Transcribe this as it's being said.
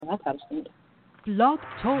That's how to say it. Blog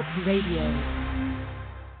Talk Radio.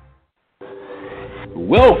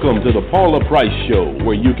 Welcome to the Paula Price Show,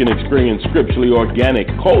 where you can experience scripturally organic,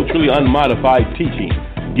 culturally unmodified teaching,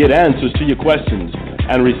 get answers to your questions,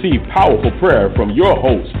 and receive powerful prayer from your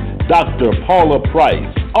host, Dr. Paula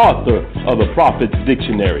Price, author of the Prophet's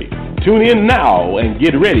Dictionary. Tune in now and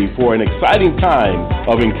get ready for an exciting time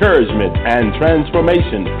of encouragement and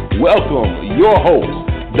transformation. Welcome your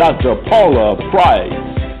host, Dr. Paula Price.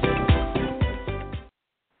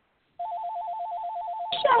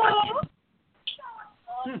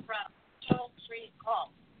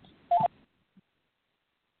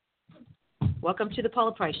 Welcome to the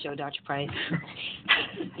Paula Price Show, Dr. Price,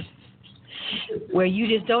 where you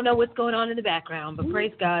just don't know what's going on in the background, but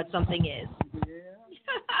praise God, something is.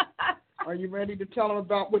 Yeah. Are you ready to tell them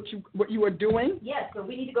about what you are doing? Yes, so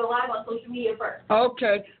we need to go live on social media first.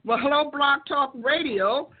 Okay. Well, hello, Blog Talk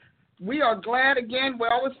Radio. We are glad again. We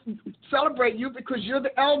always celebrate you because you're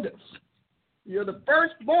the eldest. You're the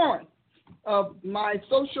firstborn of my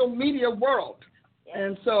social media world. Yes.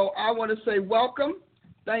 And so I want to say welcome.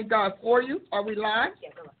 Thank God for you. Are we live?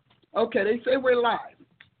 Yes, we're live. Okay, they say we're live.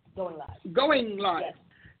 Going live. Going live. Yes.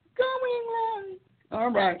 Going live.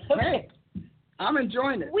 All right. Okay. Hey, I'm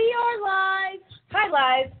enjoying it. We are live. Hi,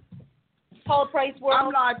 live. Paula Price World.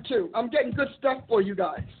 I'm live, too. I'm getting good stuff for you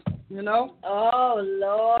guys, you know? Oh,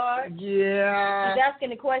 Lord. Yeah. He's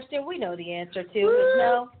asking a question we know the answer to. Is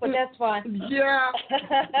no, but that's fine. Yeah.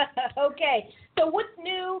 Okay. So what's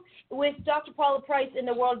new with Dr. Paula Price in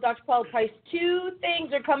the world of Dr. Paula Price? Two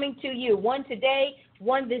things are coming to you. One today,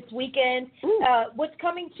 one this weekend. What's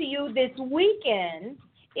coming to you this weekend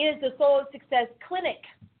is the Soul of Success Clinic.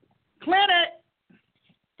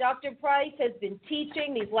 Dr. Price has been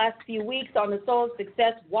teaching these last few weeks on the Soul of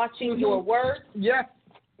Success, watching your words. Yeah.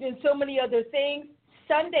 And so many other things.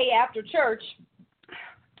 Sunday after church,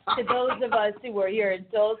 to those of us who were here in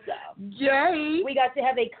Tulsa, yay, we got to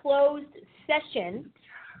have a closed session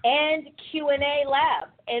and Q&A lab.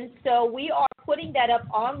 And so we are putting that up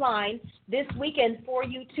online this weekend for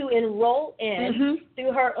you to enroll in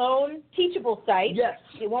through her own Teachable site. Yes.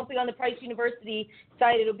 It won't be on the Price University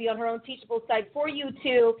site. It'll be on her own Teachable site for you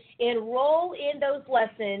to enroll in those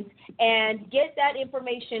lessons and get that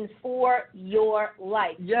information for your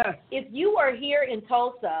life. Yes. If you are here in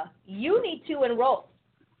Tulsa, you need to enroll.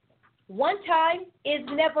 One time is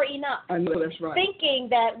never enough. I know that's right. Thinking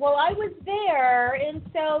that, well, I was there, and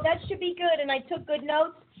so that should be good, and I took good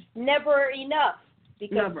notes, never enough.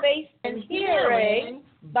 Because faith and hearing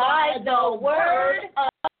by the word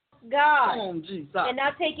of God. Oh, Jesus. And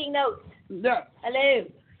not taking notes. Yeah. Hello.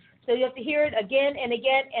 So you have to hear it again and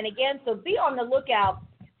again and again. So be on the lookout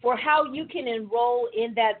for how you can enroll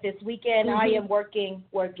in that this weekend. I am working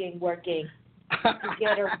to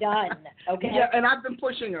get her done, okay? Yeah, and I've been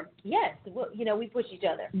pushing her. Yes, well, we push each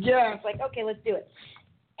other. Yeah. It's like, okay, let's do it.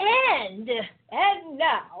 And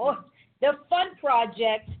now, the fun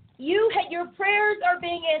project. Your prayers are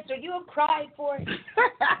being answered. You have cried for it.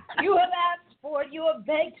 You have asked for it. You have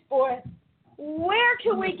begged for it. Where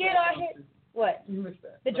can we get our hit? What? You missed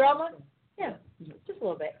that. The drama? Yeah, just a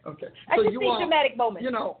little bit. Okay. I so just you think want, dramatic moments.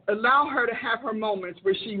 Allow her to have her moments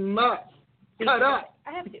where she must cut up.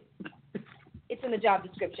 I have to. It's in the job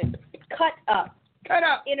description. Cut up. Cut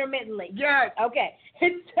up. Intermittently. Yes. Okay.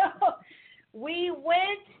 And so we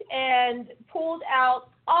went and pulled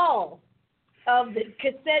out all of the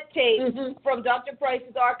cassette tapes from Dr.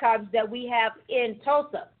 Price's archives that we have in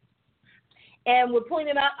Tulsa. And we're pulling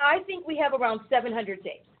them out. I think we have around 700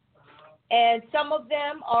 tapes. And some of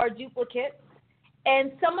them are duplicates,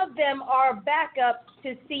 and some of them are backups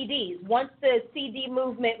to CDs. Once the CD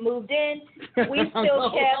movement moved in, we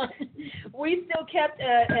still kept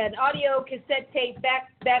an audio cassette tape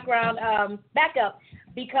backup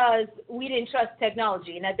because we didn't trust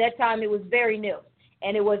technology. And at that time, it was very new,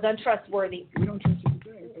 and it was untrustworthy. We don't trust it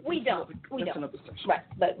today. We don't. Right,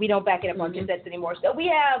 but we don't back it up on cassettes anymore. So we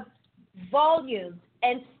have volumes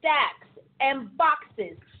and stacks and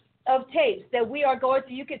boxes of tapes that we are going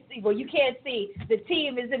to. You can see, well, you can't see. The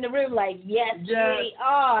team is in the room like, yes, we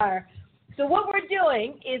are. So what we're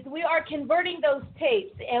doing is we are converting those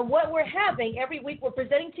tapes, and what we're having every week we're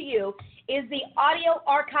presenting to you is the audio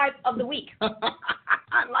archive of the week.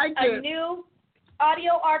 I like it. A new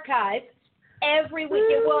audio archive every week.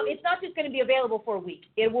 It's not just going to be available for a week.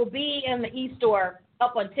 It will be in the e-store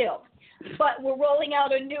up until. But we're rolling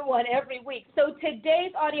out a new one every week. So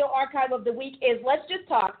today's audio archive of the week is Let's Just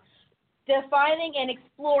Talk, Defining and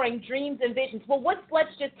Exploring Dreams and Visions. Well, what's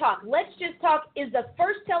Let's Just Talk? Let's Just Talk is the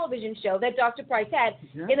first television show that Dr. Price had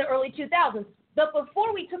in the early 2000s. But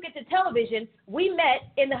before we took it to television, we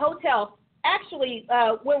met in the hotel actually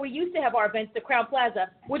where we used to have our events, the Crown Plaza,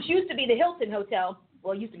 which used to be the Hilton Hotel.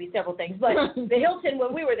 Well, it used to be several things, but the Hilton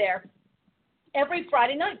when we were there, every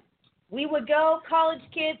Friday night. We would go, college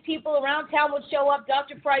kids, people around town would show up.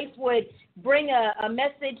 Dr. Price would bring a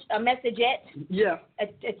messagette,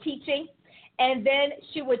 a teaching, and then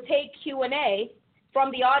she would take Q&A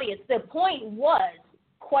from the audience. The point was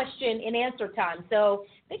question and answer time. So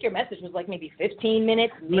I think your message was like maybe 15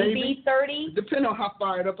 minutes, maybe 30. Depending on how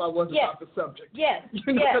fired up I was about the subject. Yes.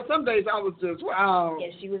 Because some days I was just, wow.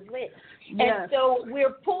 Yes, she was lit. Yes. And so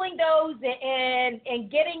we're pulling those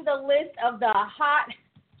and getting the list of the hot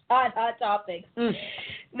topics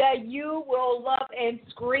that you will love and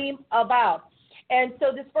scream about. And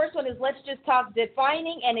so this first one is let's just talk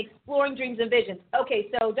defining and exploring dreams and visions. Okay,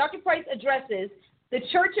 so Dr. Price addresses the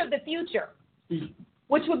church of the future,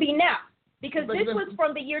 which would be now, because this was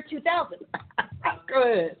from the year 2000. Go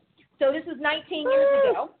ahead. So this is 19 years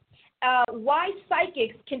ago. Why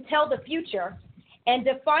psychics can tell the future and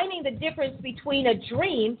defining the difference between a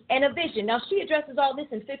dream and a vision. Now, she addresses all this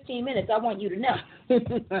in 15 minutes. I want you to know.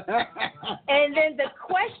 And then the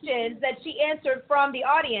questions that she answered from the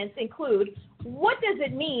audience include, what does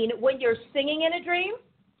it mean when you're singing in a dream?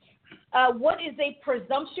 What is a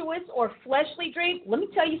presumptuous or fleshly dream? Let me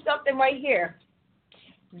tell you something right here.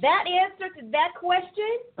 That answer to that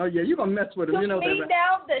question you're going to mess with him. You know took me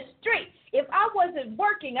down the street. If I wasn't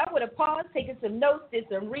working, I would have paused, taken some notes, did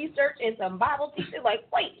some research, and some Bible teaching. Like,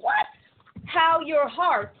 wait, what? How your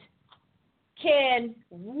heart can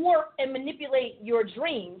warp and manipulate your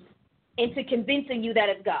dreams into convincing you that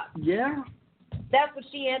it's God. Yeah. That's what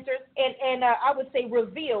she answers, and I would say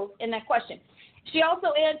reveals in that question. She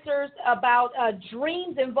also answers about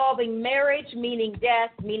dreams involving marriage, meaning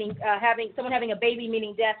death, meaning someone having a baby,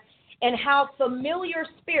 meaning death, and how familiar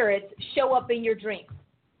spirits show up in your dreams.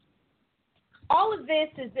 All of this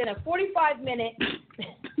is in a 45-minute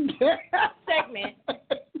segment,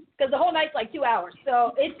 because the whole night's like 2 hours.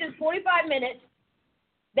 So it's just 45 minutes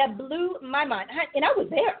that blew my mind. And I was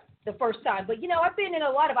there the first time. But, I've been in a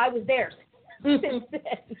lot of I was there's since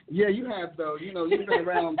then. Yeah, you have, though. You've been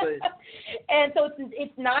around. And so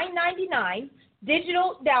it's $9.99,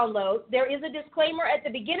 digital download. There is a disclaimer at the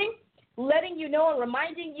beginning letting you know and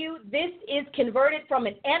reminding you this is converted from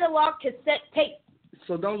an analog cassette tape.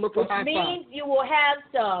 So don't look for Which means you will have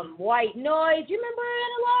some white noise. You remember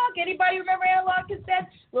analog? Anybody remember analog cassettes?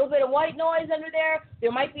 A little bit of white noise under there.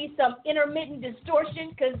 There might be some intermittent distortion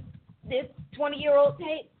because this 20-year-old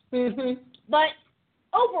tape. Mm-hmm. But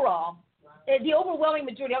overall, the overwhelming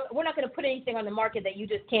majority, we're not going to put anything on the market that you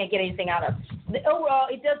just can't get anything out of. Overall,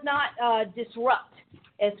 it does not disrupt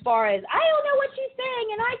as far as, I don't know what she's saying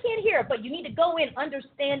and I can't hear it. But you need to go in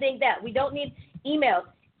understanding that. We don't need emails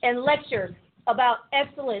and lectures about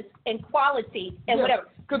excellence and quality and whatever.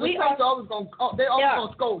 Because they're always going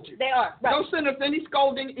to scold you. They are. Right. Don't send us any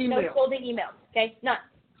scolding emails. No scolding emails, okay? None.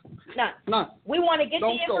 We want to get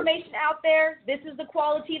the information out there. This is the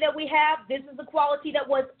quality that we have. This is the quality that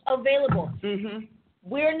was available. Mm-hmm.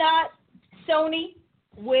 We're not Sony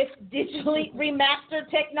with digitally remastered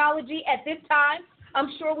technology at this time.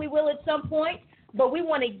 I'm sure we will at some point. But we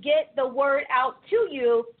want to get the word out to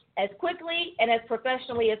you as quickly and as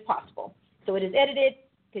professionally as possible. So it is edited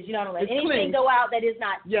because you don't let anything clean. Go out that is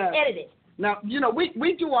not edited. Now,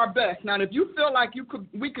 we do our best. Now, if you feel like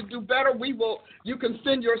we could do better, you can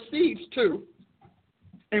send your seeds too.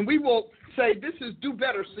 And we will say this is Do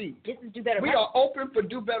Better seeds. This is Do Better. We are open for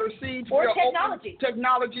Do Better seeds. Or technology.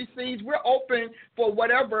 Technology seeds. We're open for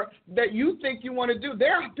whatever that you think you want to do.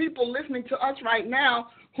 There are people listening to us right now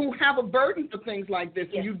who have a burden for things like this.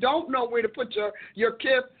 Yes. And you don't know where to put your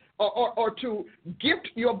gift or to gift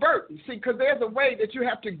your burden. See, because there's a way that you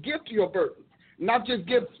have to gift your burden, not just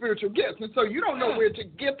give spiritual gifts. And so you don't know where to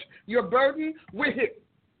gift your burden. We're here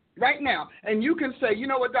right now. And you can say, you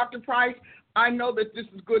know what, Dr. Price, I know that this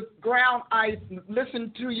is good ground. I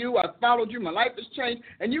listened to you. I followed you. My life has changed.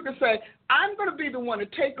 And you can say, I'm going to be the one to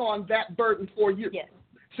take on that burden for you. Yes.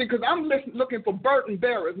 See, because I'm looking for burden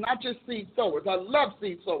bearers, not just seed sowers. I love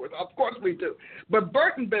seed sowers. Of course we do. But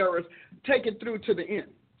burden bearers take it through to the end.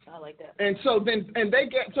 I like that. And so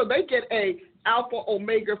they get a alpha,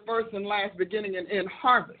 omega, first and last, beginning and end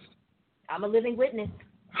harvest. I'm a living witness.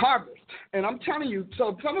 Harvest. And I'm telling you,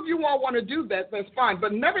 so some of you all want to do that, that's fine.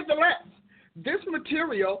 But nevertheless, this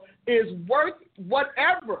material is worth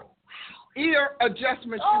whatever ear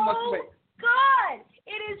adjustments you must make. Oh, God.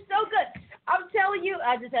 It is so good. I'm telling you,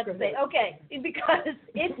 I just have to say, okay, because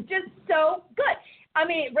it's just so good. I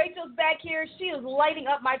mean, Rachel's back here. She is lighting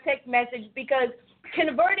up my text message because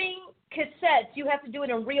converting cassettes, you have to do it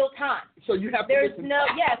in real time. So you have to There's listen.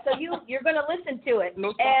 so you're going to listen to it.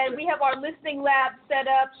 No and we have our listening lab set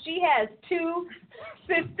up. She has 2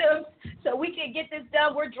 systems, so we can get this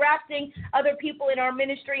done. We're drafting other people in our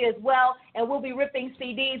ministry as well, and we'll be ripping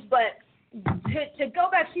CDs. But to go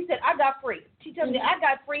back, she said, I got free. She told me I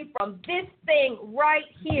got free from this thing right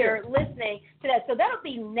here, listening to that. So that'll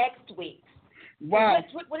be next week. Wow.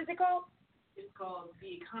 What is it called? It's called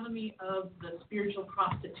The Economy of the Spiritual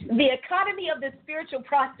Prostitute. The Economy of the Spiritual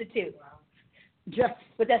Prostitute. Wow. Yes.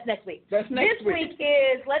 But that's next week. That's next week. This week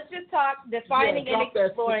is Let's Just Talk, Defining and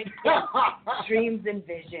Exploring Dreams and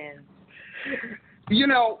Visions. You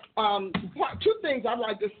know, 2 things I'd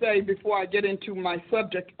like to say before I get into my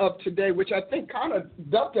subject of today, which I think kind of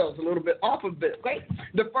dovetails a little bit off of this. Great.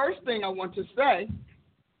 The first thing I want to say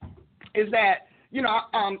is that, you know,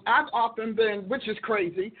 I've often been, which is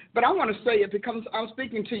crazy, but I want to say it because I'm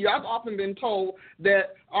speaking to you. I've often been told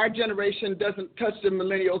that our generation doesn't touch the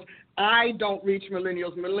millennials. I don't reach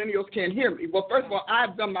millennials. Millennials can't hear me. Well, first of all,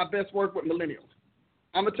 I've done my best work with millennials.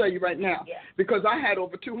 I'm going to tell you right now, because I had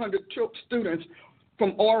over 200 students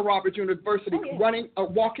from Oral Roberts University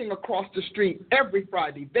walking across the street every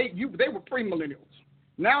Friday. They were pre-millennials.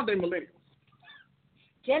 Now they're millennials.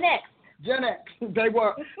 Gen X, they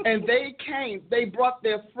were, and they came, they brought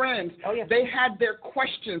their friends, they had their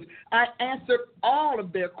questions. I answered all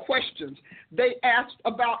of their questions. They asked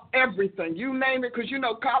about everything, you name it, because you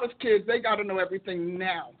know college kids, they got to know everything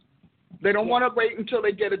now. They don't want to wait until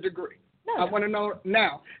they get a degree. I want to know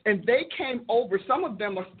now. And they came over, some of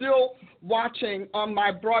them are still watching on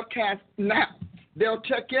my broadcast now. They'll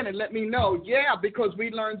check in and let me know, because we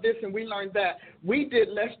learned this and we learned that. We did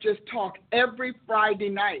Let's Just Talk every Friday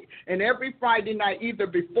night. And every Friday night, either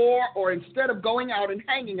before or instead of going out and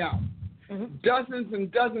hanging out, dozens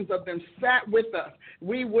and dozens of them sat with us.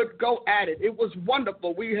 We would go at it. It was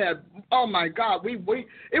wonderful. We had, oh, my God, it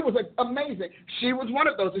was amazing. She was one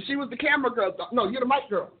of those. And she was the camera girl. No, you're the mic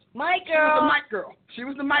girl. Mic girl. She was the mic girl. She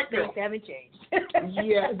was the mic girl. Things haven't changed.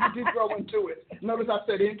 Yeah, you did grow into it. Notice I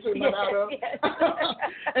said into, not out of.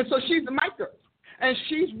 And so she's the mic girl. And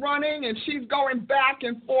she's running and she's going back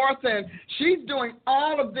and forth and she's doing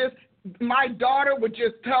all of this. My daughter would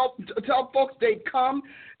just tell folks they'd come.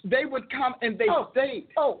 They would come and they stayed.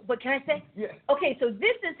 Oh, but can I say? Yes. Okay, so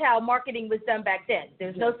this is how marketing was done back then.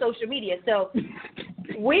 There's no social media. So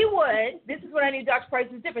we would, this is what I knew Dr. Price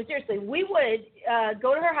was different. Seriously, we would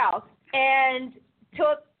go to her house and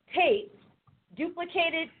took tapes,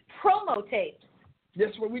 duplicated promo tapes.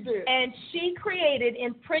 That's what we did. And she created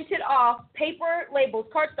and printed off paper labels,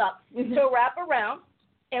 cardstock, to wrap around.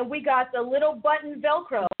 And we got the little button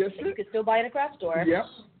Velcro that you could still buy in a craft store. Yep.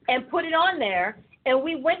 And put it on there. And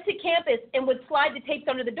we went to campus and would slide the tapes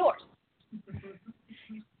under the doors.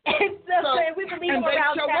 And so we would leave them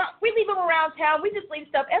around town. We leave them around town. We just leave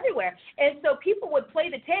stuff everywhere. And so people would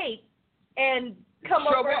play the tape and come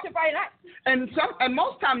over to Friday night. And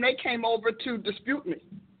most time they came over to dispute me.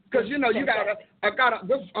 Because, you know, this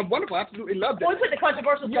wonderful, absolutely loved it. Well, we put the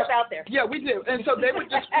controversial stuff out there. Yeah, we did. And so they would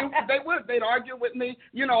dispute, they'd argue with me,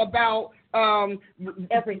 you know, about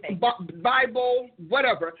everything. Bible,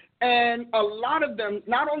 whatever. And a lot of them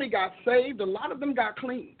not only got saved, a lot of them got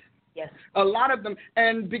cleaned. Yes. A lot of them.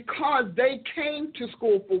 And because they came to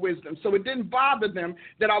school for wisdom, so it didn't bother them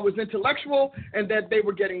that I was intellectual and that they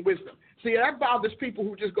were getting wisdom. See, that bothers people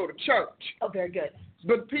who just go to church. Oh, very good.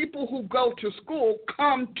 But people who go to school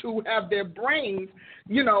come to have their brains,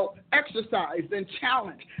 you know, exercised and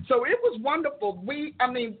challenged. So it was wonderful. We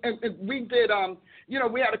did, you know,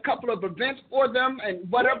 we had a couple of events for them and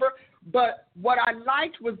whatever. But what I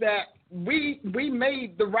liked was that we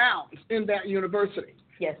made the rounds in that university.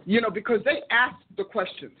 Yes. You know, because they asked the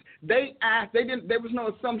questions. They asked. There was no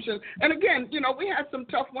assumption. And again, you know, we had some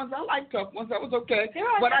tough ones. I like tough ones. That was okay.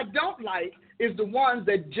 What I don't like is the ones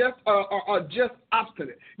that just are just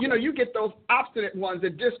obstinate. You know, you get those obstinate ones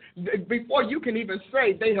that just, before you can even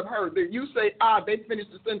say they have heard, that you say, they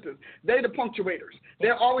finished the sentence. They're the punctuators.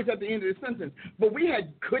 They're always at the end of the sentence. But we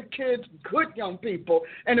had good kids, good young people,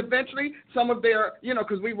 and eventually some of their, you know,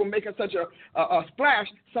 because we were making such a splash,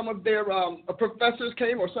 some of their professors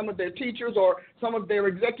came, or some of their teachers, or some of their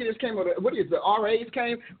executives came, or the RAs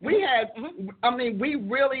came. We had, we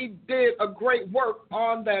really did a great work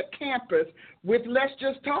on that campus with Let's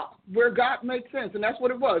Just Talk, where God makes sense. And that's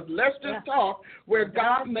what it was. Let's just talk where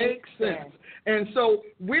God makes sense. And so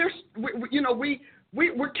we're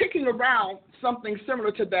kicking around something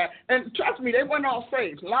similar to that. And trust me, they weren't all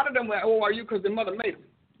saved. A lot of them were, are you, because their mother made them.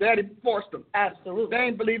 Daddy forced them. Absolutely. They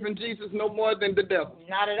ain't believe in Jesus no more than the devil.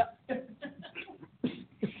 Not at all.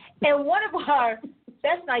 And one of our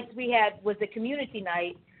best nights we had was the community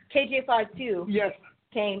night KJ52 Yes.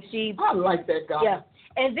 came. I like that guy. Yeah.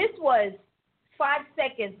 And this was 5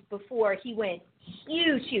 seconds before he went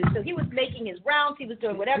huge. So he was making his rounds. He was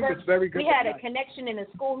doing whatever. He was very good. We had a connection in the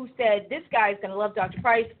school who said, this guy's going to love Dr.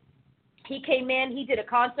 Price. He came in. He did a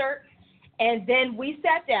concert. And then we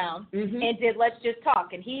sat down and did Let's Just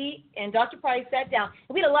Talk. And he and Dr. Price sat down.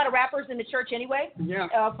 We had a lot of rappers in the church anyway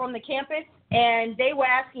from the campus. And they were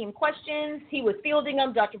asking him questions. He was fielding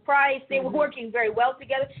them, Dr. Price. They were working very well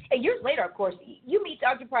together. And years later, of course, you meet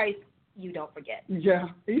Dr. Price, you don't forget. Yeah,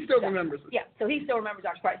 he still remembers it. Yeah, so he still remembers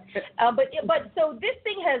Dr. Price. But so this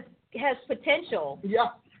thing has potential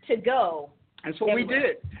to go. That's what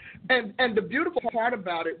everywhere. We did. And the beautiful part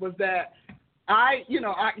about it was that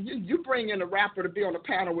you bring in a rapper to be on a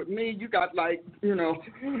panel with me, you got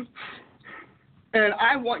and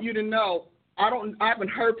I want you to know, I haven't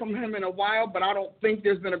heard from him in a while, but I don't think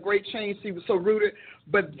there's been a great change. He was so rooted.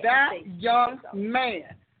 But that young man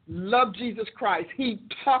loved Jesus Christ. He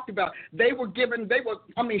talked about,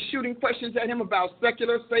 shooting questions at him about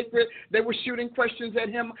secular, sacred. They were shooting questions at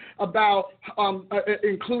him about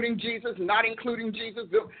including Jesus, not including Jesus,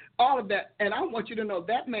 all of that. And I want you to know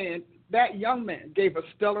that young man gave a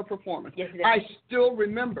stellar performance. Yes, I still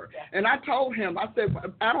remember. Yeah. And I told him, I said,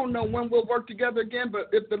 I don't know when we'll work together again, but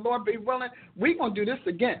if the Lord be willing, we're going to do this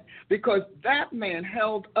again. Because that man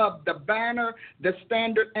held up the banner, the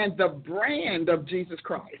standard, and the brand of Jesus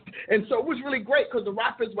Christ. And so it was really great because the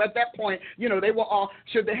rappers were at that point, they were all,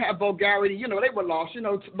 should they have vulgarity? They were lost.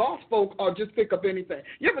 Lost folk just pick up anything.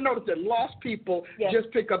 You ever notice that lost people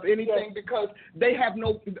just pick up anything because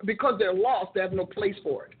because they're lost, they have no place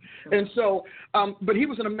for it. And so, but he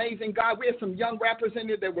was an amazing guy. We had some young rappers in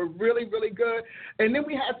there that were really, really good. And then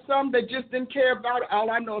we had some that just didn't care about it. All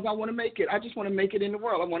I know is I want to make it. I just want to make it in the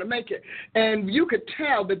world. I want to make it. And you could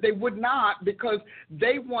tell that they would not because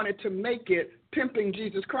they wanted to make it pimping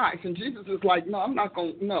Jesus Christ. And Jesus is like, no, I'm not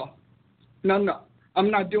going to, no. I'm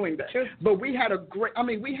not doing that. Sure. But we had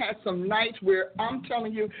we had some nights where I'm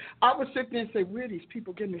telling you, I would sit there and say, where are these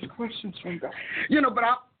people getting these questions from, God? But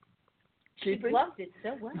He loved it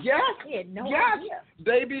so well. Yes. He had no idea.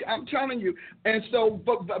 Baby, I'm telling you. And so,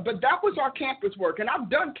 but that was our campus work. And I've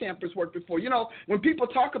done campus work before. When people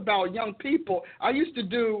talk about young people, I used to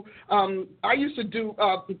do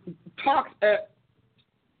talks at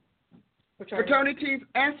fraternities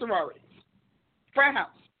and sororities, frat house.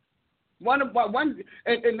 And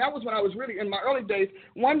that was when I was really in my early days.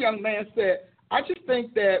 One young man said, I just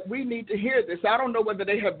think that we need to hear this. I don't know whether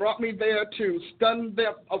they have brought me there to stun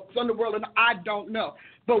the world, and I don't know.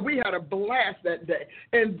 But we had a blast that day.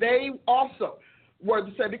 And they also were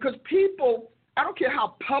to say, because people, I don't care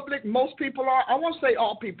how public most people are. I won't say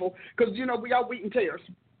all people, because, we are wheat and tares.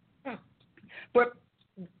 But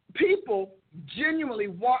people genuinely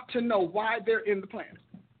want to know why they're in the planet.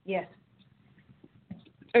 Yes.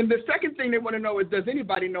 And the second thing they want to know is, does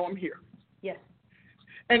anybody know I'm here? Yes.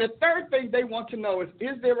 And the third thing they want to know is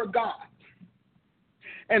there a God?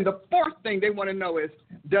 And the fourth thing they want to know is,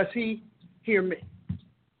 does he hear me?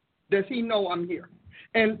 Does he know I'm here?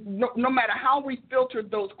 And no matter how we filtered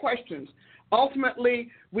those questions, ultimately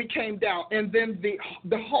we came down. And then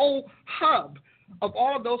the whole hub of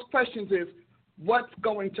all of those questions is, what's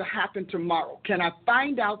going to happen tomorrow? Can I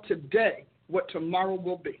find out today what tomorrow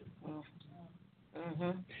will be?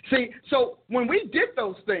 Mm-hmm. See, so when we did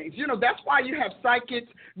those things, that's why you have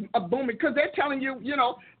psychics booming, because they're telling you,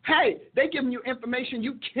 hey, they're giving you information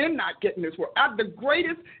you cannot get in this world. The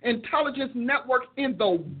greatest intelligence network in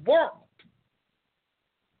the world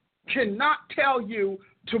cannot tell you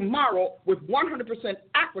tomorrow with 100%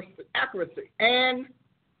 accuracy and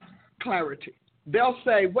clarity. They'll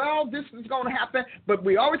say, well, this is going to happen, but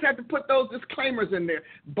we always have to put those disclaimers in there,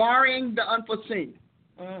 barring the unforeseen.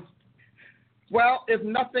 Well, if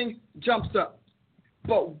nothing jumps up.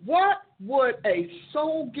 But what would a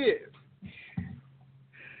soul give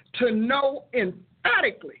to know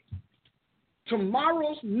emphatically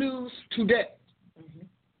tomorrow's news today? Mm-hmm.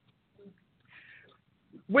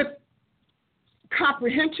 With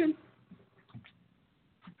comprehension,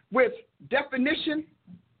 with definition,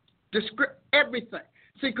 everything.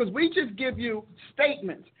 See, because we just give you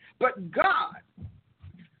statements, but God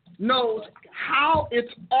knows how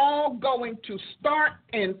it's all going to start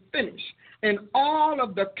and finish, and all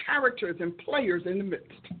of the characters and players in the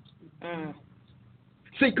midst.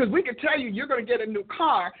 See, because we can tell you you're going to get a new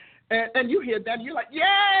car, and you hear that, and you're like,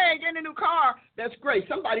 yay, getting a new car. That's great.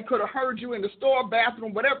 Somebody could have heard you in the store,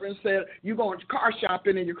 bathroom, whatever, and said, you're going car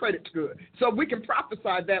shopping and your credit's good. So we can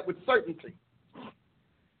prophesy that with certainty.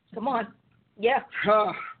 Come on. Yeah.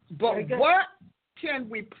 But what can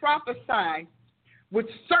we prophesy with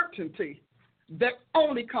certainty that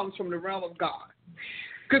only comes from the realm of God.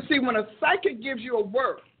 Because, see, when a psychic gives you a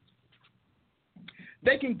word,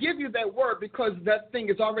 they can give you that word because that thing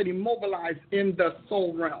is already mobilized in the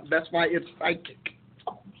soul realm. That's why it's psychic.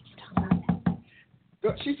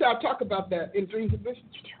 She said, I'll talk about that in Dreams and Visions.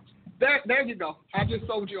 There you go. I just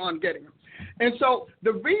sold you on getting them. And so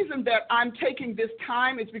the reason that I'm taking this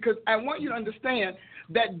time is because I want you to understand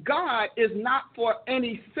that God is not for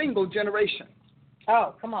any single generation.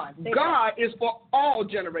 Oh, come on. God is for all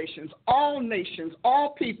generations, all nations,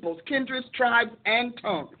 all peoples, kindreds, tribes, and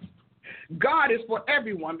tongues. God is for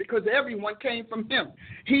everyone because everyone came from him.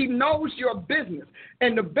 He knows your business.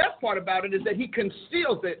 And the best part about it is that he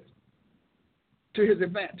conceals it to his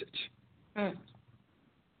advantage.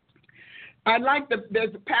 I like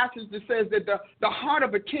there's a passage that says that the heart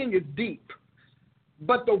of a king is deep,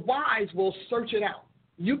 but the wise will search it out.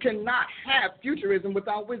 You cannot have futurism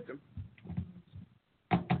without wisdom.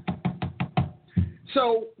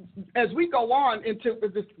 So as we go on into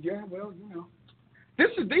this, these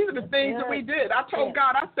are the things that we did. I told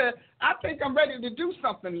God, I said, I think I'm ready to do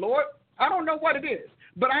something, Lord. I don't know what it is,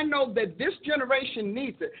 but I know that this generation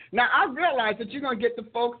needs it. Now, I realize that you're going to get the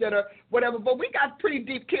folks that are whatever, but we got pretty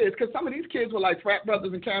deep kids because some of these kids were like frat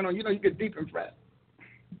brothers and carrying on. You know, you get deep in frat.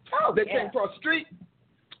 Oh, they came across the street,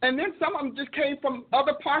 and then some of them just came from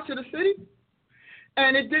other parts of the city,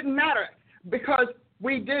 and it didn't matter because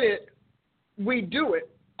we did it. We do it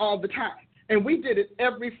all the time, and we did it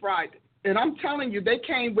every Friday. And I'm telling you, they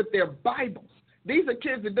came with their Bibles. These are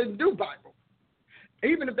kids that didn't do Bible,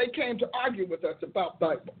 even if they came to argue with us about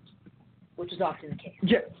Bible. Which is often the case.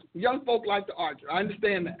 Yes, young folk like to argue. I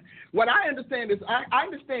understand that. What I understand is I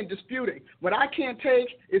understand disputing. What I can't take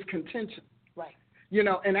is contention, right?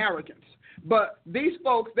 And arrogance. But these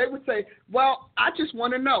folks, they would say, well, I just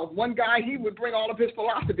want to know. One guy, he would bring all of his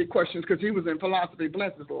philosophy questions because he was in philosophy.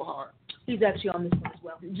 Bless his little heart. He's actually on this one as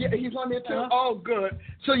well. Yeah, he's on there too. Oh, good.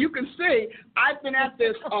 So you can see I've been at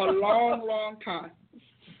this a long, long time.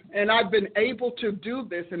 And I've been able to do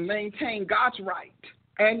this and maintain God's right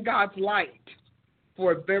and God's light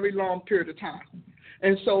for a very long period of time.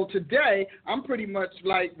 And so today, I'm pretty much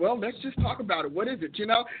like, well, let's just talk about it. What is it?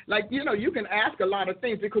 You can ask a lot of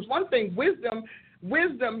things because one thing, wisdom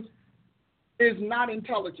is not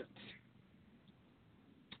intelligence.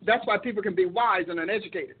 That's why people can be wise and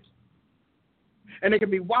uneducated. And they can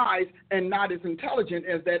be wise and not as intelligent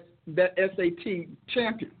as that SAT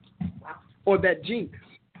champion or that genius.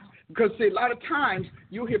 Because, see, a lot of times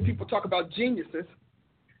you hear people talk about geniuses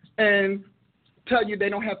and tell you they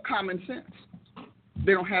don't have common sense.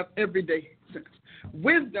 They don't have everyday sense.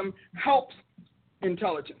 Wisdom helps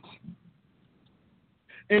intelligence.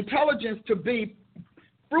 Intelligence, to be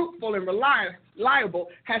fruitful and reliable,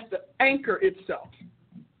 has to anchor itself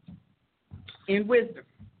in wisdom.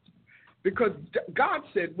 Because God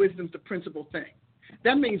said wisdom's the principal thing.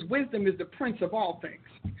 That means wisdom is the prince of all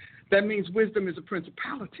things. That means wisdom is a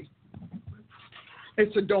principality.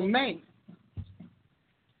 It's a domain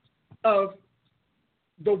of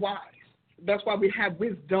the wise. That's why we have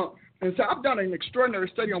wisdom. And so I've done an extraordinary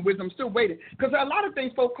study on wisdom. I'm still waiting. Because a lot of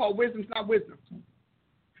things folk call wisdom is not wisdom.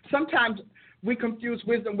 Sometimes we confuse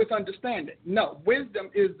wisdom with understanding. No,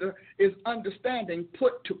 wisdom is understanding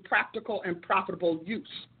put to practical and profitable use.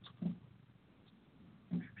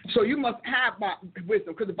 So you must have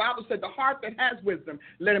wisdom, because the Bible said the heart that has wisdom,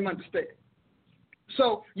 let him understand.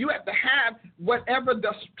 So you have to have whatever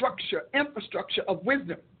the infrastructure of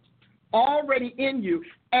wisdom already in you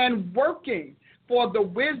and working for the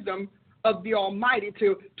wisdom of the Almighty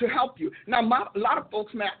to help you. Now, a lot of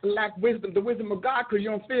folks lack wisdom, the wisdom of God, because you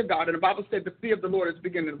don't fear God. And the Bible said the fear of the Lord is the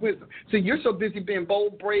beginning of wisdom. So you're so busy being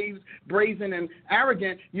bold, brave, brazen, and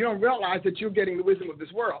arrogant, you don't realize that you're getting the wisdom of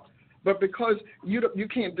this world. But because you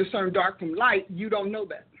can't discern dark from light, you don't know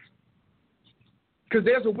that. Because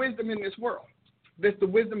there's a wisdom in this world. There's the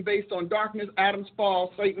wisdom based on darkness, Adam's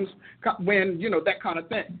fall, Satan's when, that kind of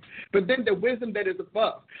thing. But then the wisdom that is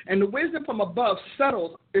above. And the wisdom from above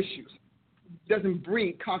settles issues, doesn't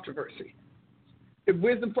breed controversy. The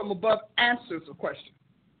wisdom from above answers a question.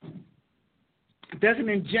 It doesn't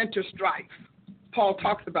engender strife. Paul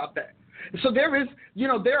talks about that. So there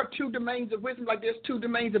are two domains of wisdom, like there's two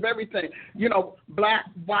domains of everything. Black,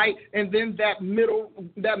 white, and then that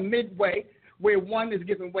midway where one is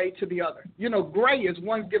giving way to the other. Gray is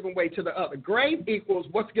one giving way to the other. Gray equals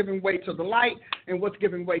what's giving way to the light and what's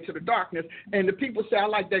giving way to the darkness. And the people say, I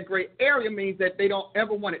like that gray area, means that they don't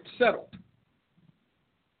ever want it settled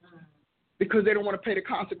because they don't want to pay the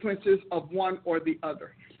consequences of one or the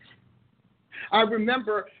other. I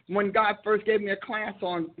remember when God first gave me a class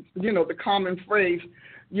on, the common phrase,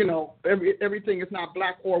 everything is not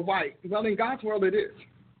black or white. Well, in God's world it is.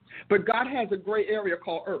 But God has a gray area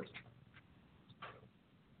called earth.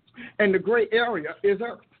 And the gray area is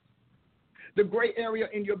earth. The gray area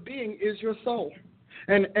in your being is your soul.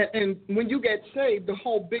 And when you get saved, the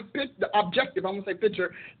whole big picture, the objective, I'm going to say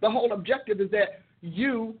picture, the whole objective is that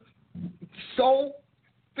you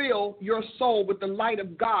fill your soul with the light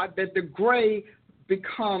of God, that the gray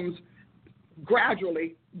becomes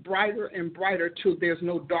gradually brighter and brighter till there's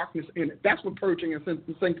no darkness in it. That's what purging and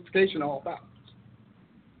sanctification are all about.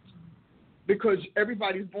 Because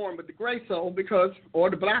everybody's born with the gray soul, or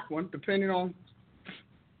the black one, depending on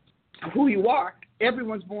who you are.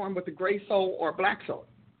 Everyone's born with a gray soul or a black soul.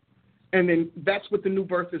 And then that's what the new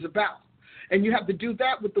birth is about. And you have to do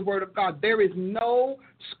that with the Word of God. There is no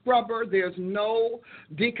scrubber. There's no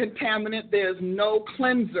decontaminant. There's no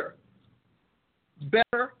cleanser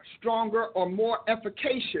better, stronger, or more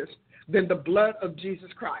efficacious than the blood of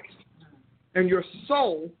Jesus Christ. And your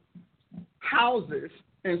soul houses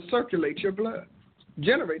and circulates your blood,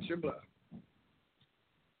 generates your blood.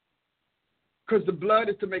 Because the blood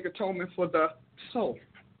is to make atonement for the soul,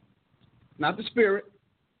 not the spirit.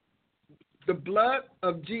 The blood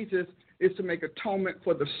of Jesus is to make atonement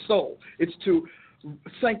for the soul. It's to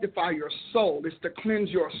sanctify your soul. It's to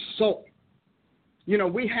cleanse your soul. I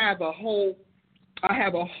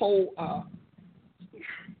have a whole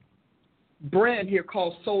brand here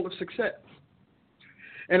called Soul of Success.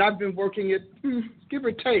 And I've been working it, give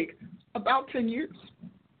or take, about 10 years.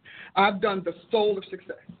 I've done the Soul of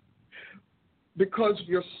Success. Because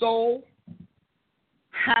your soul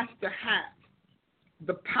has to have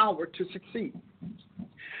the power to succeed.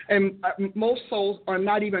 And most souls are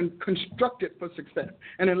not even constructed for success.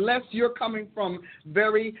 And unless you're coming from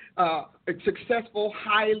very successful,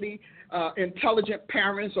 highly intelligent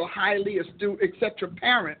parents or highly astute, etc.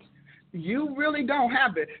 parents, you really don't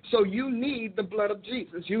have it. So you need the blood of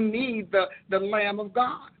Jesus. You need the Lamb of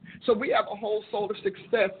God. So we have a whole Soul of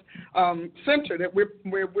Success center that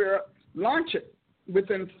we're launching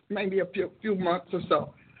within maybe a few months or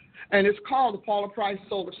so. And it's called the Paula Price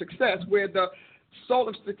Soul of Success, where the Soul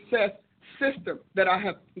of Success system that I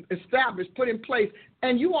have established, put in place,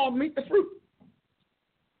 and you all meet the fruit,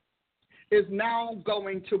 is now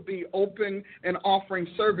going to be open and offering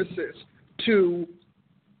services to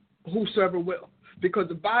whosoever will. Because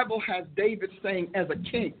the Bible has David saying, as a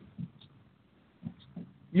king,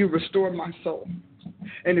 you restore my soul.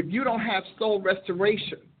 And if you don't have soul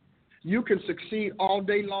restoration, you can succeed all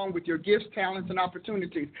day long with your gifts, talents, and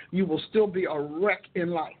opportunities. You will still be a wreck in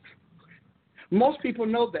life. Most people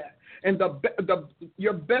know that. And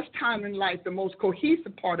your best time in life, the most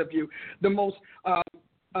cohesive part of you, the most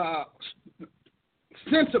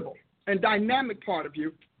sensible and dynamic part of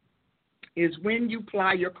you is when you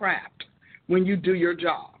ply your craft, when you do your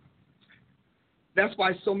job. That's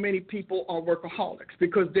why so many people are workaholics,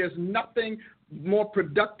 because there's nothing more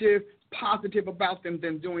productive, positive about them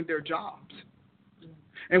than doing their jobs.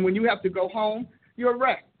 And when you have to go home, you're a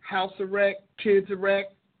wreck. House a wreck, kids a wreck,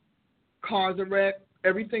 cars a wreck,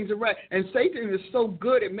 everything's a wreck. And Satan is so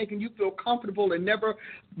good at making you feel comfortable and never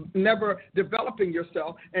developing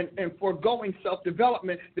yourself and foregoing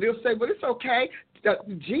self-development that he'll say, well, it's okay.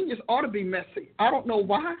 Genius ought to be messy. I don't know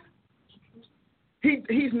why.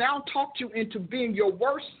 He's now talked you into being your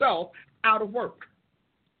worst self out of work.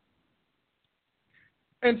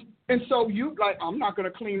 And so you like, I'm not going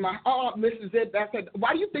to clean my, this is it, that's it.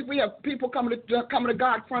 Why do you think we have people coming to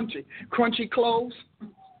God crunchy? Crunchy clothes,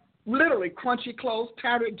 literally crunchy clothes,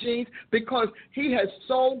 tattered jeans, because he has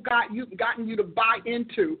so gotten you to buy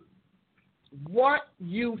into what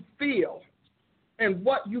you feel and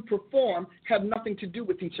what you perform have nothing to do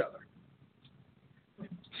with each other.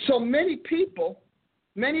 So many people,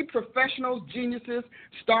 many professionals, geniuses,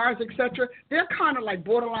 stars, etc., they're kind of like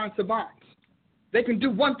borderline savants. They can do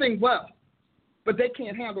one thing well, but they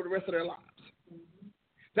can't handle the rest of their lives.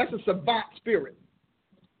 That's a savant spirit.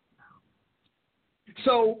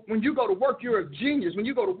 So when you go to work, you're a genius. When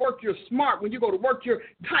you go to work, you're smart. When you go to work, you're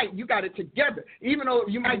tight. You got it together, even though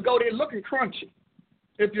you might go there looking crunchy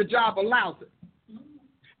if your job allows it.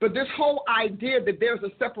 But this whole idea that there's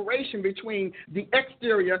a separation between the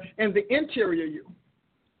exterior and the interior you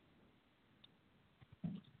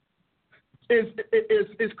is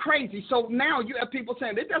crazy. So now you have people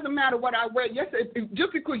saying, it doesn't matter what I wear. Yes,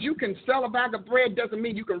 just because you can sell a bag of bread doesn't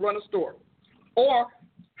mean you can run a store or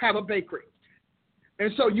have a bakery.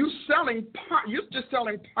 And so you're just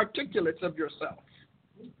selling particulates of yourself.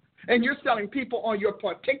 And you're selling people on your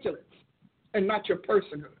particulates and not your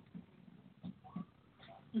personhood.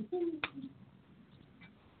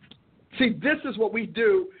 See, this is what we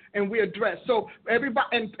do and we address. So everybody,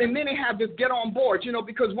 and then they have this get on board,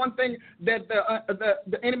 because one thing that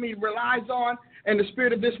the enemy relies on and the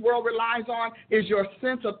spirit of this world relies on is your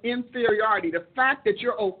sense of inferiority. The fact that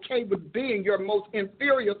you're okay with being your most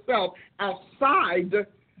inferior self outside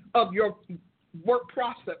of your work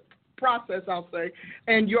process, I'll say,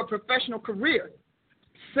 and your professional career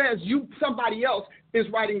says somebody else is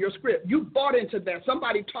writing your script. You bought into that.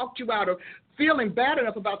 Somebody talked you out of feeling bad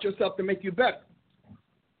enough about yourself to make you better.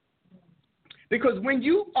 Because when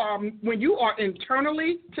you are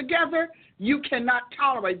internally together, you cannot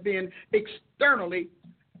tolerate being externally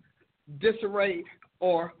disarrayed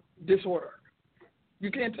or disordered.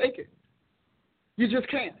 You can't take it. You just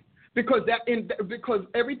can't. Because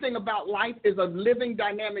everything about life is a living,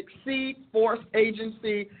 dynamic seed, force,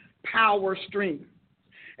 agency, power stream,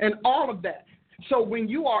 and all of that. So when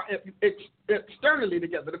you are externally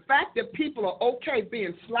together, the fact that people are okay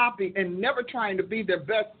being sloppy and never trying to be their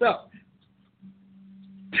best self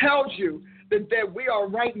tells you that we are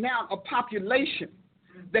right now a population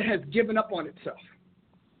that has given up on itself.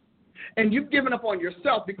 And you've given up on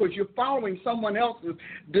yourself because you're following someone else's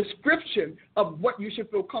description of what you should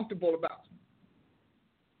feel comfortable about.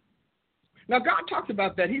 Now, God talks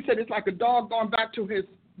about that. He said it's like a dog going back to his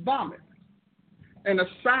vomit and a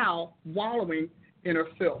sow wallowing in her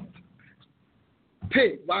filth.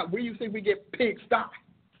 Pig. Why? Where do you think we get pig sty?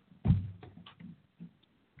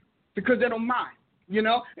 Because they don't mind,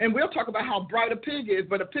 And we'll talk about how bright a pig is,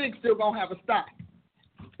 but a pig's still going to have a sty.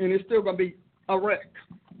 And it's still going to be a wreck.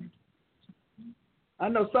 I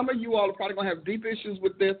know some of you all are probably going to have deep issues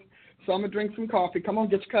with this, so I'm going to drink some coffee. Come on,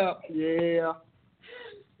 get your cup. Yeah.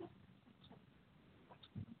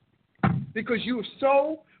 Because you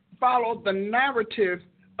so followed the narrative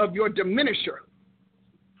of your diminisher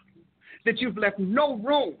that you've left no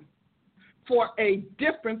room for a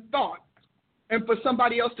different thought and for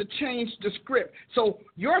somebody else to change the script. So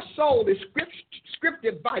your soul is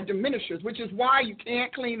scripted by diminishers, which is why you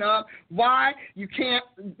can't clean up, why you can't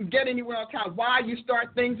get anywhere on time, why you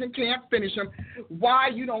start things and can't finish them, why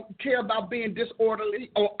you don't care about being disorderly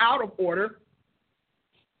or out of order.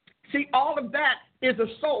 See, all of that is a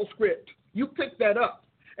soul script. You pick that up.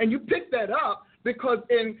 And you pick that up because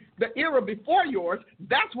in the era before yours,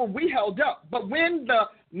 that's what we held up. But when the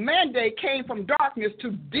mandate came from darkness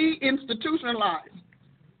to deinstitutionalize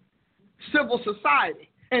civil society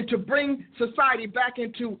and to bring society back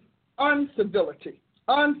into uncivilization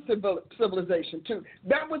too.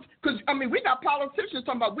 That was because, we got politicians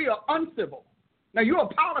talking about we are uncivil. Now, you're a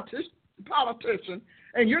politician,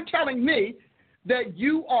 and you're telling me that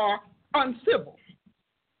you are uncivil.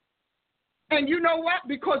 And you know what?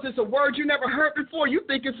 Because it's a word you never heard before, you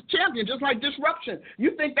think it's a champion, just like disruption.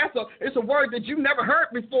 You think it's a word that you never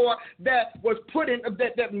heard before that was put in,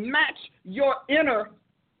 that match your inner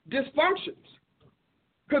dysfunctions.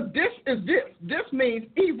 Because this is this. This means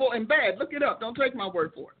evil and bad. Look it up. Don't take my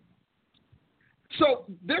word for it. So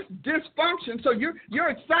this dysfunction, so you're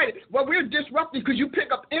excited. Well, we're disrupting because you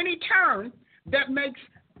pick up any term that makes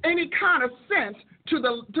any kind of sense to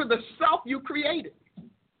the self you created.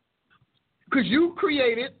 Because you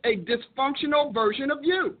created a dysfunctional version of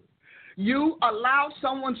you. You allow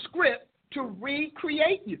someone's script to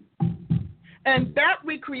recreate you. And that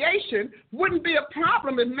recreation wouldn't be a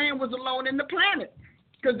problem if man was alone in the planet.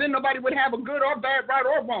 Because then nobody would have a good or bad, right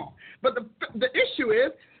or wrong. But the issue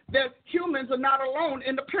is that humans are not alone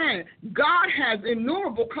in the planet. God has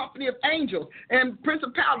innumerable company of angels and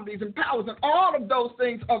principalities and powers and all of those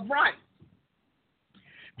things of right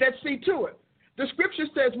that see to it. The scripture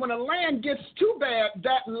says when a land gets too bad,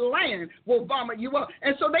 that land will vomit you out.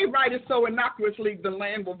 And so they write it so innocuously, the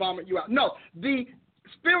land will vomit you out. No, the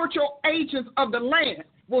spiritual agents of the land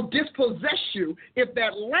will dispossess you if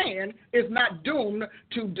that land is not doomed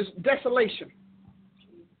to desolation.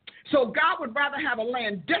 So God would rather have a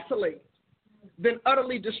land desolate than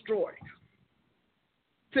utterly destroyed.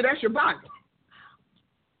 See, that's your Bible.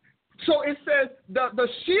 So it says the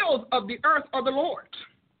shields of the earth are the Lord's.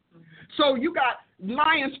 So you got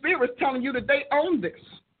lying spirits telling you that they own this,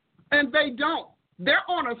 and they don't. They're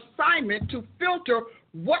on assignment to filter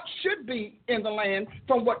what should be in the land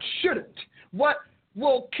from what shouldn't, what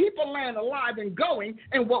will keep a land alive and going,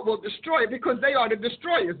 and what will destroy it, because they are the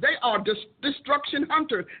destroyers. They are destruction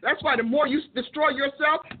hunters. That's why the more you destroy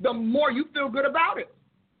yourself, the more you feel good about it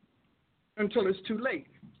until it's too late.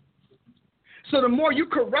 So the more you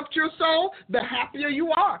corrupt your soul, the happier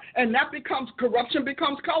you are. And that corruption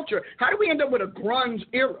becomes culture. How do we end up with a grunge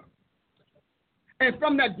era? And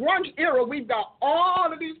from that grunge era, we've got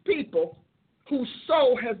all of these people whose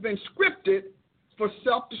soul has been scripted for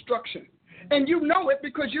self-destruction. And you know it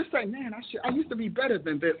because you're saying, man, I used to be better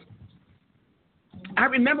than this. I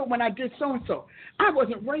remember when I did so-and-so. I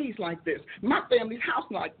wasn't raised like this. My family's house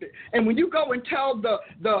like this. And when you go and tell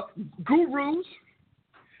the gurus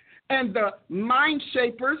and the mind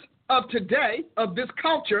shapers of today, of this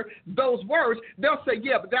culture, those words, they'll say,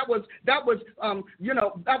 yeah, but that was that was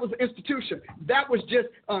an institution. That was just,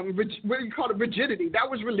 what do you call it, rigidity. That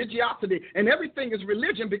was religiosity. And everything is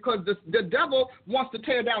religion because the devil wants to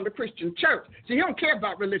tear down the Christian church. See, he don't care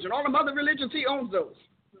about religion. All them other religions, he owns those.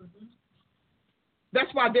 Mm-hmm.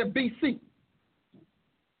 That's why they're BC,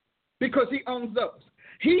 because he owns those.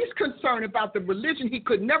 He's concerned about the religion he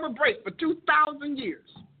could never break for 2,000 years.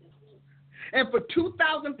 And for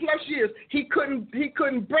 2,000 plus years, he couldn't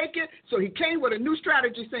break it, so he came with a new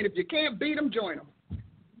strategy saying, if you can't beat them, join them.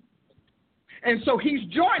 And so he's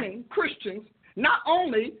joining Christians, not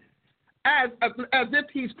only as if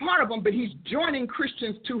he's part of them, but he's joining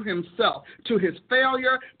Christians to himself, to his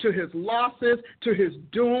failure, to his losses, to his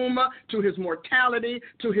doom, to his mortality,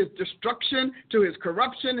 to his destruction, to his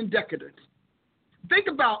corruption and decadence. Think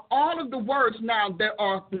about all of the words now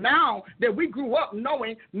that we grew up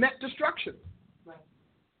knowing meant destruction. Right.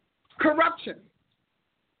 Corruption.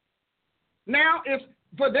 Now,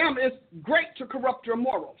 for them, it's great to corrupt your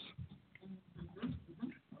morals. Mm-hmm.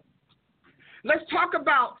 Let's talk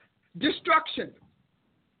about destruction.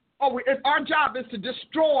 Our job is to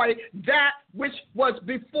destroy that which was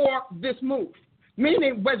before this move.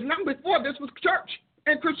 Meaning, before this was church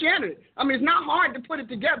and Christianity. I mean, it's not hard to put it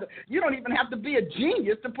together. You don't even have to be a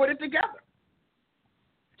genius to put it together.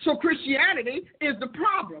 So Christianity is the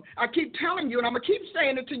problem. I keep telling you, and I'm going to keep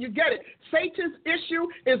saying it till you get it. Satan's issue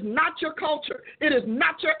is not your culture. It is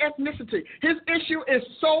not your ethnicity. His issue is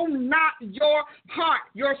so not your heart,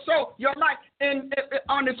 your soul, your life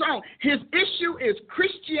on its own. His issue is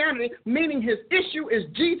Christianity, meaning his issue is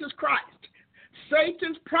Jesus Christ.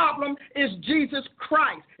 Satan's problem is Jesus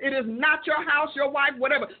Christ. It is not your house, your wife,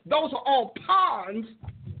 whatever. Those are all pawns,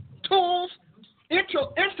 tools,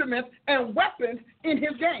 instruments, and weapons in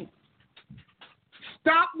his game.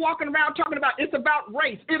 Stop walking around talking about it's about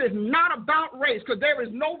race. It is not about race because there is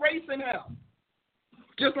no race in hell.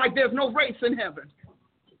 Just like there's no race in heaven.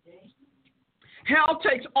 Hell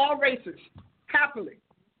takes all races, happily.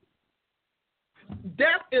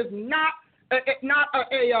 Death is not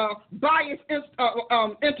a biased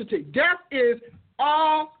entity. Death is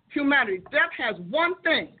all humanity. Death has one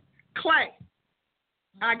thing, clay.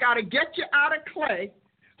 I got to get you out of clay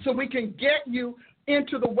so we can get you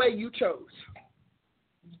into the way you chose.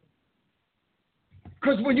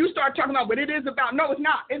 Because when you start talking about what it is about, no, it's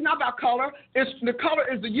not. It's not about color. The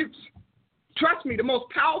color is the use. Trust me, the most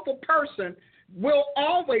powerful person will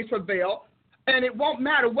always prevail, and it won't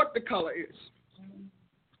matter what the color is.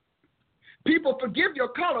 People forgive your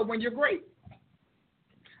color when you're great.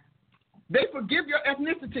 They forgive your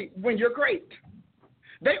ethnicity when you're great.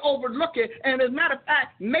 They overlook it, and as a matter of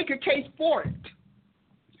fact, make a case for it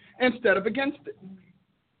instead of against it.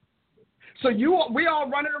 So we all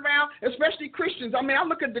running around, especially Christians. I mean, I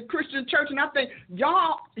look at the Christian church, and I think,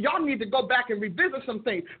 y'all need to go back and revisit some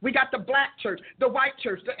things. We got the black church, the white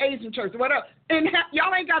church, the Asian church, whatever.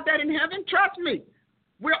 Y'all ain't got that in heaven. Trust me.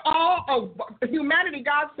 We're all, humanity,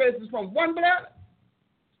 God says, is from one blood.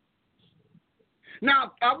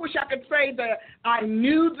 Now, I wish I could say that I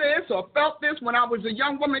knew this or felt this when I was a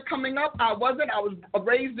young woman coming up. I wasn't. I was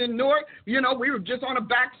raised in Newark. You know, we were just on the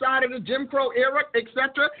backside of the Jim Crow era,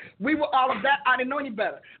 etc. We were all of that. I didn't know any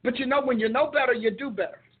better. But you know, when you know better, you do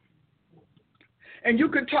better. And you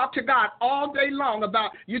can talk to God all day long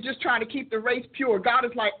about you just trying to keep the race pure. God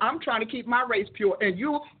is like, I'm trying to keep my race pure, and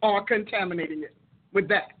you are contaminating it with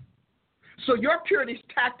that. So your purity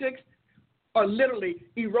tactics are literally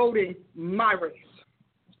eroding my race.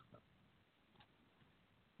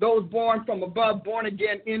 Those born from above, born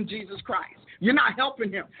again in Jesus Christ. You're not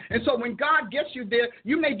helping him. And so when God gets you there,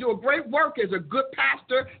 you may do a great work as a good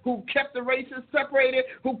pastor who kept the races separated,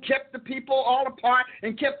 who kept the people all apart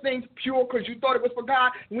and kept things pure because you thought it was for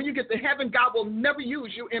God. When you get to heaven, God will never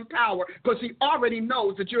use you in power because he already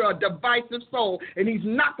knows that you're a divisive soul, and he's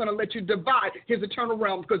not going to let you divide his eternal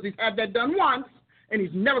realm because he's had that done once, and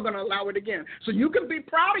he's never going to allow it again. So you can be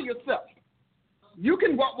proud of yourself. You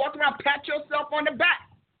can walk around, pat yourself on the back.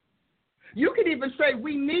 You can even say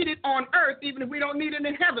we need it on earth even if we don't need it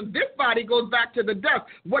in heaven. This body goes back to the dust.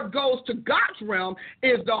 What goes to God's realm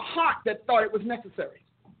is the heart that thought it was necessary.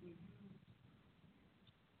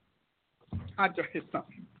 I just hit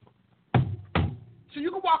something. So you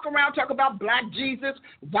can walk around, talk about black Jesus,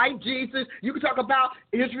 white Jesus. You can talk about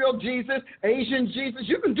Israel Jesus, Asian Jesus.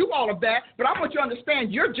 You can do all of that, but I want you to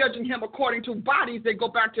understand you're judging him according to bodies that go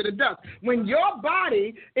back to the dust. When your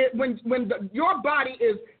body, your body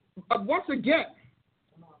is once again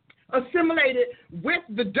assimilated with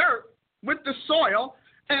the dirt, with the soil,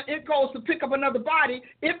 and it goes to pick up another body,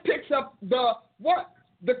 it picks up the what?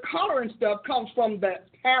 The color and stuff comes from the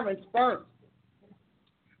parent sperm.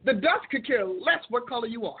 The dust could care less what color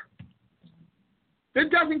you are. It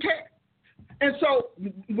doesn't care. And so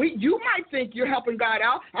you might think you're helping God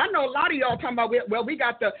out. I know a lot of y'all talking about, well, we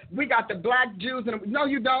got the black Jews. No,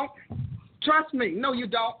 you don't. Trust me. No, you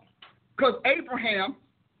don't. Because Abraham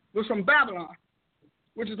was from Babylon,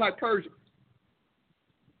 which is like Persia.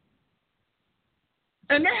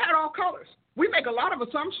 And they had all colors. We make a lot of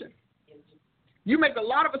assumptions. You make a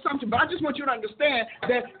lot of assumptions, but I just want you to understand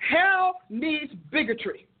that hell needs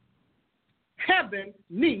bigotry. Heaven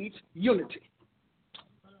needs unity.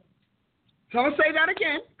 So I'm going to say that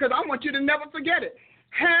again because I want you to never forget it.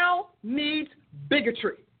 Hell needs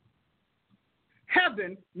bigotry.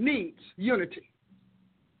 Heaven needs unity.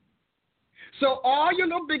 So all your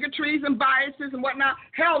little bigotries and biases and whatnot,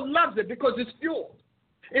 hell loves it because it's fuel.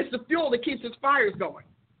 It's the fuel that keeps its fires going.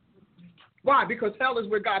 Why? Because hell is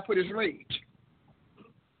where God put his rage.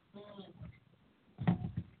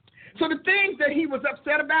 So the things that he was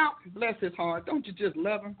upset about, bless his heart, don't you just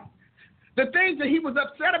love him? The things that he was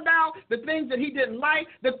upset about, the things that he didn't like,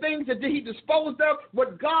 the things that he disposed of,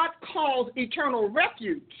 what God calls eternal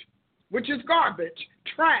refuge, which is garbage,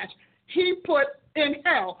 trash, he put in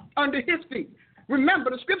hell under his feet. Remember,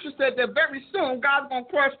 the scripture said that very soon God's going to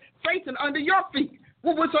crush Satan under your feet.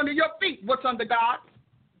 Well, what's under your feet? What's under God?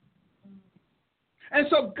 And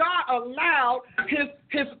so God allowed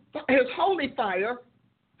his holy fire,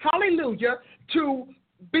 hallelujah, to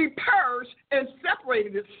be purged and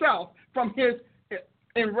separated itself from his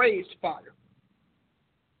enraged fire.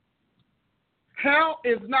 Hell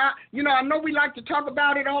is not, I know we like to talk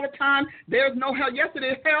about it all the time. There's no hell. Yes, it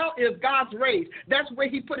is. Hell is God's rage. That's where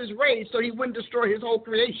he put his rage so he wouldn't destroy his whole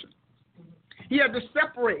creation. He had to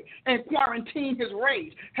separate and quarantine his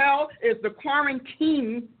rage. Hell is the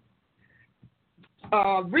quarantine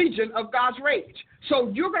region of God's rage. So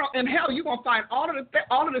in hell, you're gonna find all of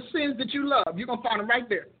the sins that you love. You're gonna find them right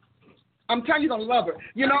there. I'm telling you, you're gonna love it.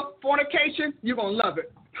 Fornication, you're gonna love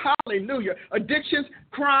it. Hallelujah. Addictions,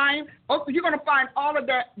 crime, you're gonna find all of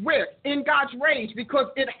that where? In God's rage, because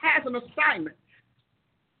it has an assignment,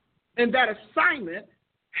 and that assignment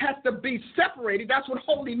has to be separated. That's what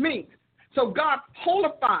holy means. So God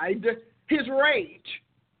holified his rage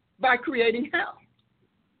by creating hell.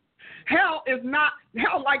 Hell is not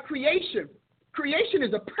hell like creation. Creation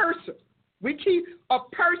is a person. We keep a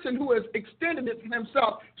person who has extended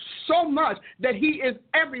himself so much that he is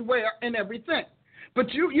everywhere and everything. But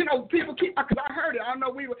people keep, because I heard it. I don't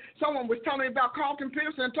know, someone was telling me about Carlton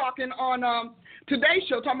Pearson talking on Today's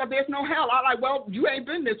Show, talking about there's no hell. I'm like, well, you ain't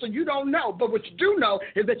been there, so you don't know. But what you do know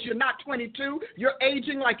is that you're not 22. You're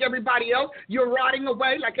aging like everybody else. You're rotting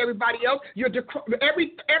away like everybody else.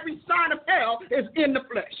 Every sign of hell is in the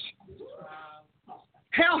flesh.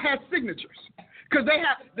 Hell has signatures. Because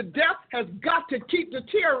the death has got to keep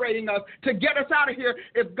deteriorating us to get us out of here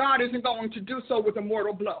if God isn't going to do so with a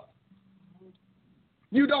mortal blow.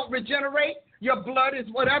 You don't regenerate, your blood is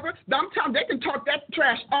whatever. I'm telling you, they can talk that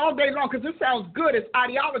trash all day long because it sounds good as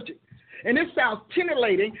ideology. And it sounds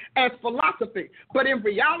titillating as philosophy. But in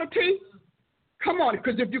reality, come on,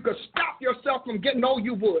 because if you could stop yourself from getting old,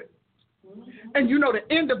 you would. And the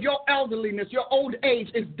end of your elderliness, your old age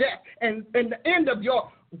is death. And the end of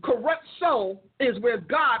your corrupt soul is where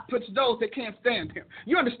God puts those that can't stand him.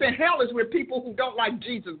 You understand, hell is where people who don't like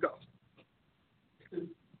Jesus go.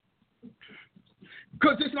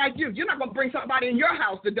 Because it's like you. You're not going to bring somebody in your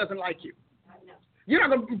house that doesn't like you. You're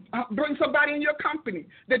not going to bring somebody in your company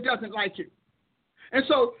that doesn't like you. And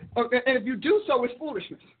so, and if you do so, it's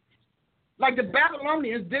foolishness. Like the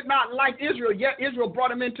Babylonians did not like Israel, yet Israel brought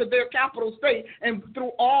them into their capital state and threw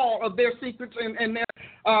all of their secrets and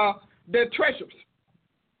their treasures.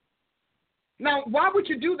 Now, why would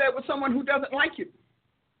you do that with someone who doesn't like you?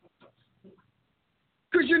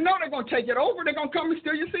 Because they're going to take it over. They're going to come and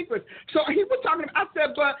steal your secrets. So he was talking, I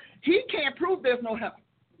said, but he can't prove there's no hell.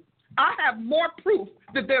 I have more proof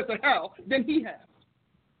that there's a hell than he has.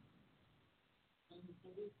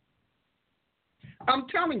 I'm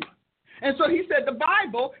telling you. And so he said the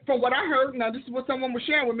Bible, from what I heard, now this is what someone was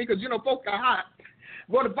sharing with me because, folks are hot.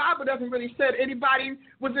 Well, the Bible doesn't really say anybody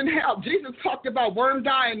was in hell. Jesus talked about worm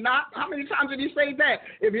dying not. How many times did he say that?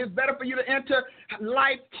 If it's better for you to enter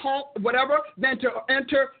life, halt, whatever, than to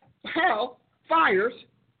enter hell fires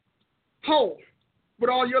whole, with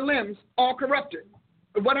all your limbs all corrupted,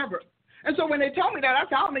 or whatever. And so when they told me that, I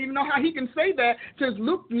said, I don't even know how he can say that, since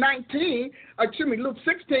Luke 16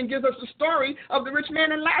 gives us the story of the rich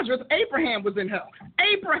man and Lazarus. Abraham was in hell.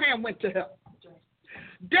 Abraham went to hell.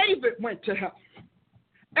 David went to hell.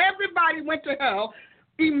 Everybody went to hell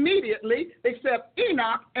immediately except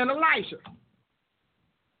Enoch and Elijah.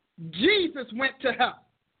 Jesus went to hell.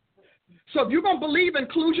 So if you're going to believe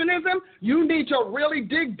inclusionism, you need to really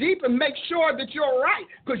dig deep and make sure that you're right,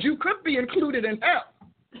 because you could be included in hell.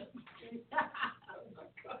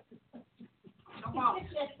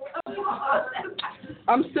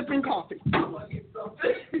 I'm sipping coffee.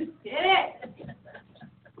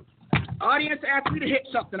 Audience asked me to hit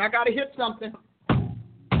something. I got to hit something.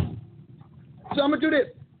 So I'm going to do this.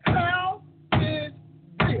 Hell is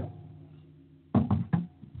real.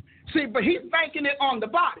 See, but he's banking it on the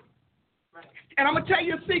body. And I'm going to tell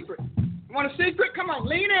you a secret. You want a secret? Come on,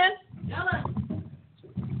 lean in.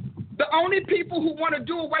 The only people who want to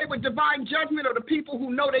do away with divine judgment are the people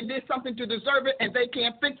who know they did something to deserve it and they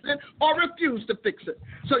can't fix it or refuse to fix it.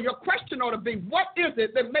 So your question ought to be, what is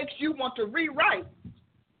it that makes you want to rewrite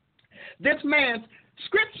this man's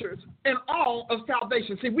scriptures in all of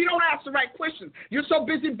salvation? See, we don't ask the right questions. You're so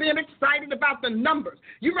busy being excited about the numbers.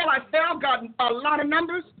 You realize hell got a lot of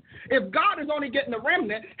numbers? If God is only getting the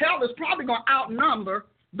remnant, hell is probably going to outnumber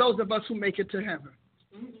those of us who make it to heaven.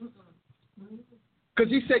 Because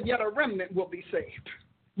he said, yet a remnant will be saved.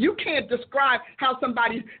 You can't describe how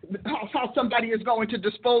somebody is going to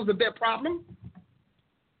dispose of their problem.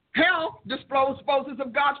 Hell disposes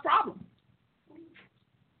of God's problem.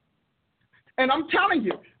 And I'm telling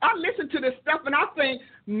you, I listen to this stuff and I think,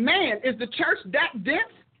 man, is the church that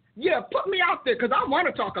dense? Yeah, put me out there because I want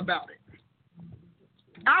to talk about it.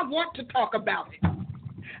 I want to talk about it.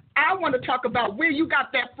 I want to talk about where you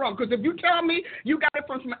got that from. Because if you tell me you got it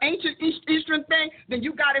from some ancient Eastern thing, then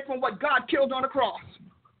you got it from what God killed on the cross.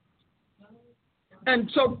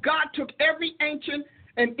 And so God took every ancient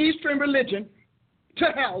and Eastern religion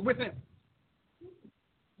to hell with him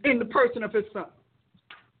in the person of his son.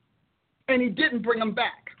 And he didn't bring them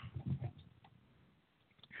back.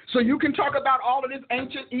 So you can talk about all of this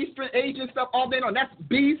ancient Eastern Asian stuff all day long. That's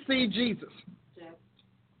BC Jesus.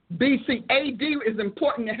 BC. AD is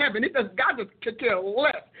important to heaven. God just could care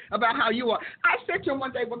less about how you are. I said to him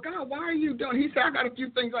one day, well, God, why are you doing? He said, I got a few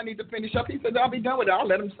things I need to finish up. He said, I'll be done with it. I'll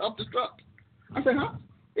let him self-destruct. I said, huh?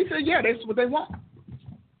 He said, yeah, that's what they want.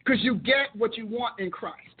 Because you get what you want in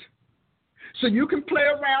Christ. So you can play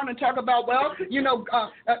around and talk about, well, you know,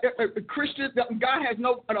 Christians, God has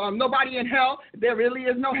nobody in hell. There really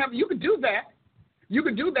is no heaven. You could do that. You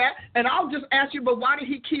could do that, and I'll just ask you, but why did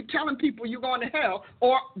he keep telling people you're going to hell,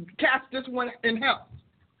 or cast this one in hell,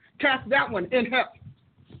 cast that one in hell?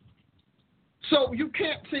 So you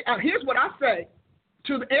can't see. Here's what I say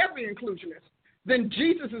to every inclusionist. Then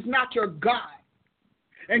Jesus is not your God,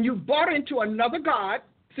 and you bought into another God.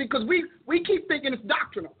 See, because we keep thinking it's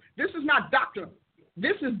doctrinal. This is not doctrinal.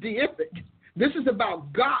 This is deific. This is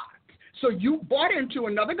about God. So you bought into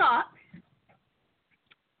another God,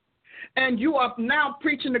 and you are now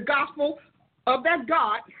preaching the gospel of that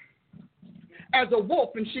God as a wolf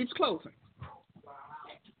in sheep's clothing.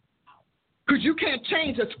 Because you can't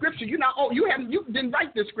change a scripture. You didn't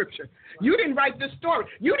write this scripture. You didn't write this story.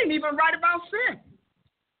 You didn't even write about sin.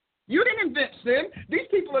 You didn't invent sin. These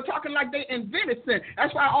people are talking like they invented sin.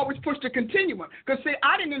 That's why I always push the continuum. Because, see,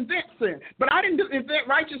 I didn't invent sin, but I didn't invent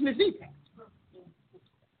righteousness either.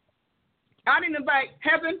 I didn't invent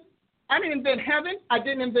heaven. I didn't invent heaven. I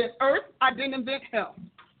didn't invent earth. I didn't invent hell.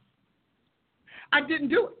 I didn't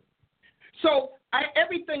do it. So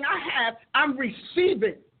everything I have, I'm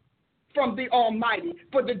receiving from the Almighty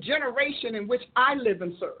for the generation in which I live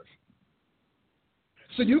and serve.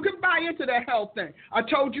 So you can buy into that hell thing. I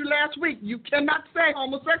told you last week, you cannot say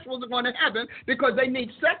homosexuals are going to heaven because they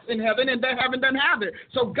need sex in heaven and they heaven doesn't have it.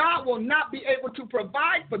 So God will not be able to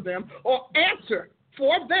provide for them or answer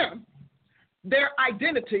for them their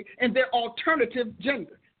identity and their alternative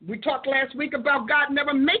gender. We talked last week about God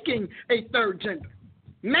never making a third gender.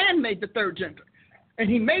 Man made the third gender, and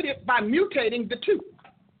he made it by mutating the two.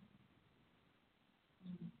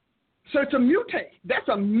 So it's a mutate. That's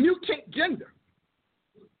a mutant gender.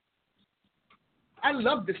 I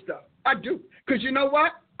love this stuff. I do. Because you know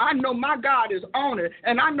what? I know my God is on it,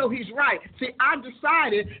 and I know he's right. See, I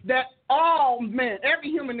decided that all men,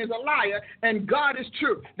 every human is a liar, and God is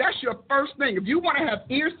true. That's your first thing. If you want to have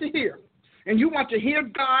ears to hear, and you want to hear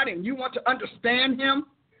God, and you want to understand him,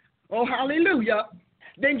 oh, hallelujah,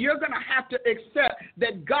 then you're going to have to accept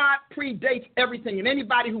that God predates everything. And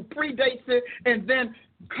anybody who predates it and then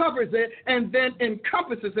covers it and then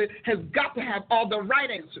encompasses it has got to have all the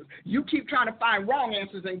right answers. You keep trying to find wrong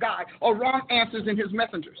answers in God or wrong answers in his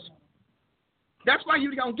messengers. That's why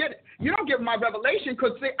you don't get it. You don't get my revelation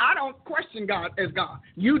because, see, I don't question God as God.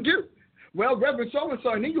 You do. Well, Reverend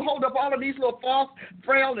so-and-so, and then you hold up all of these little false,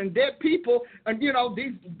 frail, and dead people, and,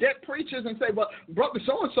 these dead preachers and say, well, Brother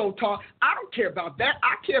so-and-so taught. I don't care about that.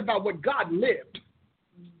 I care about what God lived.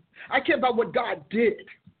 I care about what God did.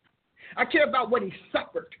 I care about what he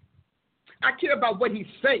suffered. I care about what he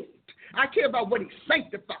saved. I care about what he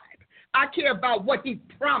sanctified. I care about what he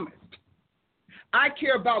promised. I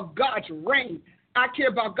care about God's reign. I care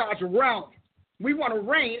about God's realm. We want to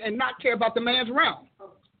reign and not care about the man's realm.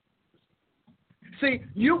 See,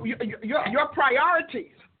 your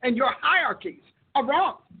priorities and your hierarchies are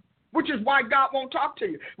wrong, which is why God won't talk to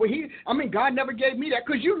you. Well, God never gave me that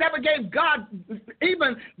because you never gave God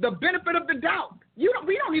even the benefit of the doubt. We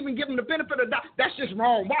don't even give him the benefit of the doubt. That's just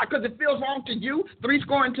wrong. Why? Because it feels wrong to you,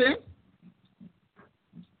 70.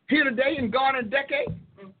 Here today and gone in a decade.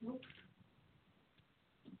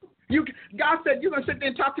 God said, you're going to sit there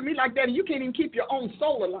and talk to me like that, and you can't even keep your own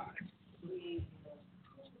soul alive.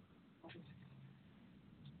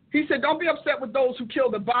 He said, don't be upset with those who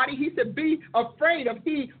kill the body. He said, be afraid of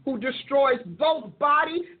he who destroys both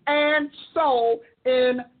body and soul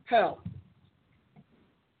in hell.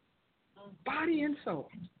 Body and soul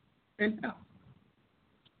in hell.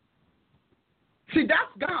 See,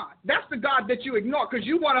 that's God. That's the God that you ignore because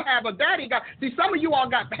you want to have a daddy God. See, some of you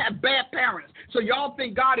all have bad parents, so y'all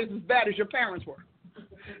think God is as bad as your parents were.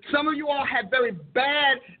 Some of you all have very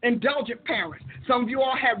bad, indulgent parents. Some of you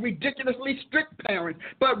all have ridiculously strict parents.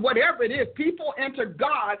 But whatever it is, people enter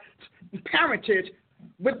God's parentage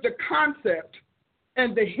with the concept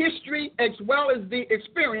and the history as well as the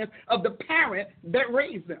experience of the parent that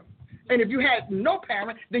raised them. And if you had no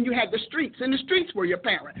parent, then you had the streets, and the streets were your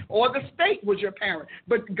parent, or the state was your parent.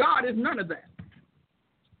 But God is none of that.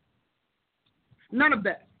 None of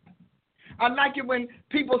that. I like it when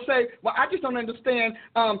people say, well, I just don't understand,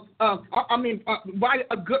 why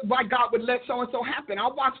God would let so-and-so happen. I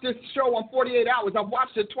watched this show on 48 Hours. I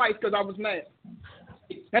watched it twice because I was mad.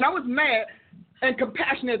 And I was mad and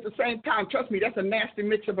compassionate at the same time. Trust me, that's a nasty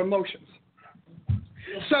mix of emotions.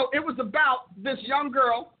 So it was about this young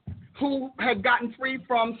girl who had gotten free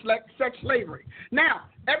from sex slavery. Now,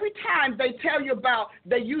 every time they tell you about,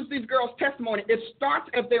 they use these girls' testimony, it starts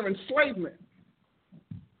at their enslavement.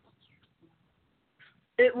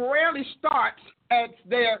 It rarely starts at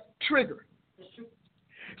their trigger.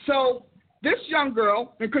 So this young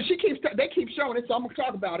girl, because they keep showing it, so I'm going to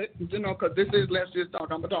talk about it, because this is Let's Just Talk,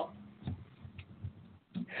 I'm going to talk.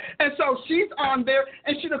 And so she's on there,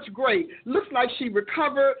 and she looks great. Looks like she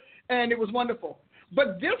recovered, and it was wonderful.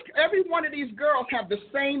 But every one of these girls have the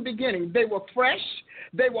same beginning. They were fresh.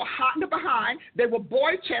 They were hot in the behind. They were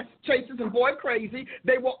boy chasers and boy crazy.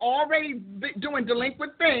 They were already doing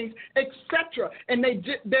delinquent things, etc. And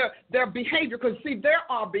their behavior, because, see, there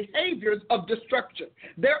are behaviors of destruction.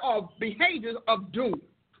 There are behaviors of doom.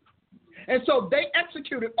 And so they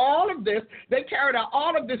executed all of this. They carried out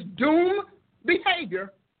all of this doom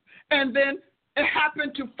behavior, and then it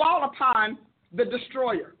happened to fall upon the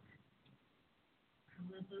destroyer.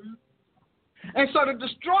 And so the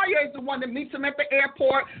destroyer is the one that meets them at the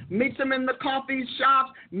airport, meets them in the coffee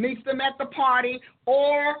shops, meets them at the party,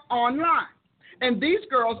 or online. And these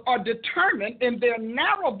girls are determined in their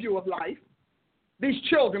narrow view of life, these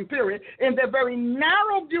children, period, in their very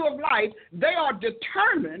narrow view of life, they are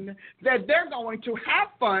determined that they're going to have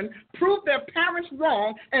fun, prove their parents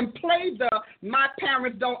wrong, and play the my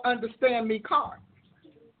parents don't understand me card.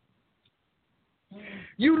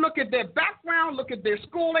 You look at their background, look at their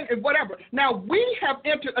schooling, and whatever. Now, we have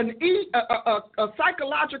entered a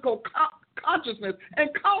psychological consciousness and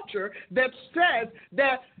culture that says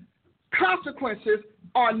that consequences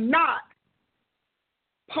are not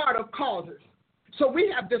part of causes. So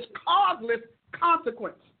we have this causeless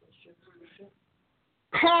consequence.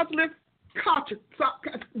 Causeless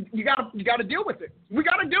consequence. You got to deal with it. We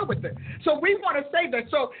got to deal with it. So we want to say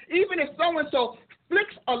that. So even if so-and-so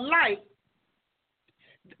flicks a light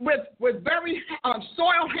with very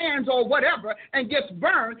soiled hands or whatever and gets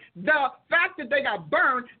burned, the fact that they got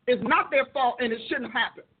burned is not their fault and it shouldn't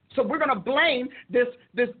happen. So we're going to blame this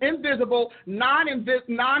invisible,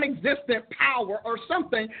 non-existent power or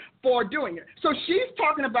something for doing it. So she's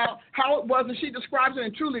talking about how it was, and she describes it,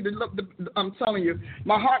 and truly, I'm telling you,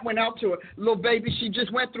 my heart went out to her. Little baby, she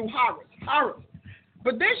just went through horrors.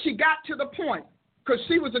 But then she got to the point, because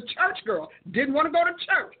she was a church girl, didn't want to go to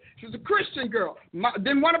church. She was a Christian girl.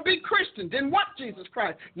 Didn't want to be Christian. Didn't want Jesus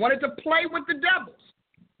Christ. Wanted to play with the devils.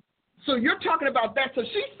 So you're talking about that. So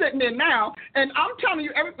she's sitting there now, and I'm telling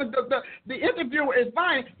you, the interviewer is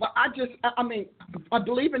fine. But I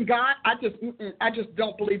believe in God. I just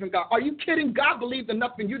don't believe in God. Are you kidding? God believed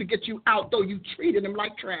enough in you to get you out, though you treated him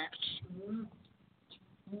like trash.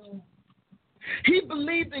 He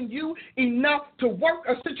believed in you enough to work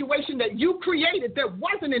a situation that you created that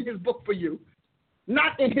wasn't in his book for you,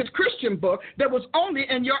 not in his Christian book, that was only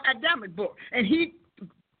in your Adamic book. And he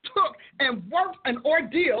took and worked an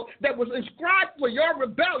ordeal that was inscribed for your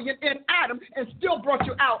rebellion in Adam and still brought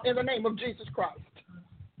you out in the name of Jesus Christ.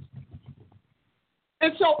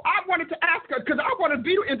 And so I wanted to ask her, because I wanted to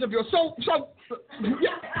be the interviewer. So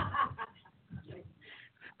yeah.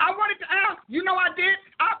 I wanted to ask, I did.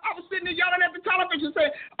 I was sitting there yelling at the television saying,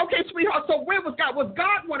 okay, sweetheart, so where was God? Was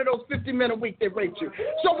God one of those 50 men a week that raped you?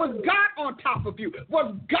 So was God on top of you?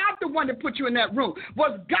 Was God the one that put you in that room?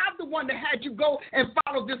 Was God the one that had you go and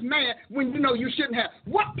follow this man when you shouldn't have?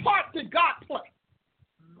 What part did God play?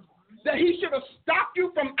 That he should have stopped you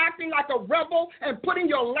from acting like a rebel and putting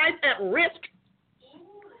your life at risk?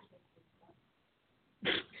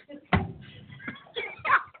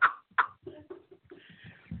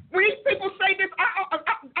 When these people say this,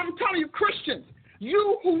 I'm telling you, Christians,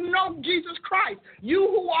 you who know Jesus Christ, you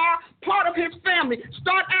who are part of his family,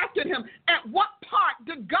 start asking him, at what part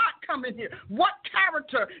did God come in here? What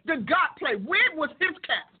character did God play? Where was his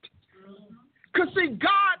cast? Because, see,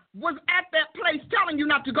 God was at that place telling you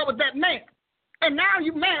not to go with that man. And now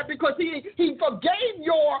you're mad because he forgave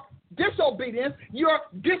your disobedience, your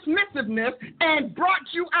dismissiveness, and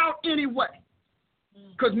brought you out anyway.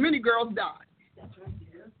 Because many girls died. That's right.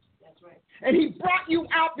 That's right. And he brought you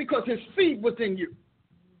out because his seed was in you.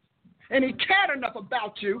 And he cared enough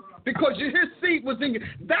about you because his seed was in you.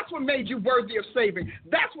 That's what made you worthy of saving.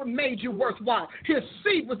 That's what made you worthwhile. His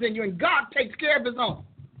seed was in you, and God takes care of his own.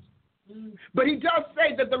 But he does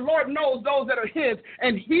say that the Lord knows those that are his,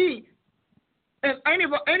 and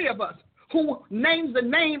any of us who names the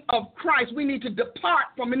name of Christ, we need to depart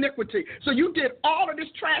from iniquity. So you did all of this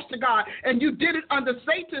trash to God, and you did it under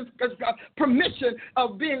Satan's permission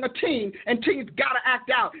of being a teen, and teens got to act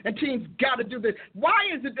out, and teens got to do this. Why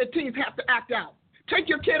is it that teens have to act out? Take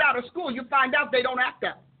your kid out of school, you find out they don't act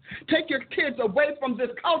out. Take your kids away from this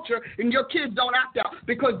culture, and your kids don't act out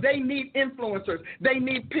because they need influencers. They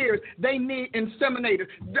need peers. They need inseminators.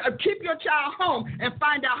 Keep your child home and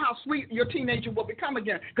find out how sweet your teenager will become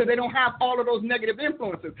again because they don't have all of those negative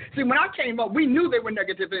influences. See, when I came up, we knew they were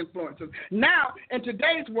negative influences. Now, in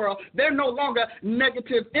today's world, they're no longer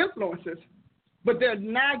negative influences, but they're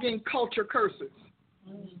nagging culture curses.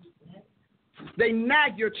 They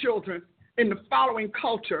nag your children into following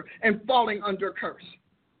culture and falling under a curse.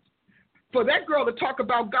 For that girl to talk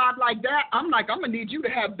about God like that, I'm going to need you to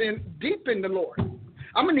have been deep in the Lord.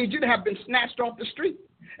 I'm going to need you to have been snatched off the street.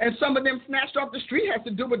 And some of them snatched off the street has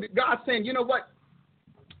to do with God saying, you know what?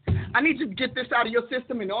 I need you to get this out of your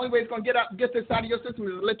system, and the only way it's going to get this out of your system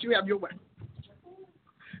is to let you have your way.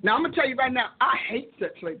 Now, I'm going to tell you right now, I hate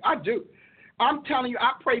sex slavery. I do. I'm telling you,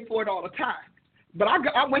 I pray for it all the time. But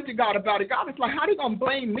I went to God about it. God is like, how are they going to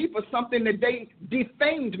blame me for something that they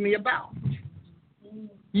defamed me about?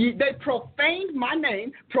 They profaned my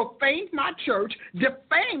name, profaned my church,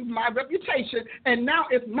 defamed my reputation, and now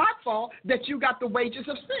it's my fault that you got the wages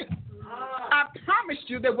of sin. I promised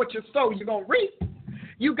you that what you sow, you're going to reap.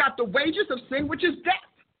 You got the wages of sin, which is death.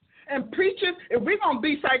 And preachers, if we're going to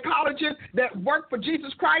be psychologists that work for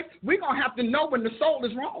Jesus Christ, we're going to have to know when the soul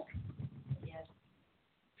is wrong.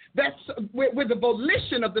 That's where the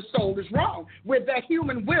volition of the soul is wrong, where that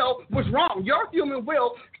human will was wrong. Your human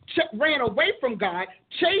will ran away from God,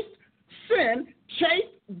 chased sin,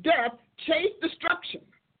 chased death, chased destruction.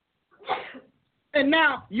 And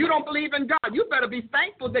now you don't believe in God. You better be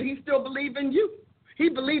thankful that he still believed in you. He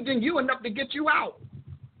believed in you enough to get you out.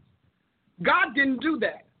 God didn't do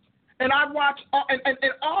that. And I watch, and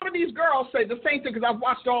all of these girls say the same thing because I've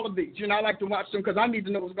watched all of these. I like to watch them because I need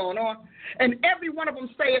to know what's going on. And every one of them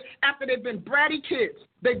say it after they've been bratty kids.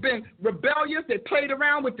 They've been rebellious. They played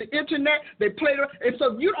around with the internet. They played around. And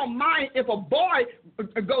so you don't mind if a boy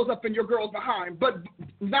goes up in your girl's behind, but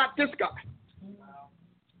not this guy.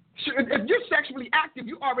 If you're sexually active,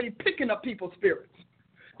 you're already picking up people's spirits.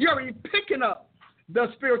 You're already picking up the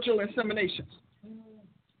spiritual inseminations.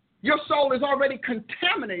 Your soul is already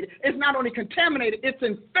contaminated. It's not only contaminated, it's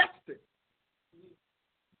infested.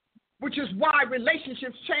 Which is why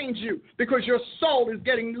relationships change you, because your soul is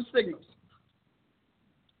getting new signals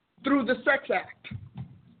through the sex act.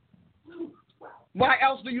 Why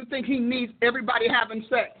else do you think he needs everybody having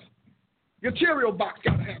sex? Your Cheerio box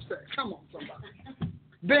got to have sex. Come on, somebody.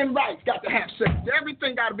 Ben Rice got to have sex.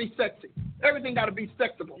 Everything got to be sexy. Everything got to be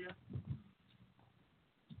sexable.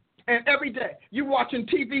 And every day, you're watching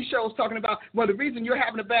TV shows talking about, well, the reason you're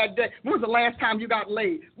having a bad day, when was the last time you got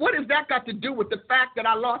laid? What has that got to do with the fact that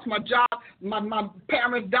I lost my job, my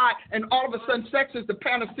parents died, and all of a sudden sex is the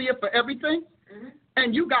panacea for everything? Mm-hmm.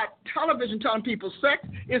 And you got television telling people sex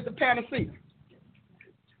is the panacea.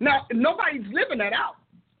 Now, nobody's living that out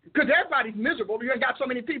because everybody's miserable. You got so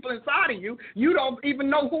many people inside of you, you don't even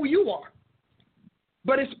know who you are.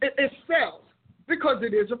 But it sells because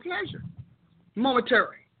it is a pleasure,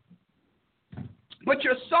 momentary. But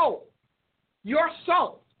your soul,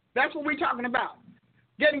 that's what we're talking about,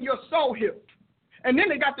 getting your soul healed. And then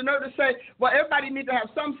they got the nerve to say, well, everybody needs to have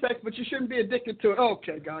some sex, but you shouldn't be addicted to it.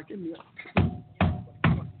 Okay, God, give me up.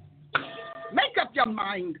 Make up your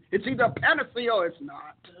mind. It's either a panacea or it's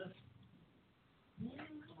not.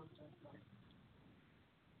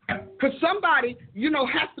 Because somebody,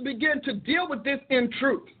 has to begin to deal with this in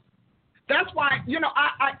truth. That's why,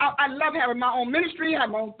 I love having my own ministry,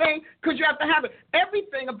 have my own thing, because you have to have it.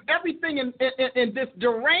 Everything in this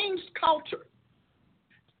deranged culture.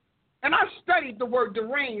 And I studied the word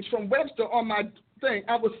deranged from Webster on my thing.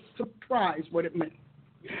 I was surprised what it meant.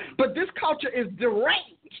 But this culture is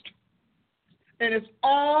deranged. And it's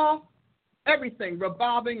everything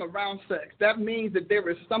revolving around sex. That means that there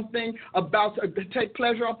is something about to take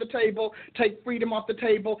pleasure off the table, take freedom off the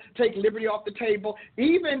table, take liberty off the table,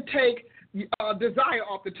 even take desire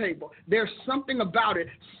off the table. There's something about it.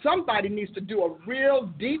 Somebody needs to do a real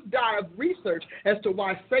deep dive research as to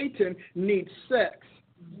why Satan needs sex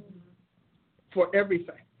for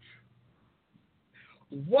everything.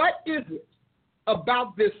 What is it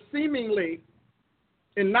about this seemingly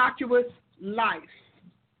innocuous life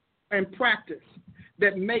and practice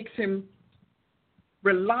that makes him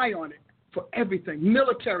rely on it for everything?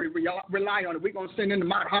 Military rely on it. We're going to send in the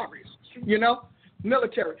Mount Harris,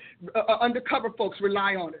 Military. Undercover folks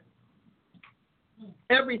rely on it.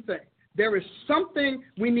 Everything. There is something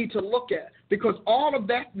we need to look at because all of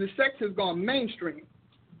that, the sex has gone mainstream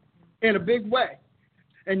in a big way.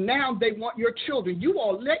 And now they want your children. You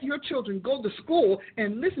all let your children go to school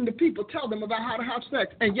and listen to people tell them about how to have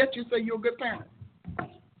sex, and yet you say you're a good parent.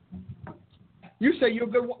 You say you're a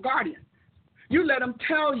good guardian. You let them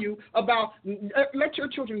tell you about, let your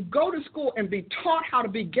children go to school and be taught how to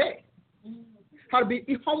be gay, how to be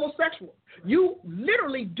homosexual. You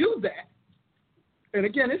literally do that, and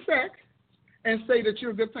again, it's sex, and say that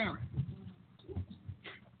you're a good parent.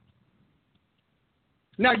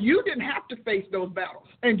 Now, you didn't have to face those battles,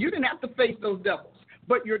 and you didn't have to face those devils,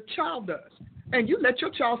 but your child does. And you let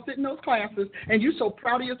your child sit in those classes, and you're so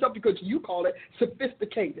proud of yourself because you call it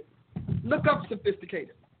sophisticated. Look up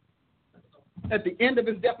sophisticated. At the end of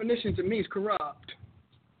its definitions, it means corrupt,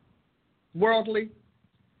 worldly,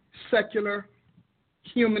 secular,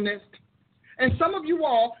 humanist. And some of you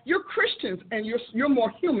all, you're Christians, and you're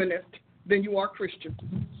more humanist than you are Christian.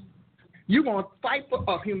 You're going to fight for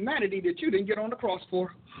a humanity that you didn't get on the cross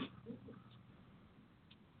for.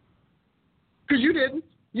 Because you didn't.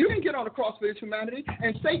 You didn't get on the cross for this humanity,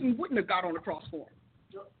 and Satan wouldn't have got on the cross for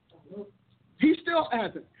him. He still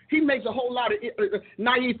hasn't. He makes a whole lot of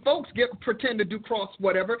naive folks pretend to do cross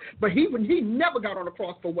whatever, but he never got on the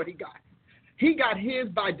cross for what he got. He got his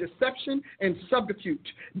by deception and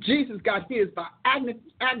subterfuge. Jesus got his by agony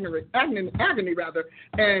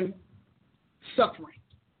and suffering.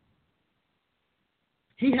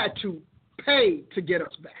 He had to pay to get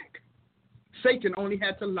us back. Satan only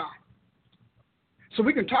had to lie. So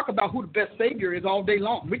we can talk about who the best Savior is all day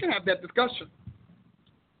long. We can have that discussion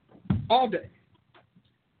all day.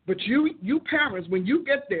 But you parents, when you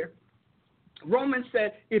get there, Romans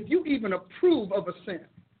said, if you even approve of a sin,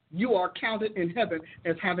 you are counted in heaven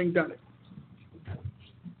as having done it.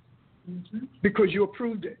 Mm-hmm. Because you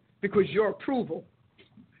approved it. Because your approval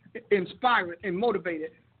inspired and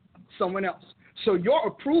motivated someone else. So your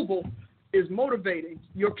approval is motivating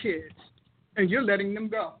your kids, and you're letting them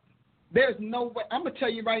go. There's no way. I'm going to tell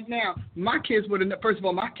you right now, my kids would have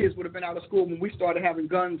been out of school when we started having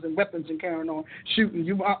guns and weapons and carrying on, shooting.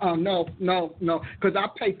 No, because I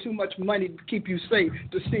pay too much money to keep you safe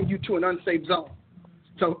to send you to an unsafe zone.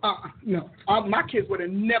 So, no. My kids would have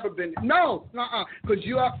never been. No, because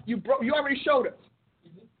you already showed us.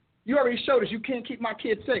 You already showed us you can't keep my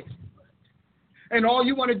kids safe. And all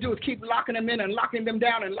you want to do is keep locking them in and locking them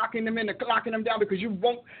down and locking them in and locking them down because you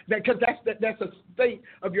won't. Because that's a state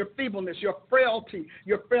of your feebleness, your frailty,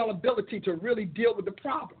 your frail ability to really deal with the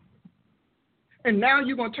problem. And now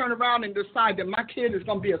you're going to turn around and decide that my kid is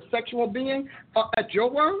going to be a sexual being at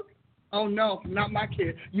your word? Oh, no, not my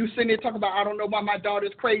kid. You sitting there talking about, I don't know why my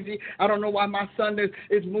daughter's crazy. I don't know why my son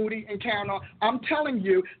is moody and carrying on. I'm telling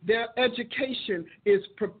you, their education is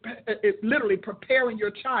literally preparing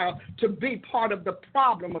your child to be part of the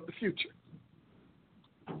problem of the future.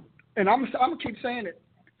 And I'm going to keep saying it.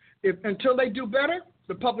 Until they do better,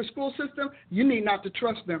 the public school system, you need not to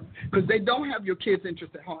trust them because they don't have your kids'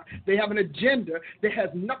 interest at heart. They have an agenda that has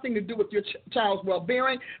nothing to do with your child's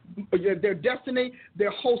well-being, their destiny,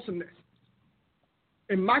 their wholesomeness.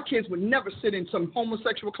 And my kids would never sit in some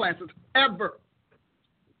homosexual classes, ever.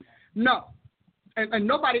 No. And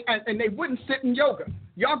nobody, and they wouldn't sit in yoga.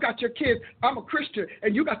 Y'all got your kids, I'm a Christian,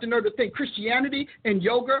 and you got the nerve to think Christianity and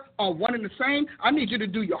yoga are one and the same. I need you to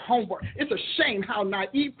do your homework. It's a shame how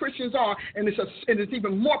naive Christians are, and it's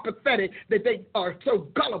even more pathetic that they are so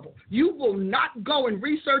gullible. You will not go and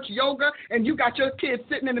research yoga, and you got your kids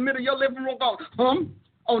sitting in the middle of your living room going, hum?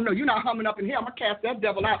 Oh, no, you're not humming up in here. I'm going to cast that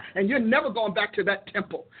devil out, and you're never going back to that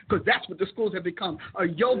temple because that's what the schools have become, a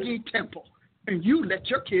yogi temple. And you let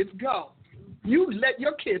your kids go. You let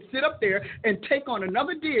your kids sit up there and take on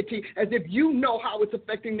another deity as if you know how it's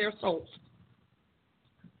affecting their souls.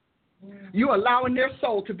 You're allowing their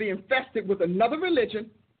soul to be infested with another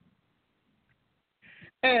religion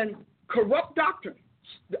and corrupt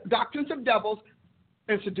doctrines of devils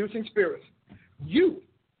and seducing spirits. You?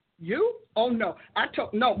 Oh, no.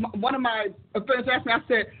 One of my friends asked me, I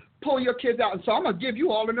said, pull your kids out. And so I'm going to give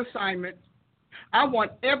you all an assignment. I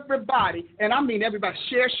want everybody, and I mean everybody,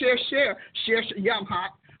 share. Yeah, I'm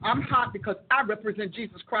hot. I'm hot because I represent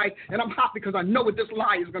Jesus Christ, and I'm hot because I know what this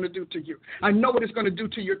lie is going to do to you. I know what it's going to do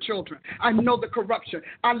to your children. I know the corruption.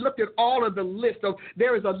 I looked at all of the list.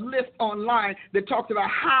 There is a list online that talks about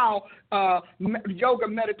how yoga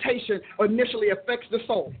meditation initially affects the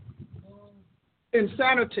soul.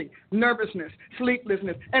 Insanity, nervousness,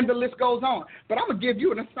 sleeplessness, and the list goes on. But I'm going to give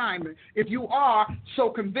you an assignment. If you are so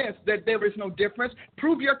convinced that there is no difference,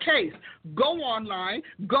 prove your case. Go online,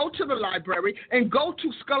 go to the library, and go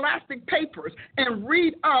to scholastic papers and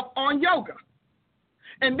read up on yoga.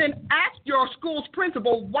 And then ask your school's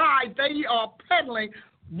principal why they are peddling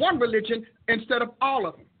one religion instead of all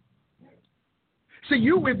of them. So if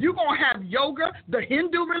you're going to have yoga, the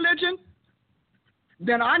Hindu religion,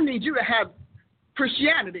 then I need you to have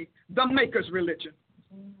Christianity, the maker's religion.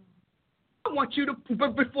 I want you to,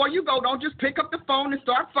 but before you go, don't just pick up the phone and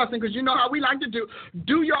start fussing because you know how we like to do.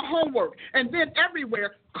 Do your homework. And then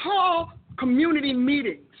everywhere, call community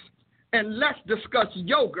meetings and let's discuss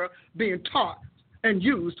yoga being taught and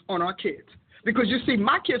used on our kids. Because you see,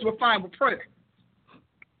 my kids were fine with prayer.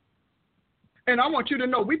 And I want you to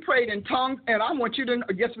know we prayed in tongues, and I want you to know,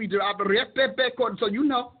 yes, we do. So you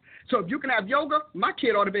know. So if you can have yoga, my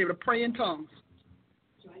kid ought to be able to pray in tongues.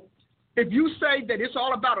 If you say that it's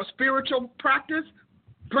all about a spiritual practice,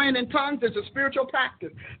 praying in tongues is a spiritual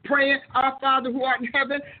practice. Praying, our Father who art in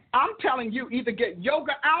heaven, I'm telling you, either get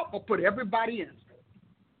yoga out or put everybody in.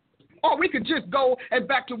 Or we could just go and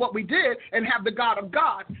back to what we did and have the God of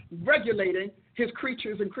God regulating his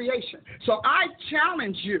creatures and creation. So I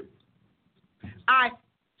challenge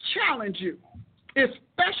you,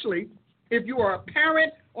 especially if you are a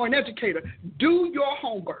parent or an educator, do your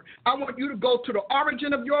homework. I want you to go to the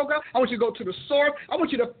origin of yoga. I want you to go to the source. I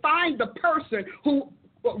want you to find the person who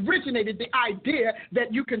originated the idea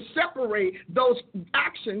that you can separate those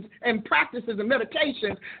actions and practices and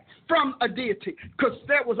meditations from a deity. Because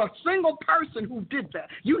there was a single person who did that.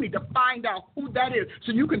 You need to find out who that is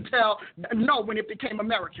so you can know when it became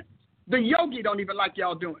American. The yogi don't even like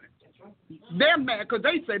y'all doing it. They're mad because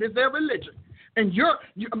they say it's their religion. And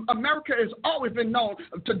America has always been known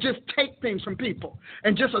to just take things from people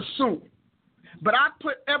and just assume. But I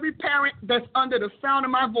put every parent that's under the sound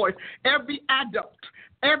of my voice, every adult,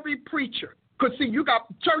 every preacher, because see, you got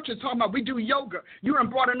churches talking about we do yoga. You done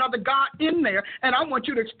brought another God in there, and I want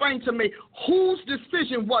you to explain to me whose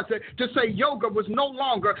decision was it to say yoga was no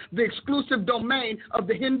longer the exclusive domain of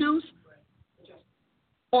the Hindus?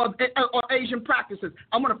 Or Asian practices.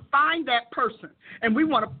 I want to find that person, and we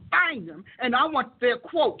want to find them, and I want their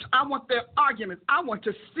quotes. I want their arguments. I want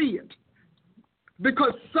to see it.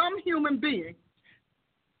 Because some human being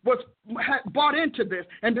bought into this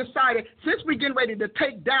and decided, since we're getting ready to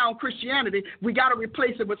take down Christianity, we got to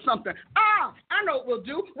replace it with something. I know what we'll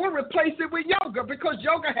do. We'll replace it with yoga because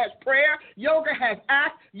yoga has prayer, yoga has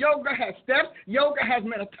acts, yoga has steps, yoga has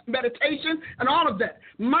meditation, and all of that.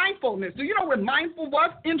 Mindfulness. Do you know what mindful was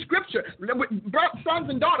in Scripture? Sons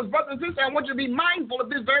and daughters, brothers and sisters, I want you to be mindful of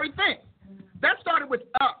this very thing. That started with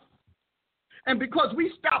us. And because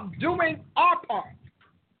we stopped doing our part,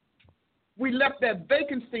 we left that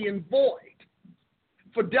vacancy and void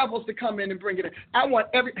for devils to come in and bring it in. I want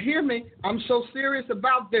hear me, I'm so serious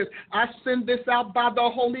about this. I send this out by the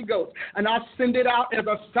Holy Ghost, and I send it out as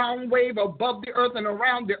a sound wave above the earth and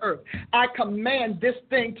around the earth. I command this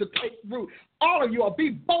thing to take root. All of you are be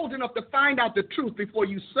bold enough to find out the truth before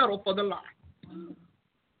you settle for the lie.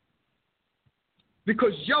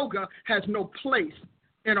 Because yoga has no place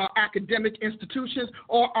in our academic institutions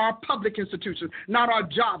or our public institutions, not our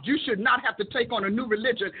jobs. You should not have to take on a new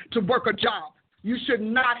religion to work a job. You should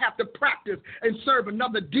not have to practice and serve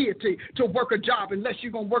another deity to work a job unless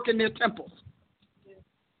you're going to work in their temples.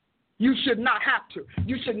 You should not have to.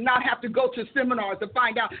 You should not have to go to seminars to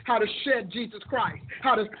find out how to shed Jesus Christ,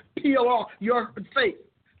 how to peel off your faith.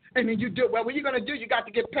 And then you do, well, what are you going to do? You got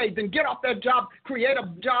to get paid. Then get off that job, create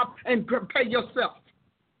a job, and pay yourself.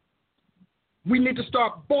 We need to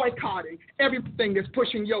start boycotting everything that's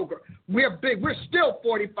pushing yoga. We're big. We're still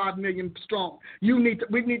 45 million strong. We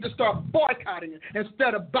need to start boycotting it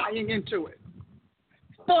instead of buying into it.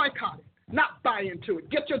 Boycott it, not buy into it.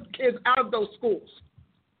 Get your kids out of those schools.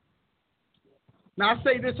 Now, I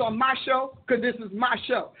say this on my show because this is my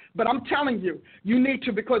show. But I'm telling you, you need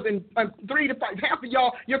to, because in 3 to 5, half of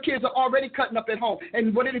y'all, your kids are already cutting up at home.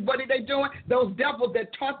 And what are they doing? Those devils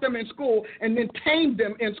that taught them in school and then tamed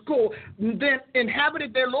them in school, then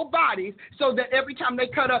inhabited their little bodies so that every time they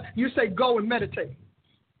cut up, you say, go and meditate.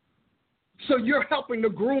 So you're helping the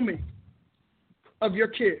grooming of your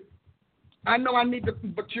kid. I know I need to,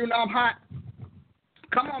 but you know I'm hot.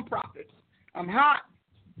 Come on, prophets. I'm hot.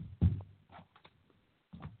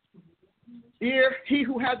 He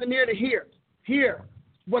who has an ear to hear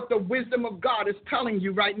what the wisdom of God is telling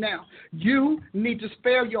you right now. You need to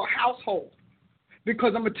spare your household,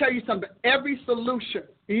 because I'm going to tell you something. Every solution,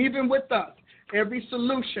 even with us, every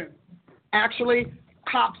solution actually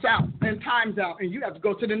pops out and times out, and you have to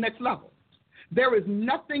go to the next level. There is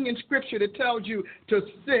nothing in Scripture that tells you to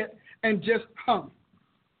sit and just hum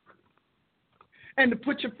and to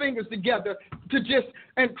put your fingers together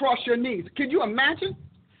and cross your knees. Can you imagine?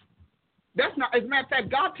 That's not, as a matter of fact,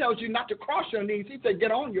 God tells you not to cross your knees. He said,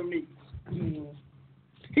 get on your knees. Mm-hmm.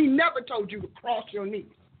 He never told you to cross your knees.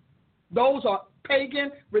 Those are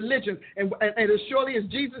pagan religions. And as surely as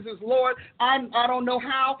Jesus is Lord, I don't know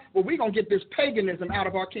how, but we're going to get this paganism out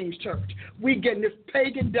of our King's church. We're getting this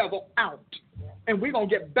pagan devil out. And we're going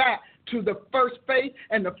to get back to the first faith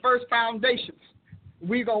and the first foundations.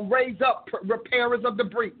 We're going to raise up repairers of the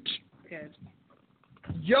breach. Okay.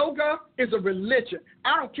 Yoga is a religion.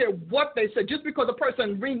 I don't care what they say. Just because a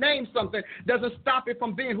person renames something doesn't stop it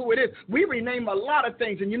from being who it is. We rename a lot of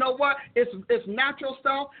things, and you know what? Its natural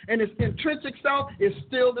self and its intrinsic self is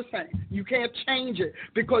still the same. You can't change it,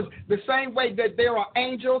 because the same way that there are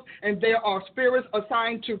angels and there are spirits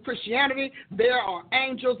assigned to Christianity, there are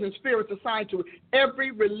angels and spirits assigned to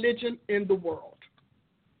every religion in the world,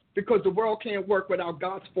 because the world can't work without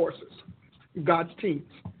God's forces, God's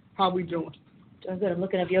teams. How are we doing? I'm good. I'm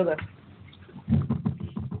looking up yoga.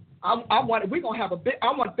 We're gonna have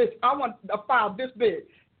I want a file this big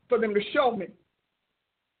for them to show me.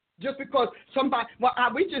 Just because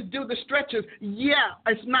we just do the stretches. Yeah,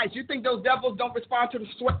 it's nice. You think those devils don't respond to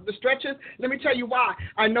the stretches? Let me tell you why.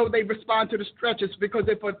 I know they respond to the stretches, because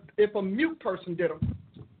if a mute person did them,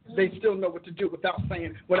 they still know what to do without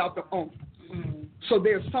the own. Mm-hmm. So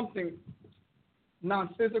there's something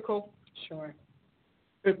non-physical, sure,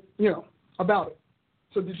 about it.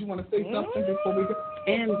 So did you want to say something before we go?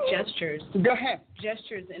 And gestures. Go ahead.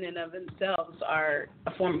 Gestures in and of themselves are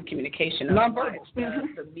a form of communication. Nonverbal.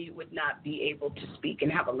 The mute would not be able to speak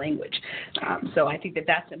and have a language. So I think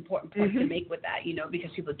that's an important point to make with that, because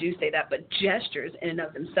people do say that. But gestures in and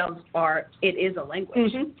of themselves it is a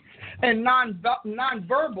language. Mm-hmm. And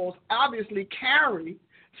nonverbals obviously carry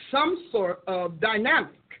some sort of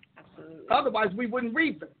dynamic. Absolutely. Otherwise, we wouldn't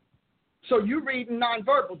read them. So you read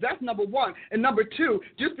nonverbals. That's number one. And number two,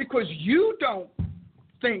 just because you don't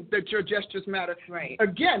think that your gestures matter, right?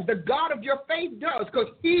 Again, the God of your faith does,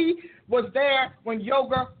 because he was there when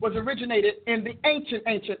yoga was originated in the ancient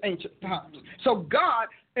times. So God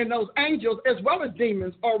and those angels, as well as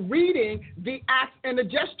demons, are reading the acts and the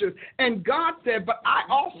gestures. And God said, but I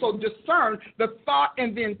also discern the thought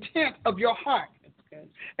and the intent of your heart.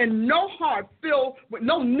 And no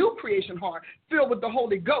new creation heart filled with the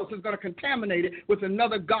Holy Ghost is going to contaminate it with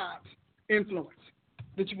another God's influence.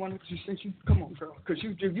 Did you want to, come on, girl, because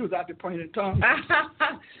you was out there praying in tongues.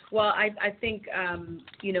 Well, I think,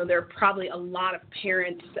 there are probably a lot of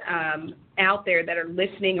parents out there that are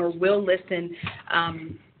listening or will listen.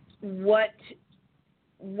 What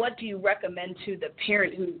what do you recommend to the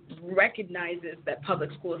parent who recognizes that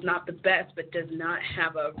public school is not the best but does not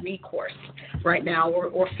have a recourse right now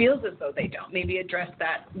or feels as though they don't? Maybe address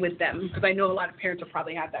that with them, because I know a lot of parents will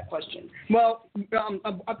probably have that question. Well,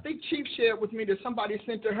 I think Chief shared with me that somebody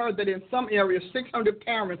sent to her that in some areas 600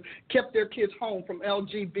 parents kept their kids home from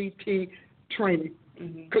LGBT training,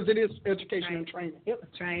 because it is education and training. Yep,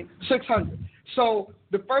 that's right. 600. So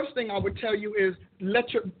the first thing I would tell you is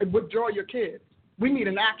withdraw your kids. We need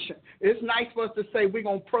an action. It's nice for us to say we're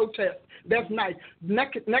going to protest. That's nice.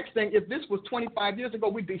 Next thing, if this was 25 years ago,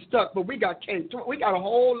 we'd be stuck. But we got we got a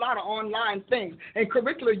whole lot of online things and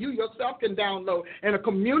curricula you yourself can download, and a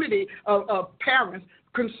community of parents,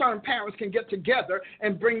 concerned parents, can get together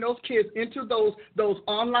and bring those kids into those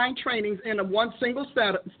online trainings in a one single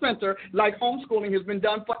center, like homeschooling has been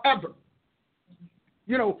done forever.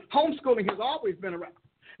 You know, homeschooling has always been around.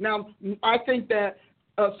 Now, I think that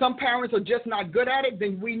some parents are just not good at it.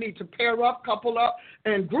 Then we need to pair up, couple up,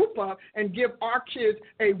 and group up and give our kids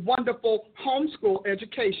a wonderful homeschool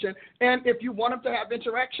education. And if you want them to have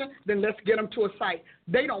interaction, then let's get them to a site.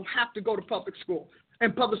 They don't have to go to public school.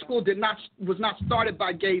 And public school was not started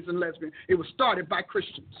by gays and lesbians. It was started by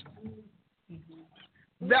Christians.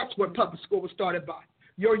 That's what public school was started by.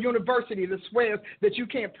 Your university that swears that you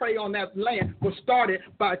can't pray on that land was started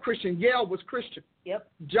by a Christian. Yale was Christian. Yep.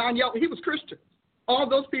 John Yale, he was Christian. All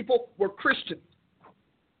those people were Christian.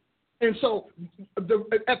 And so at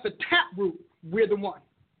the tap root, we're the one.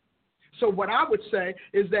 So what I would say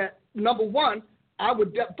is that, number one,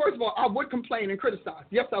 first of all, I would complain and criticize.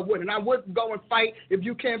 Yes, I would. And I would go and fight. If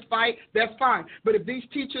you can't fight, that's fine. But if these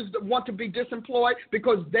teachers want to be disemployed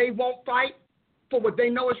because they won't fight for what they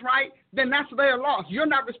know is right, then that's their loss. You're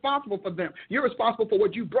not responsible for them. You're responsible for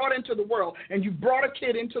what you brought into the world, and you brought a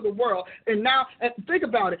kid into the world. And now, think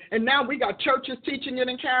about it, and now we got churches teaching it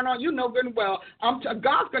and carrying on. You know good and well,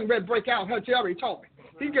 God's going to break out. He already told me.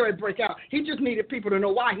 He's going to break out. He just needed people to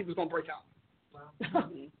know why he was going to break out. Wow.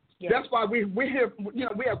 Yeah. That's why we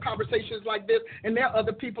have conversations like this, and there are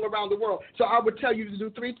other people around the world. So I would tell you to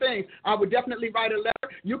do three things. I would definitely write a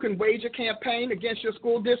letter. You can wage a campaign against your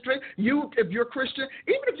school district. If you're Christian,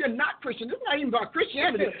 even if you're not Christian, this is not even about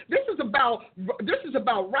Christianity. This is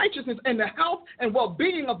about righteousness and the health and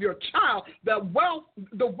well-being of your child, the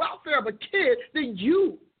welfare of a kid that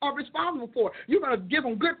you are responsible for. You're going to give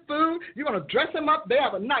them good food. You're going to dress them up. They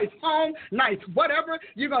have a nice home, nice whatever.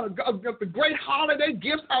 You're going to give the great holiday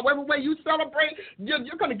gifts, however way you celebrate. You're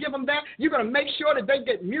going to give them that. You're going to make sure that they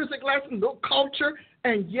get music lessons, little culture,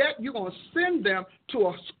 and yet you're going to send them to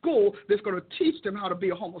a school that's going to teach them how to be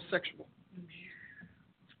a homosexual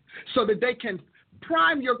so that they can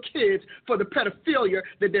prime your kids for the pedophilia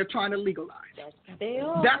that they're trying to legalize.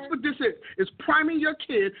 That's what this is. It's priming your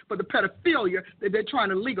kids for the pedophilia that they're trying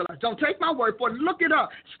to legalize. Don't take my word for it. Look it up.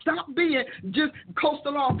 Stop being just coast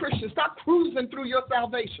along Christian. Stop cruising through your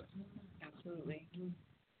salvation. Absolutely.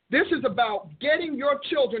 This is about getting your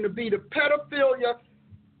children to be the pedophilia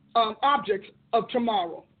objects of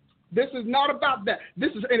tomorrow. This is not about that.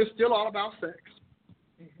 And it's still all about sex.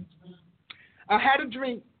 I had a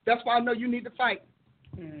dream. That's why I know you need to fight.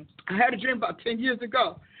 I had a dream about 10 years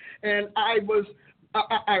ago, and I was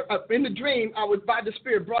in the dream, I was by the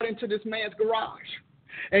Spirit brought into this man's garage,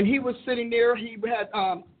 and he was sitting there. He had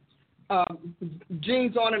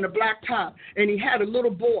jeans on and a black top, and he had a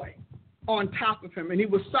little boy on top of him, and he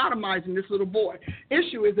was sodomizing this little boy.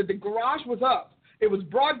 Issue is that the garage was up. It was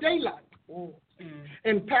broad daylight,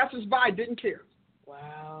 and passers-by didn't care.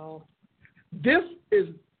 Wow. This is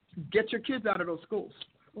get your kids out of those schools.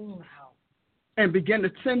 Wow. And begin to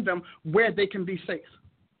send them where they can be safe.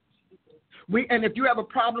 And if you have a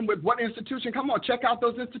problem with what institution, come on, check out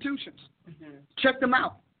those institutions. Check them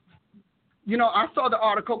out. You know, I saw the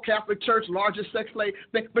article, Catholic Church, largest sex slave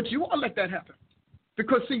thing, but you won't let that happen.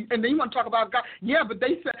 Because, see, and then you want to talk about God. Yeah, but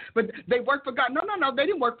they work for God. No, they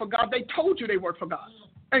didn't work for God. They told you they worked for God.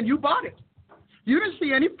 And you bought it. You didn't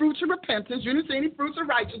see any fruits of repentance. You didn't see any fruits of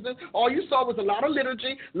righteousness. All you saw was a lot of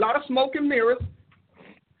liturgy, a lot of smoke and mirrors.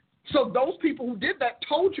 So those people who did that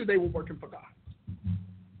told you they were working for God.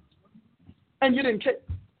 And you didn't care.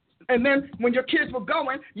 And then when your kids were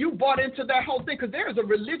going, you bought into that whole thing, because there is a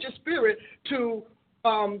religious spirit to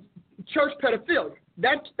church pedophilia.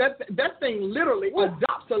 That thing literally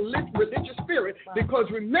adopts a religious spirit, because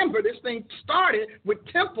remember, this thing started with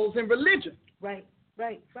temples and religion. Right.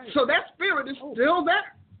 So that spirit is still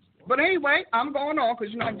there. But anyway, I'm going on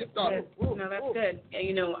because, I just started. No, that's good.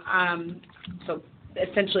 So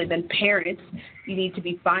essentially then parents, you need to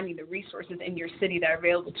be finding the resources in your city that are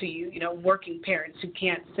available to you, working parents who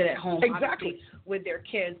can't sit at home. Exactly. with their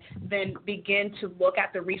kids, then begin to look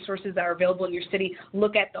at the resources that are available in your city.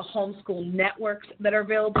 Look at the homeschool networks that are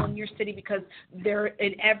available in your city, because there,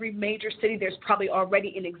 in every major city, there's probably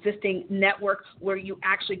already an existing network where you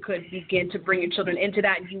actually could begin to bring your children into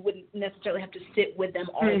that, and you wouldn't necessarily have to sit with them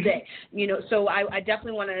all day. You know, so I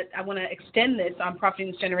definitely want to extend this on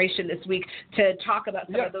Profiting This Generation this week to talk about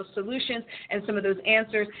some of those solutions and some of those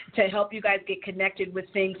answers to help you guys get connected with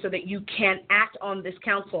things so that you can act on this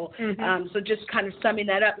counsel. So just kind of summing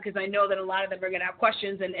that up, because I know that a lot of them are going to have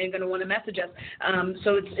questions and going to want to message us.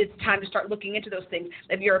 So it's time to start looking into those things.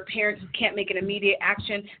 If you're a parent who can't make an immediate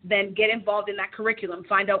action, then get involved in that curriculum.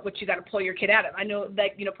 Find out what you got to pull your kid out of. I know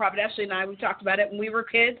that, you know, Prophet Ashley and I, we talked about it when we were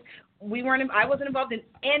kids. I wasn't involved in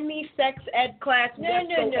any sex ed class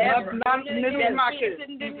whatsoever. My kids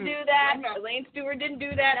didn't do that. Elaine Stewart didn't do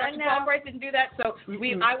that. Dr. Paula Price didn't do that. So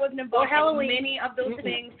I wasn't involved in many of those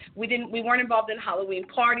things. We weren't involved in Halloween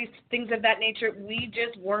parties, things of that nature. We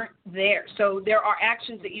just weren't there. So there are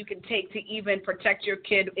actions that you can take to even protect your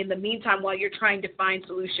kid in the meantime while you're trying to find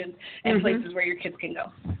solutions and places where your kids can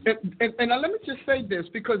go. And now let me just say this,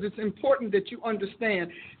 because it's important that you understand.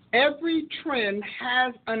 Every trend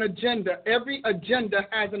has an agenda. Every agenda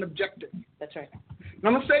has an objective. That's right. And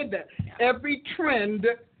I'm going to say that. Every trend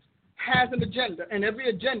has an agenda, and every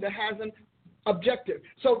agenda has an objective.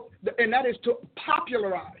 So, and that is to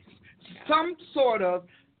popularize some sort of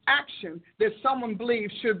action that someone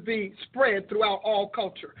believes should be spread throughout all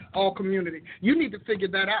culture, all community. You need to figure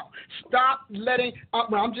that out. Stop letting,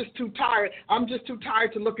 well, I'm just too tired. I'm just too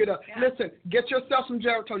tired to look it up. Yeah. Listen, get yourself some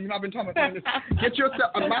Geritol. You know, I've been talking about this. Get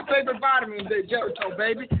yourself, my favorite vitamin is Geritol,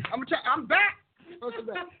 baby. I'm back.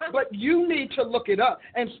 But you need to look it up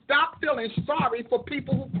and stop feeling sorry for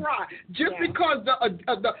people who cry. Just because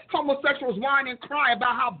the homosexuals whine and cry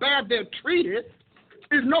about how bad they're treated,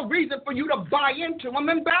 there's no reason for you to buy into them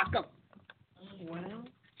and back them. Well,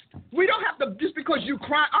 we don't have to, just because you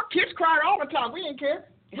cry. Our kids cried all the time. We didn't care.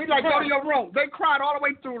 We like, go to your room. They cried all the way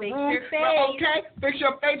through the room. Okay, fix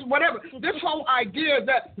your face, whatever. This whole idea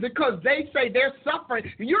that because they say they're suffering,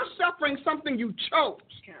 you're suffering something you chose.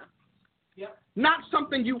 Not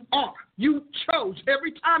something you are. You chose.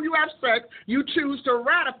 Every time you have sex, you choose to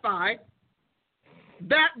ratify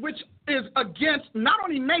that which is against not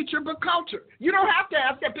only nature but culture. You don't have to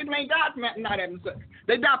have sex. People ain't died from not having sex.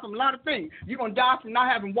 They die from a lot of things. You're going to die from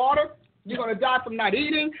not having water. You're going to die from not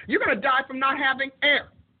eating. You're going to die from not having air.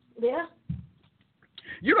 Yeah.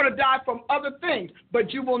 You're going to die from other things,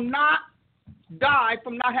 but you will not die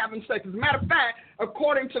from not having sex. As a matter of fact,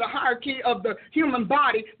 according to the hierarchy of the human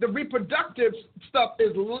body, the reproductive stuff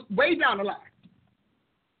is way down the line.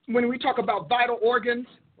 When we talk about vital organs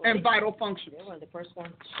and vital functions. They're one of the first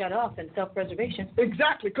ones shut off in self-preservation.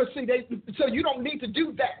 Exactly, because so you don't need to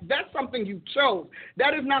do that. That's something you chose.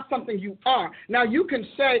 That is not something you are. Now you can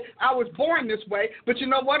say, I was born this way, but you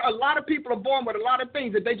know what? A lot of people are born with a lot of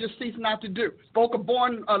things that they just cease not to do. Folk are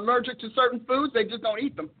born allergic to certain foods, they just don't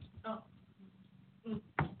eat them.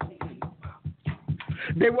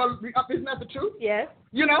 They will, isn't that the truth? Yes.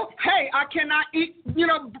 You know, hey, I cannot eat, you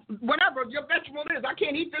know, whatever your vegetable is. I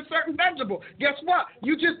can't eat this certain vegetable. Guess what?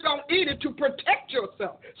 You just don't eat it to protect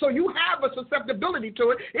yourself. So you have a susceptibility to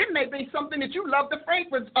it. It may be something that you love the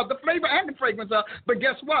fragrance of, the flavor and the fragrance of, but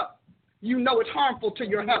guess what? You know it's harmful to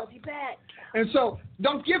your health. And so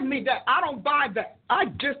don't give me that. I don't buy that. I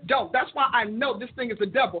just don't. That's why I know this thing is the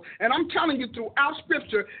devil. And I'm telling you throughout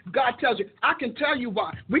Scripture, God tells you. I can tell you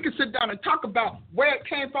why. We can sit down and talk about where it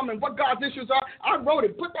came from and what God's issues are. I wrote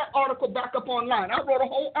it. Put that article back up online. I wrote a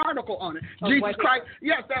whole article on it. Jesus Christ,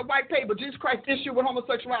 yes, that white paper, Jesus Christ's issue with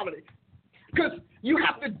homosexuality. Because you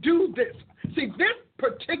have to do this. See, this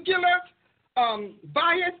particular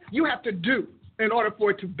bias you have to do in order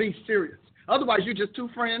for it to be serious. Otherwise, you're just two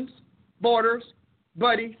friends, boarders,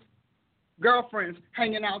 buddies, girlfriends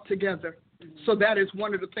hanging out together. So that is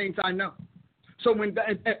one of the things I know. So when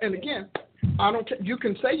and again, I don't. You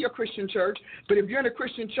can say you're a Christian church, but if you're in a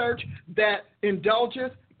Christian church that indulges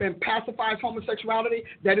and pacifies homosexuality,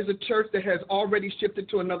 that is a church that has already shifted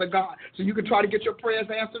to another God. So you can try to get your prayers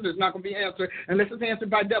answered. It's not going to be answered unless it's answered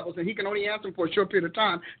by devils, and he can only answer them for a short period of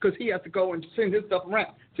time because he has to go and send his stuff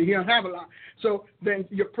around. So he don't have a lot. So then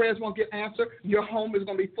your prayers won't get answered. Your home is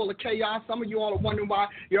going to be full of chaos. Some of you all are wondering why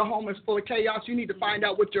your home is full of chaos. You need to find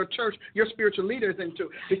out what your church, your spiritual leader is into,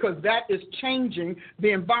 because that is changing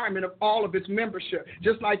the environment of all of its membership.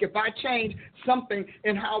 Just like if I change something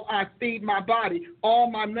in how I feed my body, all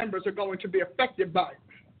my members are going to be affected by it.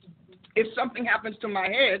 If something happens to my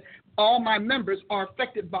head, all my members are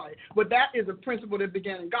affected by it. But that is a principle that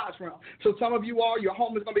began in God's realm. So some of you all, your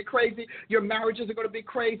home is going to be crazy. Your marriages are going to be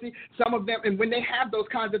crazy. Some of them, and when they have those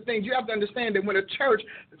kinds of things, you have to understand that when a church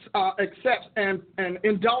accepts and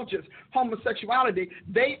indulges homosexuality,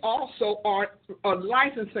 they also are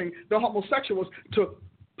licensing the homosexuals to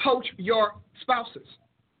poach your spouses.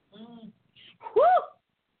 Woo!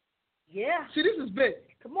 Yeah. See, this is big.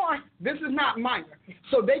 Come on. This is not minor.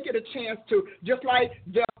 So they get a chance to, just like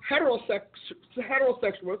the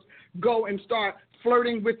heterosexuals go and start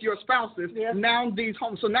flirting with your spouses, now these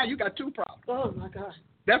homes. So now you got two problems. Oh, my God.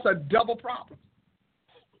 That's a double problem.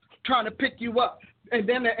 Trying to pick you up. And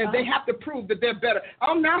then they have to prove that they're better.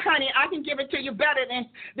 Oh, no, honey, I can give it to you better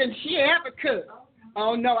than she ever could.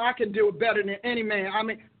 Oh, no, I can do it better than any man. I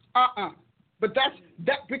mean, But that's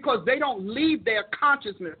because they don't leave their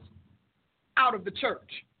consciousness out of the church.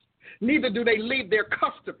 Neither do they leave their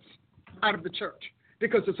customs out of the church,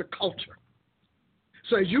 because it's a culture.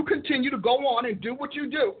 So as you continue to go on and do what you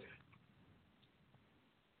do,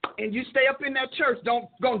 and you stay up in that church, don't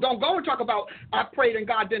go and talk about, I prayed and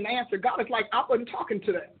God didn't answer. God is like, I wasn't talking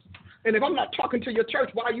to that. And if I'm not talking to your church,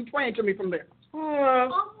 why are you praying to me from there?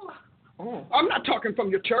 I'm not talking from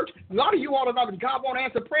your church. A lot of you all know that God won't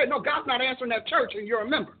answer prayer. No, God's not answering that church, and you're a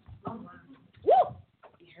member. Woo!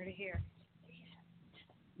 You heard it here.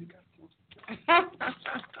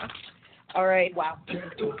 All right. Wow.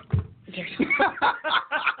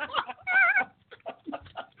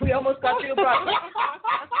 We almost got you, brother.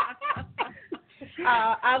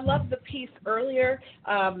 I love the piece earlier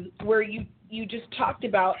where you just talked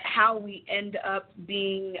about how we end up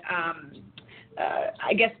being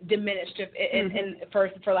I guess diminished, and for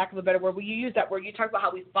lack of a better word, when you use that word, you talk about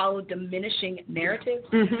how we follow diminishing narratives.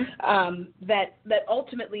 That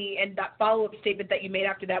ultimately, and that follow-up statement that you made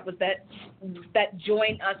after that was that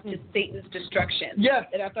join us to Satan's destruction. Yes.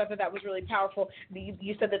 And I thought that was really powerful.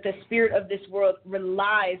 You said that the spirit of this world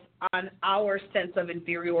relies on our sense of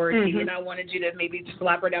inferiority, and I wanted you to maybe just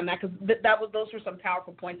elaborate on that, because those were some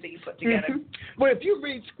powerful points that you put together. Well, if you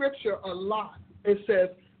read Scripture a lot, it says,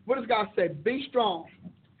 what does God say? Be strong,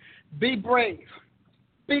 be brave,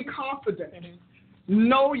 be confident,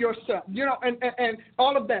 know yourself, and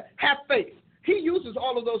all of that. Have faith. He uses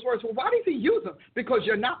all of those words. Well, why does he use them? Because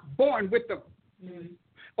you're not born with them.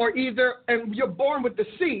 And you're born with the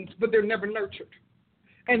seeds, but they're never nurtured.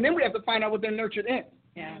 And then we have to find out what they're nurtured in.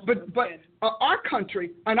 Yeah, but our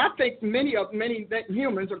country, and I think many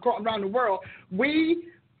humans around the world, we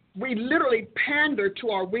literally pander to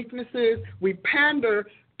our weaknesses. We pander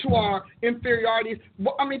to our inferiorities.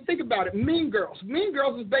 I mean, think about it. Mean Girls. Mean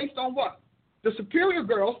Girls is based on what? The superior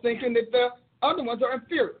girls thinking that the other ones are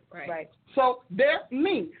inferior. Right. So they're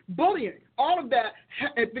mean. Bullying. All of that,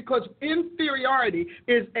 because inferiority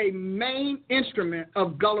is a main instrument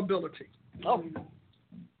of gullibility.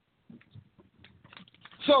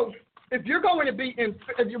 So if you're going to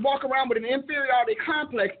if you walk around with an inferiority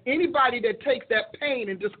complex, anybody that takes that pain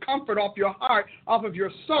and discomfort off your heart, off of your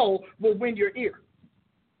soul, will win your ear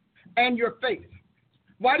and your faith.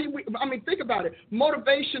 Why do think about it.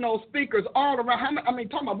 Motivational speakers all around. Talking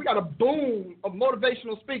about, we got a boom of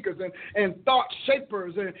motivational speakers and thought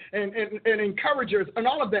shapers and encouragers and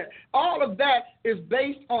all of that. All of that is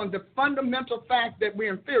based on the fundamental fact that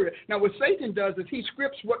we're inferior. Now, what Satan does is he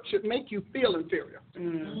scripts what should make you feel inferior.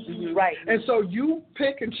 Right. And so you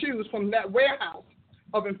pick and choose from that warehouse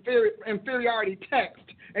of inferiority text,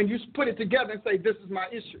 and you put it together and say, this is my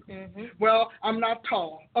issue. Well, I'm not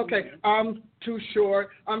tall. Okay, I'm too short.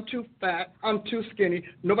 I'm too fat. I'm too skinny.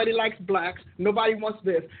 Nobody likes blacks. Nobody wants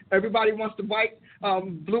this. Everybody wants the white,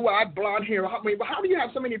 blue-eyed, blonde hair. How do you have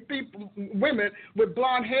so many women with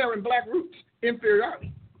blonde hair and black roots?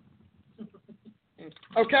 Inferiority.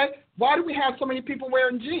 Okay? Why do we have so many people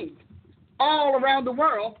wearing jeans all around the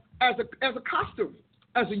world as a costume,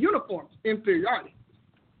 as a uniform? Inferiority.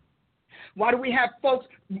 Why do we have folks,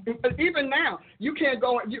 even now, you can't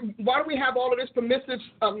go, why do we have all of this permissive,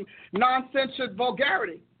 non-censored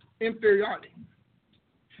vulgarity? Inferiority.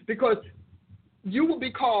 Because you will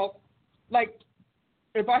be called, like,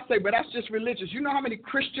 if I say, but that's just religious, you know how many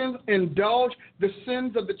Christians indulge the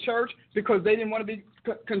sins of the church because they didn't want to be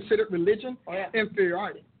considered religion?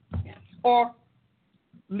 Inferiority. Or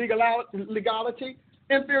legality,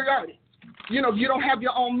 inferiority. You don't have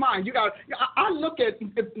your own mind. I look at,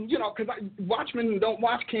 because watchmen don't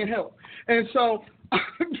watch, can't help. And so,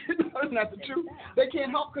 it's not the truth. They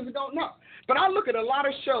can't help because they don't know. But I look at a lot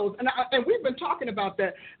of shows, and we've been talking about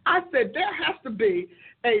that. I said there has to be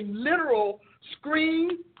a literal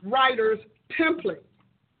screenwriter's template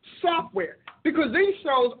software because these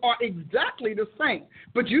shows are exactly the same,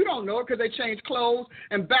 but you don't know it because they change clothes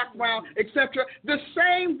and background, etc. The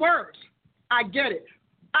same words. I get it.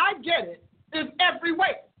 I get it is every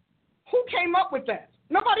way. Who came up with that?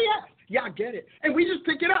 Nobody else. Yeah, I get it. And we just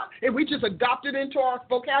pick it up and we just adopt it into our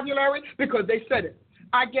vocabulary because they said it.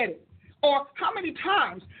 I get it. Or how many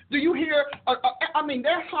times do you hear,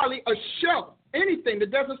 there's hardly a show, anything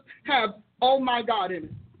that doesn't have, oh my God, in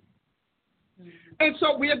it. And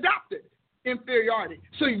so we adopted inferiority.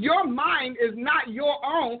 So your mind is not your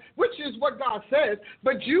own, which is what God says,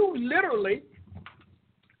 but you literally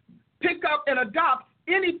pick up and adopt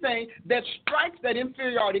anything that strikes that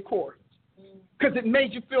inferiority chord. Because it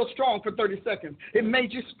made you feel strong for 30 seconds. It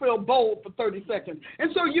made you feel bold for 30 seconds. And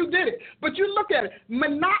so you did it. But you look at it,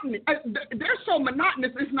 monotony. They're so monotonous,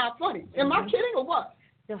 it's not funny. Am I kidding or what?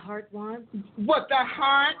 The heart wants. What the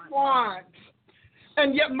heart wants.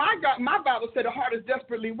 And yet my Bible said the heart is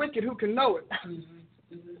desperately wicked. Who can know it?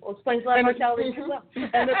 Well, explains a lot more television as well.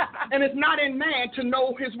 And it's not in man to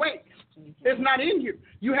know his ways. It's not in you.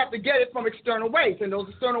 You have to get it from external ways, and those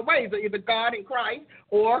external ways are either God and Christ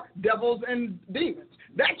or devils and demons.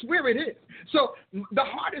 That's where it is. So the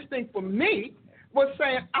hardest thing for me was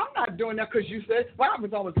saying, I'm not doing that because you said, well, I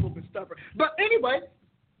was always a little bit stubborn. But anyway,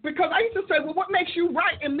 because I used to say, well, what makes you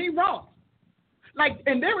right and me wrong? Like,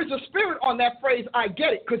 and there is a spirit on that phrase, I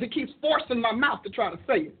get it, because it keeps forcing my mouth to try to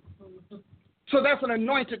say it. So that's an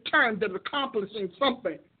anointed term that's accomplishing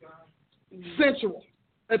something sensual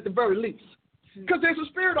at the very least, because there's a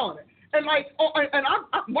spirit on it. And like,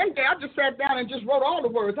 one day I just sat down and just wrote all the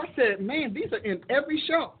words. I said, man, these are in every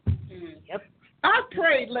show. Yep. I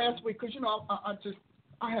prayed last week because,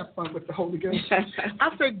 I have fun with the Holy Ghost. I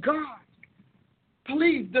said, God,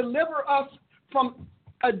 please deliver us from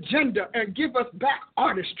agenda and give us back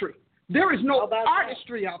artistry. There is no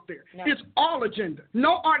artistry out there. No. It's all agenda.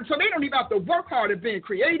 No art. So they don't even have to work hard at being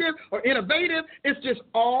creative or innovative. It's just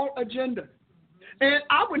all agenda. And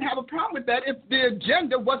I wouldn't have a problem with that if the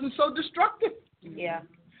agenda wasn't so destructive. Yeah.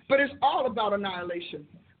 But it's all about annihilation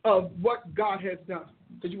of what God has done.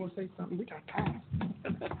 Did you want to say something? We got time.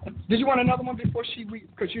 Did you want another one before she reads?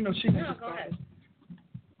 Because she No, go ahead.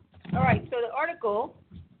 All right, so the article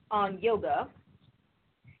on yoga,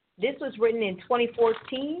 this was written in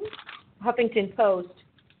 2014, Huffington Post.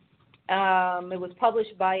 It was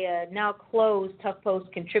published by a now closed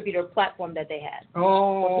HuffPost contributor platform that they had.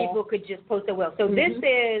 Oh. Where people could just post their will. So this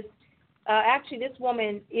is, actually this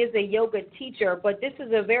woman is a yoga teacher, but this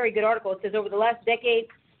is a very good article. It says over the last decade,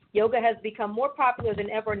 yoga has become more popular than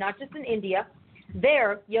ever, not just in India.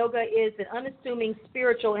 There, yoga is an unassuming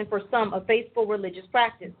spiritual and for some a faithful religious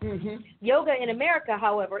practice. Mm-hmm. Yoga in America,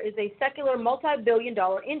 however, is a secular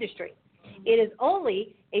multi-billion-dollar industry. It is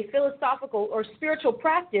only a philosophical or spiritual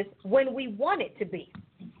practice when we want it to be.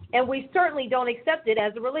 And we certainly don't accept it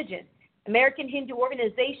as a religion. American Hindu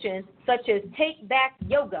organizations such as Take Back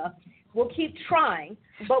Yoga will keep trying,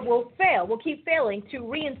 but will keep failing to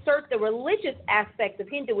reinsert the religious aspects of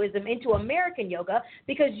Hinduism into American yoga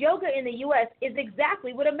because yoga in the U.S. is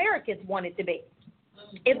exactly what Americans want it to be.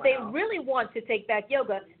 If they really want to take back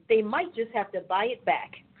yoga, they might just have to buy it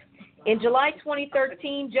back. In July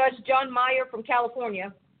 2013, Judge John Meyer from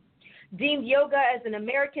California deemed yoga as an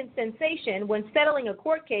American sensation when settling a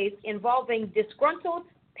court case involving disgruntled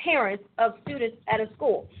parents of students at a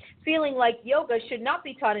school, feeling like yoga should not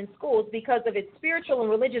be taught in schools because of its spiritual and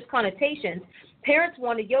religious connotations. Parents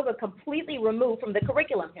wanted yoga completely removed from the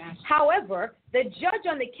curriculum. Yes. However, the judge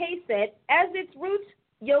on the case said, as its roots,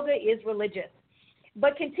 yoga is religious,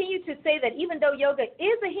 but continued to say that even though yoga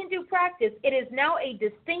is a Hindu practice, it is now a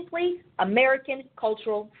distinctly American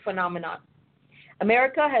cultural phenomenon.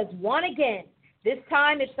 America has won again. This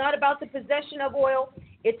time it's not about the possession of oil.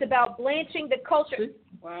 It's about blanching the culture.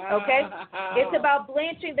 Wow. Okay? It's about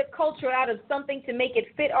blanching the culture out of something to make it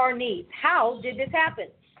fit our needs. How did this happen?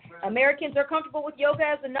 Americans are comfortable with yoga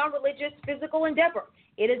as a non-religious physical endeavor.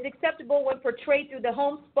 It is acceptable when portrayed through the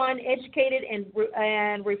homespun, educated,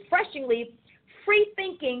 and refreshingly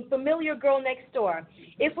free-thinking familiar girl next door.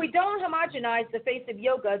 If we don't homogenize the face of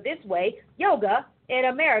yoga this way, yoga in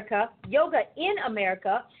America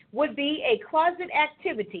would be a closet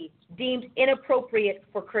activity deemed inappropriate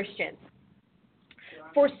for Christians.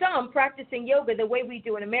 For some, practicing yoga the way we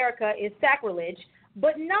do in America is sacrilege,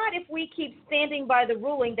 but not if we keep standing by the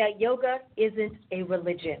ruling that yoga isn't a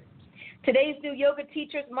religion. Today's new yoga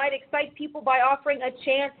teachers might excite people by offering a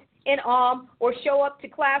chant in or show up to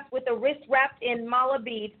class with a wrist wrapped in mala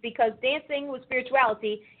beads because dancing with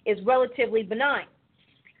spirituality is relatively benign.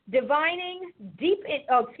 Diving deep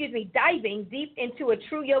into a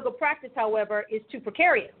true yoga practice, however, is too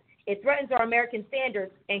precarious. It threatens our American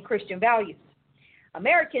standards and Christian values.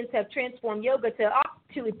 Americans have transformed yoga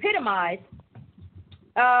to epitomize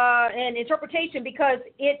an interpretation because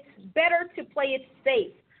it's better to play it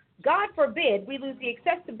safe. God forbid we lose the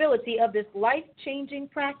accessibility of this life-changing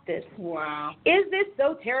practice. Wow. Is this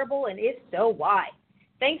so terrible, and if so, why?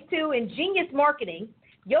 Thanks to ingenious marketing,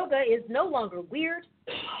 yoga is no longer weird,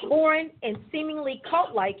 foreign, and seemingly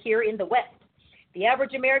cult-like here in the West. The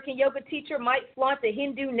average American yoga teacher might flaunt a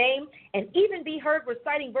Hindu name and even be heard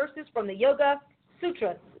reciting verses from the Yoga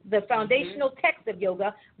Sutras, the foundational text of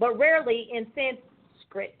yoga, but rarely in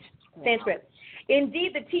Sanskrit.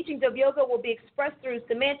 Indeed, the teachings of yoga will be expressed through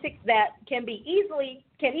semantics that can easily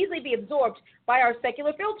be absorbed by our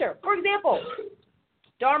secular filter. For example,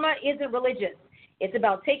 Dharma isn't religious. It's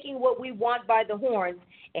about taking what we want by the horns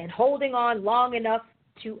and holding on long enough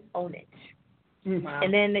to own it. Wow.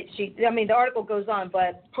 And then the article goes on,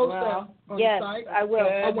 but Post that on yes, the site. I will.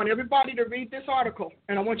 I want everybody to read this article,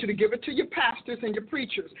 and I want you to give it to your pastors and your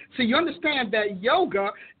preachers. So you understand that yoga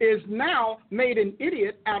is now made an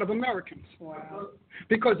idiot out of Americans. Wow.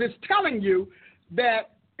 Because it's telling you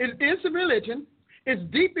that it is a religion, it's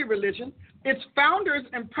deeply religion, its founders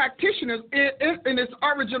and practitioners in its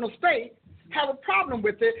original state have a problem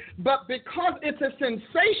with it, but because it's a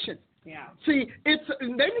sensation. Yeah. See, they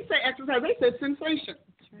didn't say exercise, they said sensation.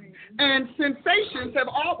 Right. And sensations have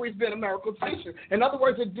always been a miracle sensation. In other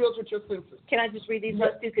words, it deals with your senses. Can I just read these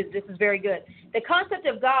ones too, because this is very good. The concept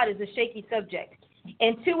of God is a shaky subject,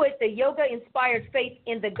 and to it, the yoga-inspired faith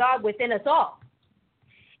in the God within us all.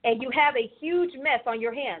 And you have a huge mess on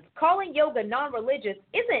your hands. Calling yoga non-religious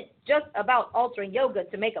isn't just about altering yoga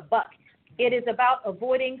to make a buck. It is about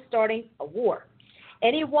avoiding starting a war.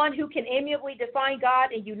 Anyone who can amiably define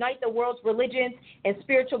God and unite the world's religions and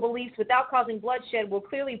spiritual beliefs without causing bloodshed will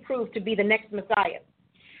clearly prove to be the next Messiah.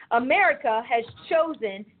 America has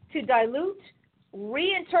chosen to dilute,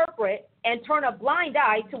 reinterpret, and turn a blind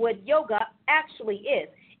eye to what yoga actually is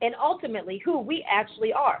and ultimately who we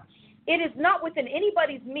actually are. It is not within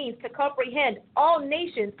anybody's means to comprehend all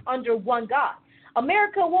nations under one God.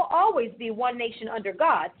 America will always be one nation under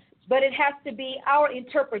God, but it has to be our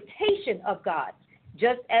interpretation of God,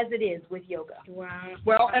 just as it is with yoga. Wow.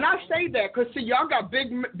 Well, and I say that because, see, y'all got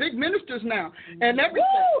big ministers now and everything.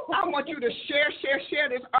 Woo! I want you to share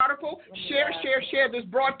this article, share this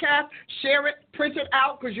broadcast, share it, print it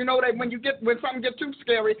out, because you know that when something gets too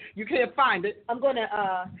scary, you can't find it. I'm going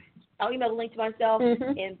to I'll email the link to myself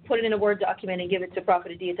and put it in a Word document and give it to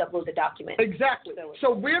Prophet Adia to upload the document. Exactly.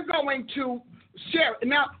 So we're going to share it.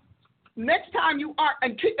 Now, next time you are,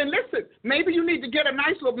 and listen, maybe you need to get a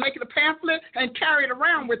nice little, make it a pamphlet and carry it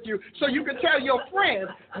around with you so you can tell your friends,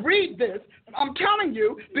 read this. I'm telling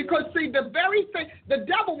you, because, see, the very thing, the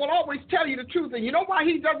devil will always tell you the truth. And you know why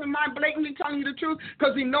he doesn't mind blatantly telling you the truth?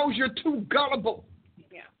 Because he knows you're too gullible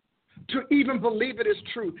to even believe it is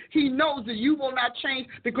true. He knows that you will not change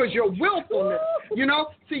because your willfulness,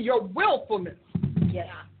 your willfulness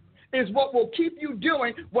is what will keep you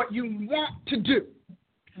doing what you want to do.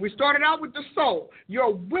 We started out with the soul,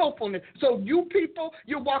 your willfulness. So you people,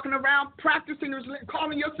 you're walking around practicing,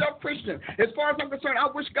 calling yourself Christian. As far as I'm concerned,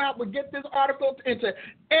 I wish God would get this article into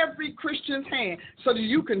every Christian's hand so that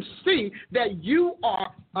you can see that you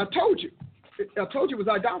are, I told you it was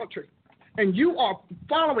idolatry. And you are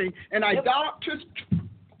following an idolatrous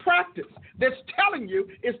practice that's telling you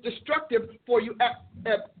it's destructive for you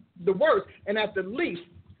at the worst, and at the least,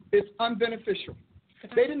 it's unbeneficial.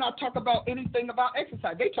 They did not talk about anything about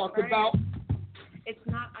exercise. They talked about... It's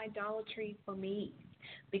not idolatry for me,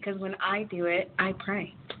 because when I do it, I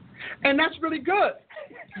pray. And that's really good.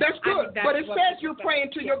 That's good. But it says you're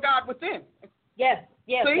praying to your God within. Yes.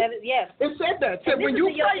 Yes, yes. It said that. So when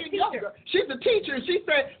you pray in yoga, she's a teacher, and she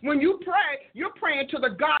said when you pray, you're praying to the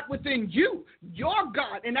God within you, your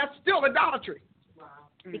God, and that's still idolatry. Wow.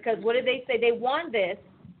 Because what did they say? They won this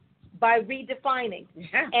by redefining.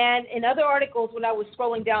 Yeah. And in other articles, when I was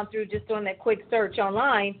scrolling down through, just doing that quick search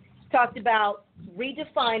online, talked about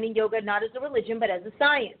redefining yoga not as a religion, but as a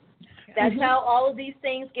science. That's how all of these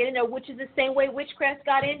things get in there, which is the same way witchcraft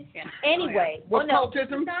got in anyway. Well,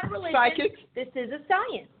 occultism, psychics. This is a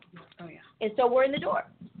science. Oh, yeah. And so we're in the door.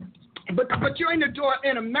 But you're in the door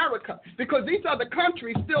in America because these other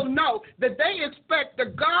countries still know that they expect the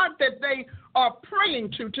God that they are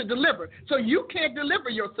praying to deliver. So you can't deliver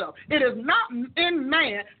yourself. It is not in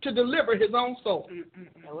man to deliver his own soul.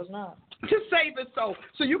 No, it's not. To save his soul.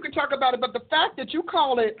 So you can talk about it, but the fact that you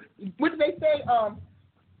call it, what did they say?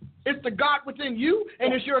 It's the God within you,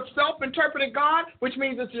 and it's your self-interpreted God, which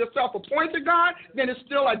means it's your self-appointed God, then it's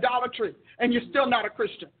still idolatry, and you're still not a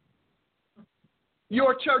Christian.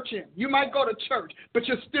 You're a churchian. You might go to church, but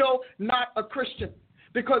you're still not a Christian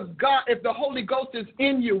Because God, if the Holy Ghost is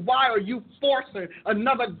in you, why are you forcing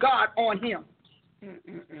another God on him?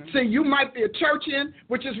 See, you might be a churchian,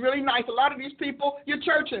 which is really nice. A lot of these people, you're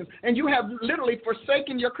churchians, and you have literally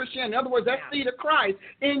forsaken your Christianity. In other words, that seed of Christ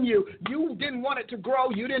in you, you didn't want it to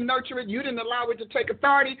grow. You didn't nurture it. You didn't allow it to take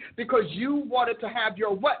authority because you wanted to have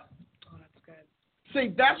your what? Oh, that's good.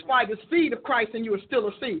 See, that's why the seed of Christ in you is still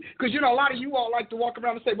a seed. Because, you know, a lot of you all like to walk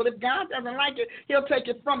around and say, well, if God doesn't like it, he'll take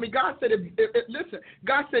it from me. God said, listen,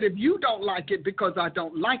 God said, if you don't like it because I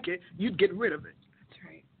don't like it, you'd get rid of it.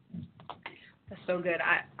 That's so good.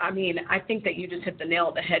 I mean, I think that you just hit the nail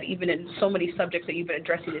on the head, even in so many subjects that you've been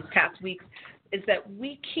addressing these past weeks, is that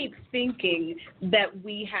we keep thinking that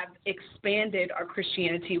we have expanded our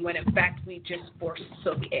Christianity when in fact we just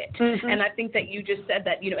forsook it. Mm-hmm. And I think that you just said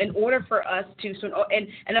that, you know, in order for us to,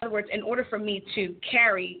 in other words, in order for me to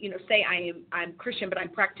carry, you know, say I'm Christian but I'm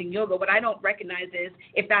practicing yoga, what I don't recognize is,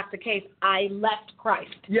 if that's the case, I left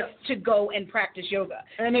Christ to go and practice yoga.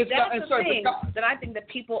 And that's the thing that I think that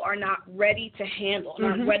people are not ready to handle,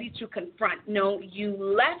 not ready to confront. No, you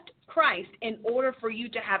left Christ in order for you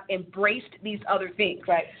to have embraced these other things.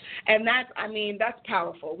 Right. And that's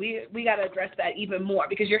powerful. We got to address that even more,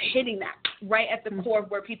 because you're hitting that right at the core of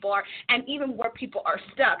where people are, and even where people are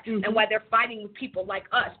stuck, and why they're fighting with people like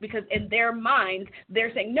us, because in their minds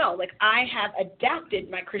they're saying, no, like, I have adapted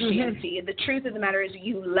my Christianity, and the truth of the matter is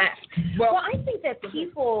you left. Well, I think that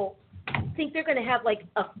people think they're going to have like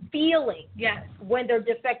a feeling when they're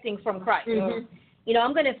defecting from Christ. You know,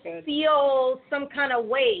 I'm going to feel some kind of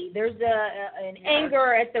way. There's an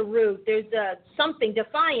anger at the root. There's something,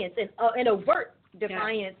 defiance, an overt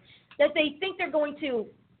defiance that they think they're going to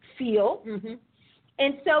feel.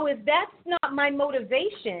 And so if that's not my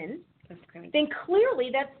motivation, then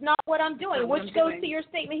clearly that's not what I'm doing, which goes to your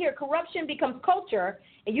statement here. Corruption becomes culture.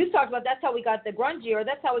 And you talked about that's how we got the grungy, or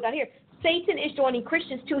that's how we got here. Satan is joining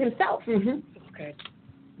Christians to himself. That's good.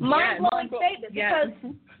 Mind-blowing statement,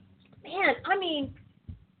 because man, I mean,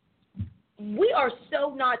 we are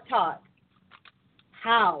so not taught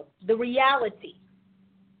how the reality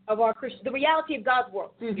of the reality of God's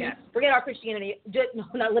world. Forget our Christianity,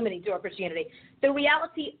 not limiting to our Christianity. The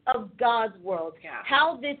reality of God's world,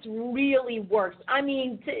 how this really works. I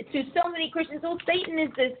mean, to so many Christians, Satan is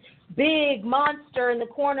this big monster in the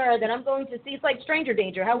corner that I'm going to see. It's like Stranger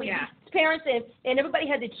Danger, how we parents and everybody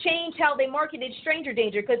had to change how they marketed Stranger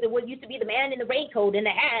Danger, because it used to be the man in the raincoat and the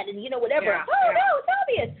hat and, you know, whatever. No, it's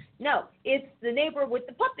obvious. No, it's the neighbor with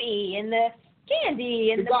the puppy and the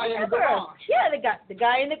candy and the guy in the garage. The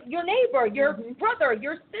guy in your neighbor, your brother,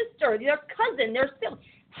 your sister, your cousin, their sibling.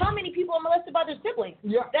 How many people are molested by their siblings?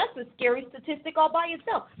 That's a scary statistic all by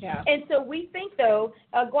itself. And so we think, though,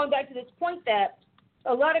 going back to this point, that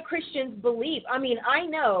a lot of Christians believe. I mean, I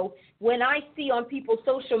know when I see on people's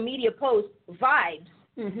social media posts vibes,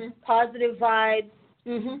 positive vibes,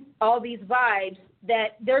 all these vibes,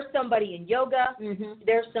 that there's somebody in yoga,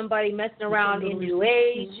 there's somebody messing around in New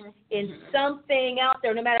Age, in something out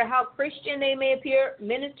there, no matter how Christian they may appear,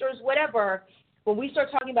 ministers, whatever. When we start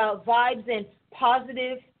talking about vibes and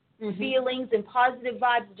positive feelings and positive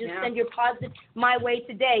vibes, just send your positive my way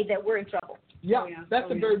today, that we're in trouble. That's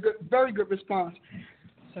a very good response.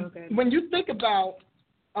 So good. When you think about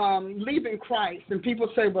leaving Christ, and people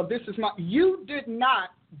say, well, this is you did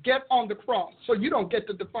not get on the cross, so you don't get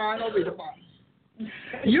to define or redefine.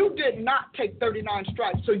 You did not take 39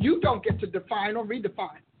 stripes, so you don't get to define or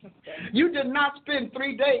redefine. You did not spend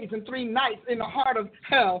 3 days and 3 nights in the heart of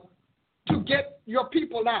hell to get your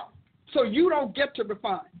people out, so you don't get to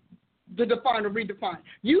define or redefine.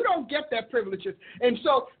 You don't get that privileges. And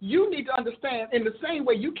so you need to understand, in the same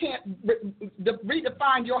way you can't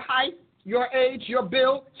redefine your height, your age, your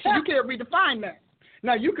build, you can't redefine that.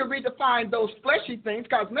 Now, you can redefine those fleshy things,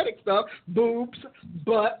 cosmetic stuff, boobs,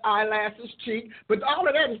 butt, eyelashes, cheek, but all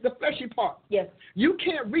of that is the fleshy part. You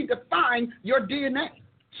can't redefine your DNA.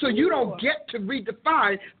 So you don't get to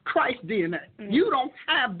redefine Christ's DNA. You don't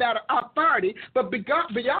have that authority, but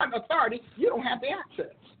beyond authority, you don't have the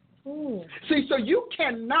access. See, so you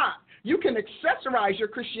can accessorize your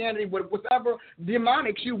Christianity with whatever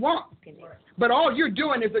demonics you want. But all you're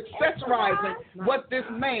doing is accessorizing what this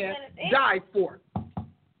man died for.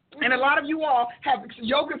 And a lot of you all have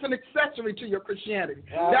yoga as an accessory to your Christianity.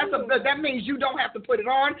 That means you don't have to put it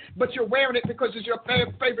on, but you're wearing it because it's your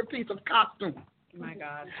favorite piece of costume. My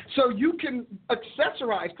God. So you can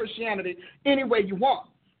accessorize Christianity any way you want,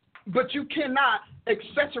 but you cannot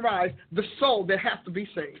accessorize the soul that has to be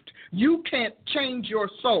saved. You can't change your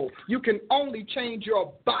soul. You can only change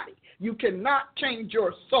your body. You cannot change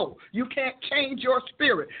your soul. You can't change your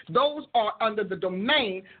spirit. Those are under the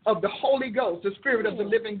domain of the Holy Ghost, the Spirit of the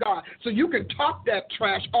living God. So you can talk that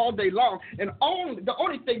trash all day long, and the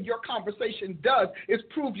only thing your conversation does is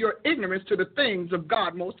prove your ignorance to the things of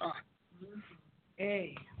God Most High.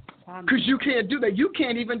 Hey. Because you can't do that. You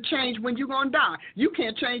can't even change when you're going to die. You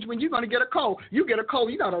can't change when you're going to get a cold. You get a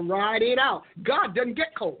cold, you got to ride it out. God doesn't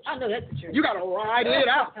get colds. I know that's the truth. You got to ride it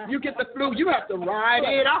out. You get the flu, you have to ride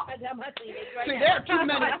it out. See, there are too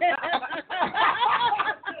many.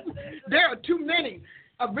 There are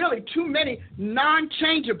too many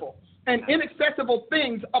non-changeable and inaccessible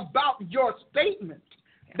things about your statement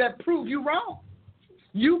that prove you wrong.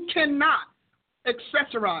 You cannot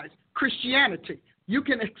accessorize Christianity. You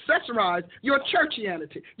can accessorize your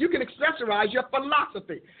churchianity. You can accessorize your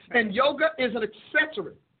philosophy. And yoga is an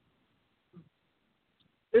accessory.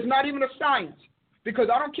 It's not even a science, because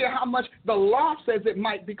I don't care how much the law says it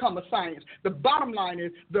might become a science. The bottom line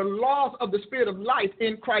is the laws of the Spirit of life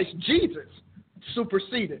in Christ Jesus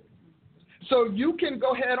superseded. So you can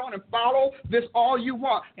go ahead on and follow this all you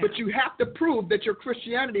want, but you have to prove that your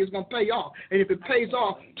Christianity is going to pay off. And if it pays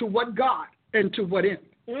off, to what God and to what end?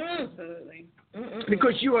 Absolutely.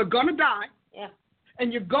 Because you are going to die,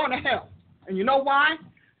 and you're going to hell. And you know why?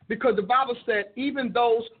 Because the Bible said even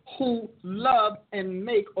those who love and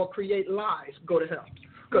make or create lies go to hell.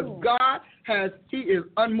 Because God he is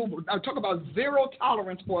unmovable. I talk about zero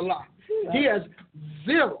tolerance for a lie. He has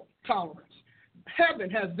zero tolerance. Heaven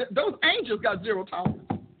has, those angels got zero tolerance.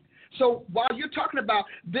 So while you're talking about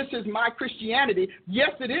this is my Christianity,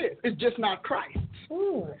 yes, it is. It's just not Christ.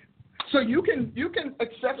 So you can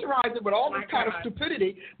accessorize it with all this kind of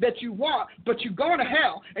stupidity that you want, but you're going to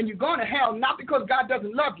hell, and you're going to hell not because God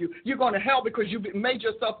doesn't love you. You're going to hell because you've made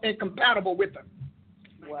yourself incompatible with Him.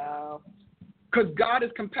 Wow. Because God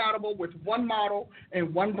is compatible with one model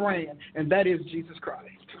and one brand, and that is Jesus Christ.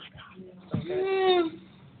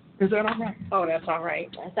 Is that all right? Oh, that's all right.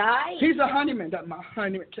 That's all right. He's a honeyman. That's my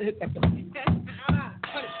honeyman. Hit that.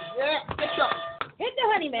 Yeah, hit the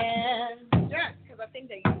honeyman. Yeah, because I think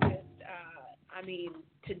that you just,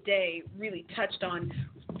 today really touched on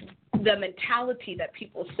the mentality that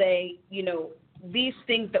people say, these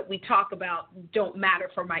things that we talk about don't matter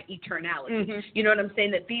for my eternality. Mm-hmm. You know what I'm saying?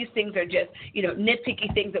 That these things are just,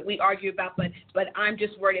 nitpicky things that we argue about, but I'm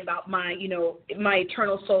just worried about my, my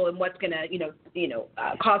eternal soul and what's going to,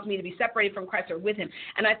 cause me to be separated from Christ or with Him.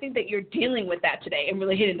 And I think that you're dealing with that today and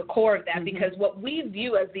really hitting the core of that, mm-hmm. because what we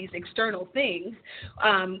view as these external things,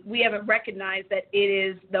 we haven't recognized that it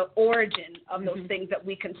is the origin of those mm-hmm. things that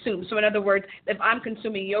we consume. So in other words, if I'm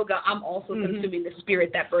consuming yoga, I'm also mm-hmm. consuming the spirit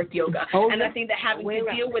that birthed yoga. Okay. And I think that having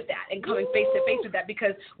to deal with that and coming face to face with that,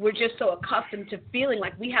 because we're just so accustomed to feeling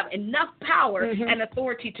like we have enough power mm-hmm. and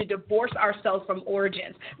authority to divorce ourselves from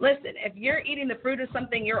origins. Listen, if you're eating the fruit of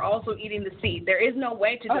something, you're also eating the seed. There is no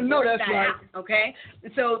way to divorce that out, okay?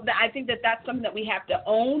 So I think that that's something that we have to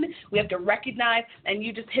own, we have to recognize, and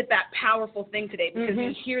you just hit that powerful thing today, because mm-hmm.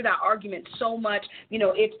 you hear that argument so much,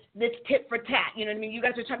 it's tit for tat, you know what I mean? You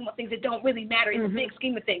guys are talking about things that don't really matter in mm-hmm. the big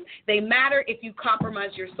scheme of things. They matter if you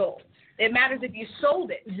compromise your soul. It matters if you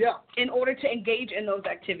sold it in order to engage in those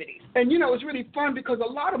activities. And, it's really fun because a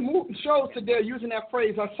lot of shows today are using that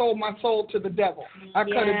phrase, I sold my soul to the devil. I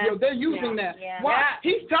cut a deal. They're using that. Yeah. Why?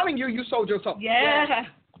 Yeah. He's telling you sold your soul. Yeah.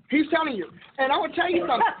 He's telling you. And I will tell you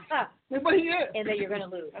something. But he is. And then you're going to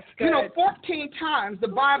lose. 14 times the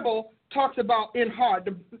Bible talks about in heart.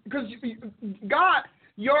 Because God,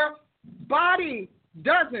 your body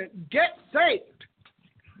doesn't get saved.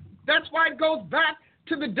 That's why it goes back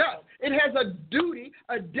to the dust. It has a duty,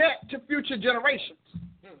 a debt to future generations.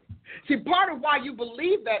 See, part of why you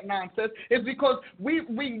believe that nonsense is because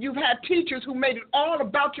you've had teachers who made it all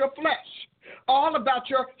about your flesh, all about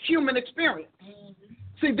your human experience.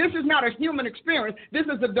 See, this is not a human experience. This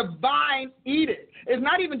is a divine edict. It's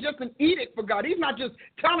not even just an edict for God. He's not just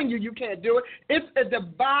telling you can't do it. It's a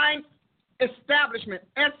divine establishment,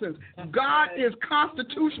 essence. God is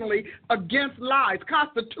constitutionally against lies.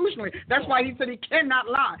 Constitutionally. That's why He said He cannot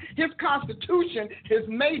lie. His constitution is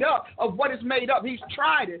made up of what is made up. He's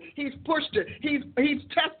tried it. He's pushed it. He's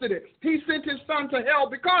tested it. He sent His Son to hell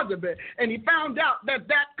because of it. And He found out that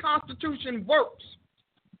constitution works.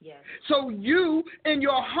 Yes. So you, in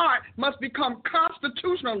your heart, must become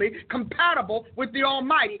constitutionally compatible with the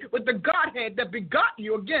Almighty, with the Godhead that begot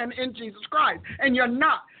you again in Jesus Christ. And you're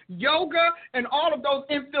not. Yoga and all of those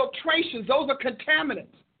infiltrations, those are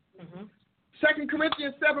contaminants. Mm-hmm. 2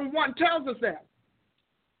 Corinthians 7:1 tells us that.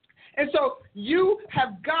 And so you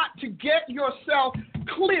have got to get yourself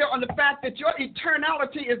clear on the fact that your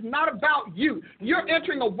eternality is not about you. You're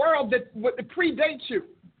entering a world that predates you.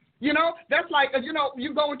 You know, that's like,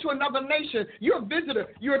 you go into another nation. You're a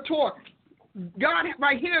visitor. You're a tour. God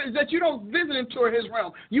right here is that you don't visit and tour his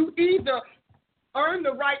realm. You either earn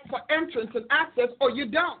the right for entrance and access or you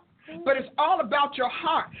don't. But it's all about your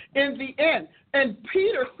heart in the end. And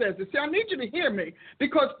Peter says this. See, I need you to hear me,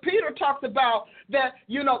 because Peter talks about that,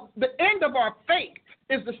 the end of our faith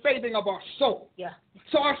is the saving of our soul. Yeah.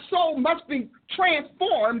 So our soul must be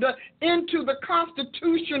transformed into the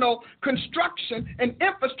constitutional construction and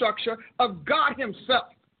infrastructure of God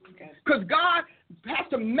himself. Because God has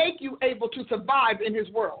to make you able to survive in his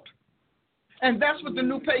world. And that's what the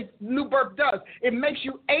new birth does. It makes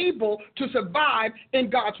you able to survive in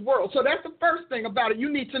God's world. So that's the first thing about it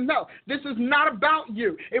you need to know. This is not about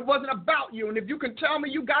you. It wasn't about you. And if you can tell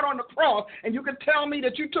me you got on the cross, and you can tell me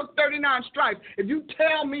that you took 39 stripes, if you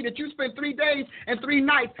tell me that you spent 3 days and 3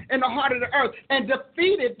 nights in the heart of the earth and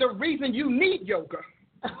defeated the reason you need yoga,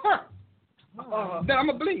 then I'm going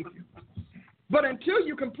to believe you. But until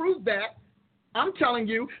you can prove that, I'm telling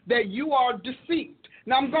you that you are deceived.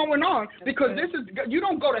 Now, I'm going on because you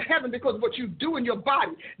don't go to heaven because of what you do in your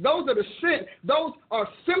body. Those are the sin. Those are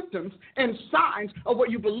symptoms and signs of what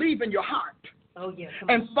you believe in your heart. Oh, yeah.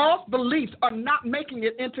 And false beliefs are not making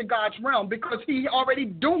it into God's realm because he already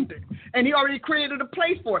doomed it. And he already created a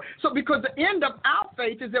place for it. So because the end of our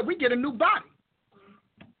faith is that we get a new body.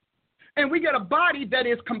 And we get a body that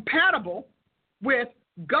is compatible with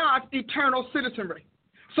God's eternal citizenry.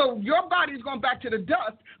 So your body is going back to the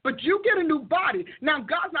dust, but you get a new body. Now,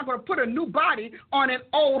 God's not going to put a new body on an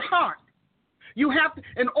old heart. You have to,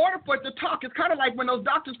 in order for it to talk, it's kind of like when those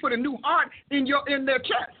doctors put a new heart in their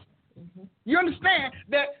chest. Mm-hmm. You understand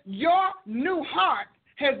that your new heart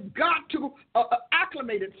has got to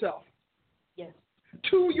acclimate itself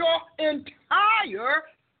to your entire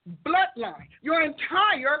bloodline, your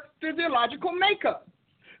entire physiological makeup.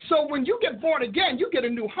 So when you get born again, you get a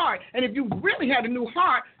new heart. And if you really had a new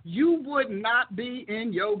heart, you would not be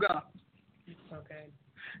in yoga. Okay.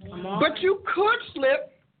 But you could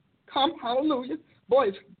slip. Come, hallelujah. Boy,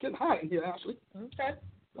 it's getting hot in here, Ashley. Okay.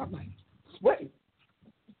 I'm like sweating.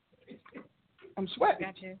 I'm sweating.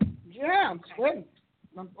 Got you. Yeah, I'm sweating.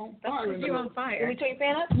 I'm on fire. You're on fire. Can we turn your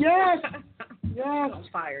fan up? Yes. Yes. On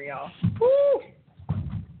fire, y'all. Woo.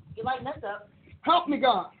 You lighten us up. Help me,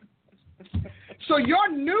 God. So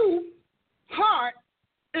your new heart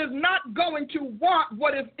is not going to want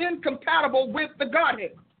what is incompatible with the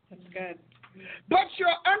Godhead. That's good. But your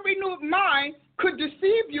unrenewed mind could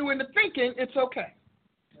deceive you into thinking it's okay.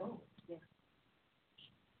 Oh, yeah.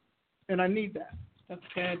 And I need that. That's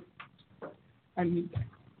good. I need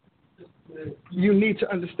that. You need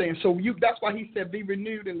to understand. So that's why he said be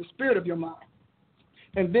renewed in the spirit of your mind.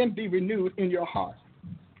 And then be renewed in your heart.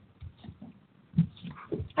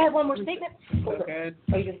 I have one more statement. So good.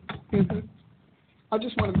 Oh, you just... Mm-hmm. I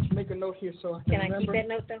just want to make a note here so I can remember. I keep that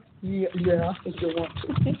note, though? Yeah, I think you'll want to.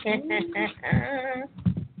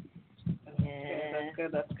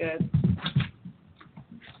 That's good.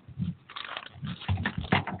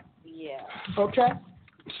 Yeah. Okay?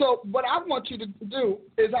 So what I want you to do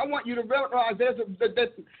is I want you to realize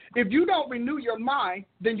that if you don't renew your mind,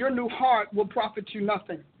 then your new heart will profit you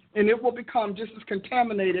nothing. And it will become just as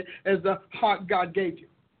contaminated as the heart God gave you.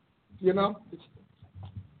 You know?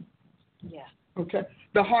 Yeah. Okay?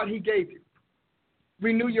 The heart he gave you.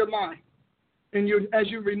 Renew your mind. And as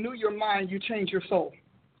you renew your mind, you change your soul.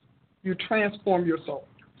 You transform your soul.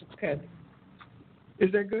 That's good.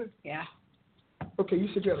 Is that good? Yeah. Okay, you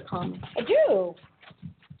said you had a comment. I do.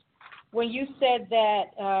 When you said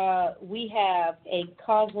that we have a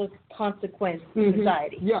causeless consequence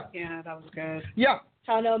society. Yeah. Yeah, that was good. Yeah.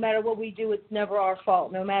 How no matter what we do, it's never our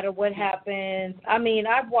fault. No matter what happens. I mean,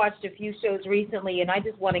 I've watched a few shows recently, and I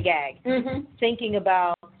just want to gag. Thinking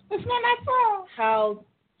about, it's not my fault, how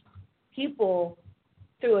people,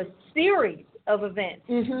 through a series of events,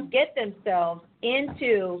 get themselves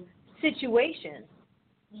into situations.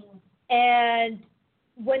 And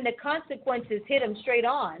when the consequences hit them straight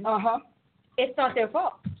on, it's not their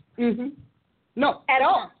fault. No. At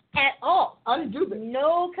all. At all. I didn't do that.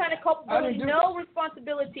 No kind of culpability, no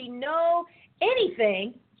responsibility, no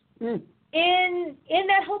anything in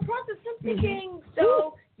that whole process. I'm thinking,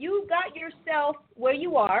 so you got yourself where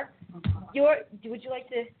you are. Would you like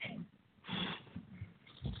to?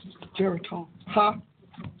 Geritol. Huh?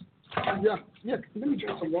 Yeah. Let me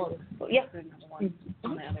drink some water. Yeah.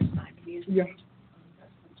 On the other side, please. Yeah.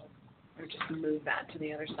 Or just move that to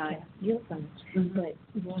the other side. You're fine. But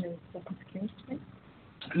you want to step on security?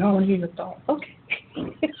 No, I want to hear your thoughts. Okay.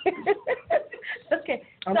 Okay.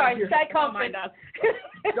 Sorry, side conference.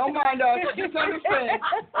 Don't mind us. Just understand.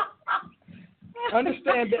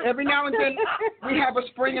 Understand that every now and then we have a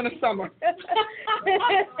spring and a summer. Just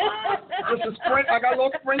a spring. I got a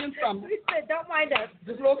little spring and summer. We said, don't mind us.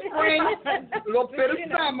 Just a little spring, a little bit of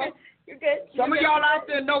summer. You're good. Some of y'all out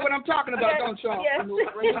there know what I'm talking about, don't y'all? Yes. A little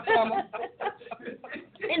spring and summer.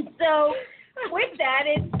 And so with that,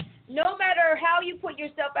 it's no matter how you put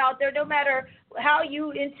yourself out there, no matter how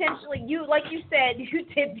you intentionally, like you said, you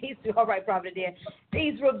did these, all right, Prophet Dan,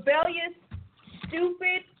 these rebellious,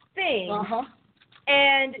 stupid things,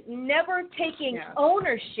 and never taking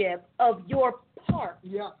ownership of your part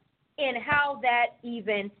in how that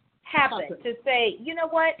even happened. To say, you know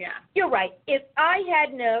what, you're right. If I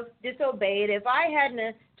hadn't have disobeyed, if I hadn't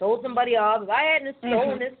have told somebody off, if I hadn't have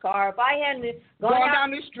stolen this car, if I hadn't have gone out,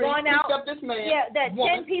 down the street, picked up this man, that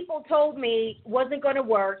 10 people told me wasn't going to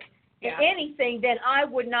work, anything, then I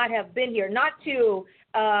would not have been here. Not to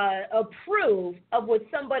approve of what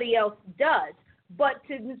somebody else does, but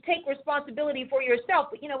to take responsibility for yourself.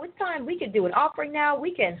 But, it's time. We could do an offering now.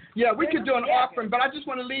 We can. Yeah, we could do an offering, but I just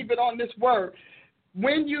want to leave it on this word.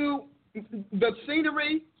 When the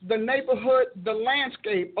scenery, the neighborhood, the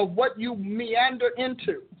landscape of what you meander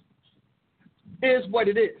into is what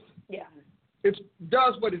it is. Yeah. It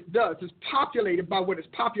does what it does. It's populated by what it's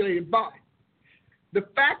populated by. The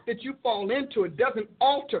fact that you fall into it doesn't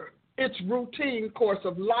alter its routine course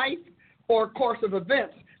of life or course of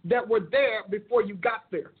events that were there before you got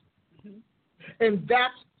there. And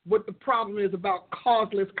that's what the problem is about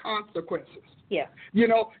causeless consequences. Yeah. You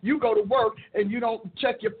go to work and you don't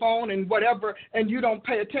check your phone and whatever, and you don't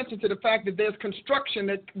pay attention to the fact that there's construction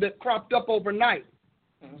that cropped up overnight.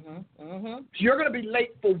 You're going to be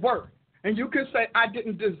late for work. And you can say, I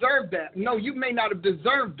didn't deserve that. No, you may not have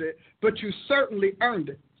deserved it, but you certainly earned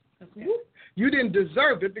it. Okay. You didn't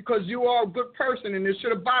deserve it because you are a good person and it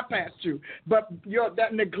should have bypassed you. But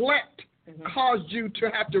that neglect caused you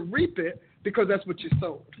to have to reap it because that's what you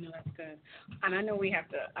sowed. No, that's good. And I know we got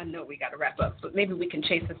to wrap up, but maybe we can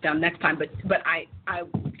chase this down next time. But I'm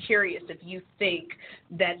curious if you think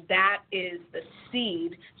that is the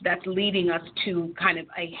seed that's leading us to kind of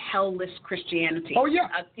a hell-less Christianity. Oh, yeah.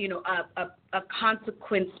 A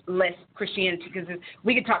consequence-less Christianity, because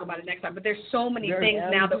we could talk about it next time, but there's so many things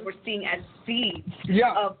now that we're seeing as seeds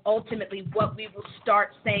of ultimately what we will start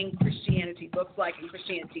saying Christianity looks like and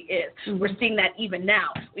Christianity is. We're seeing that even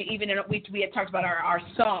now. We had talked about our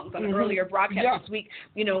songs on an earlier broadcast this week,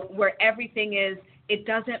 where everything is, it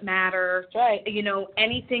doesn't matter. Right.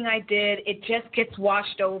 Anything I did, it just gets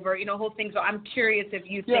washed over. Whole things. So I'm curious if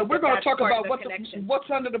you think we're going to talk about what's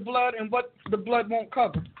under the blood and what the blood won't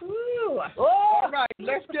cover. Ooh. All right,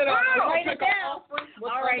 let's get up. Write it down.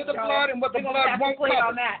 What's under the blood and what the blood won't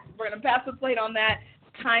cover. We're going to pass the plate on that.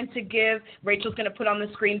 Time to give. Rachel's going to put on the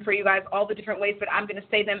screen for you guys all the different ways, but I'm going to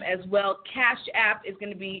say them as well. Cash App is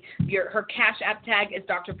going to be her Cash App tag is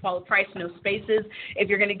Dr. Paula Price, no spaces. If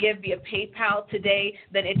you're going to give via PayPal today,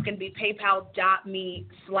 then it's going to be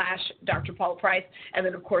paypal.me/Dr. Paula Price, and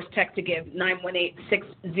then of course text to give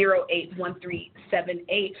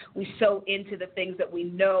 918-608-1378. We sow into the things that we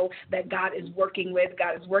know that God is working with.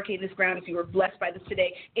 God is working this ground. If you were blessed by this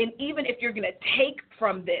today, and even if you're going to take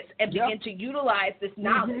from this and begin to utilize this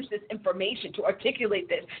knowledge, this information, to articulate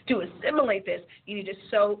this, to assimilate this, you need to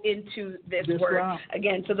sow into this word. Wow.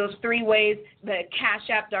 Again, so those three ways, the Cash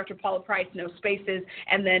App, Dr. Paula Price, no spaces,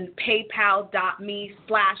 and then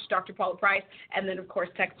paypal.me/Dr. Paula Price, and then, of course,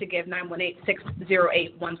 text to give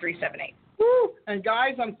 918-608-1378. Woo. And,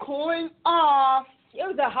 guys, I'm cooling off. It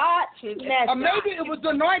was a hot mess. Maybe it was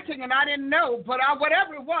the anointing and I didn't know, but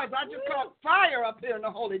whatever it was, I just caught fire up here in the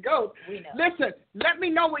Holy Ghost. Listen, let me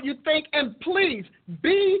know what you think, and please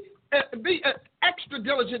be extra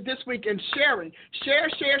diligent this week in sharing. Share.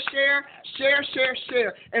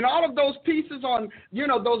 And all of those pieces on,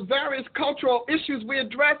 those various cultural issues we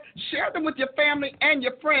address, share them with your family and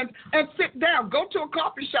your friends, and sit down. Go to a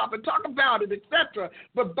coffee shop and talk about it, etc.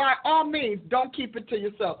 But by all means, don't keep it to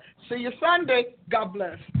yourself. See you Sunday. God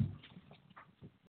bless.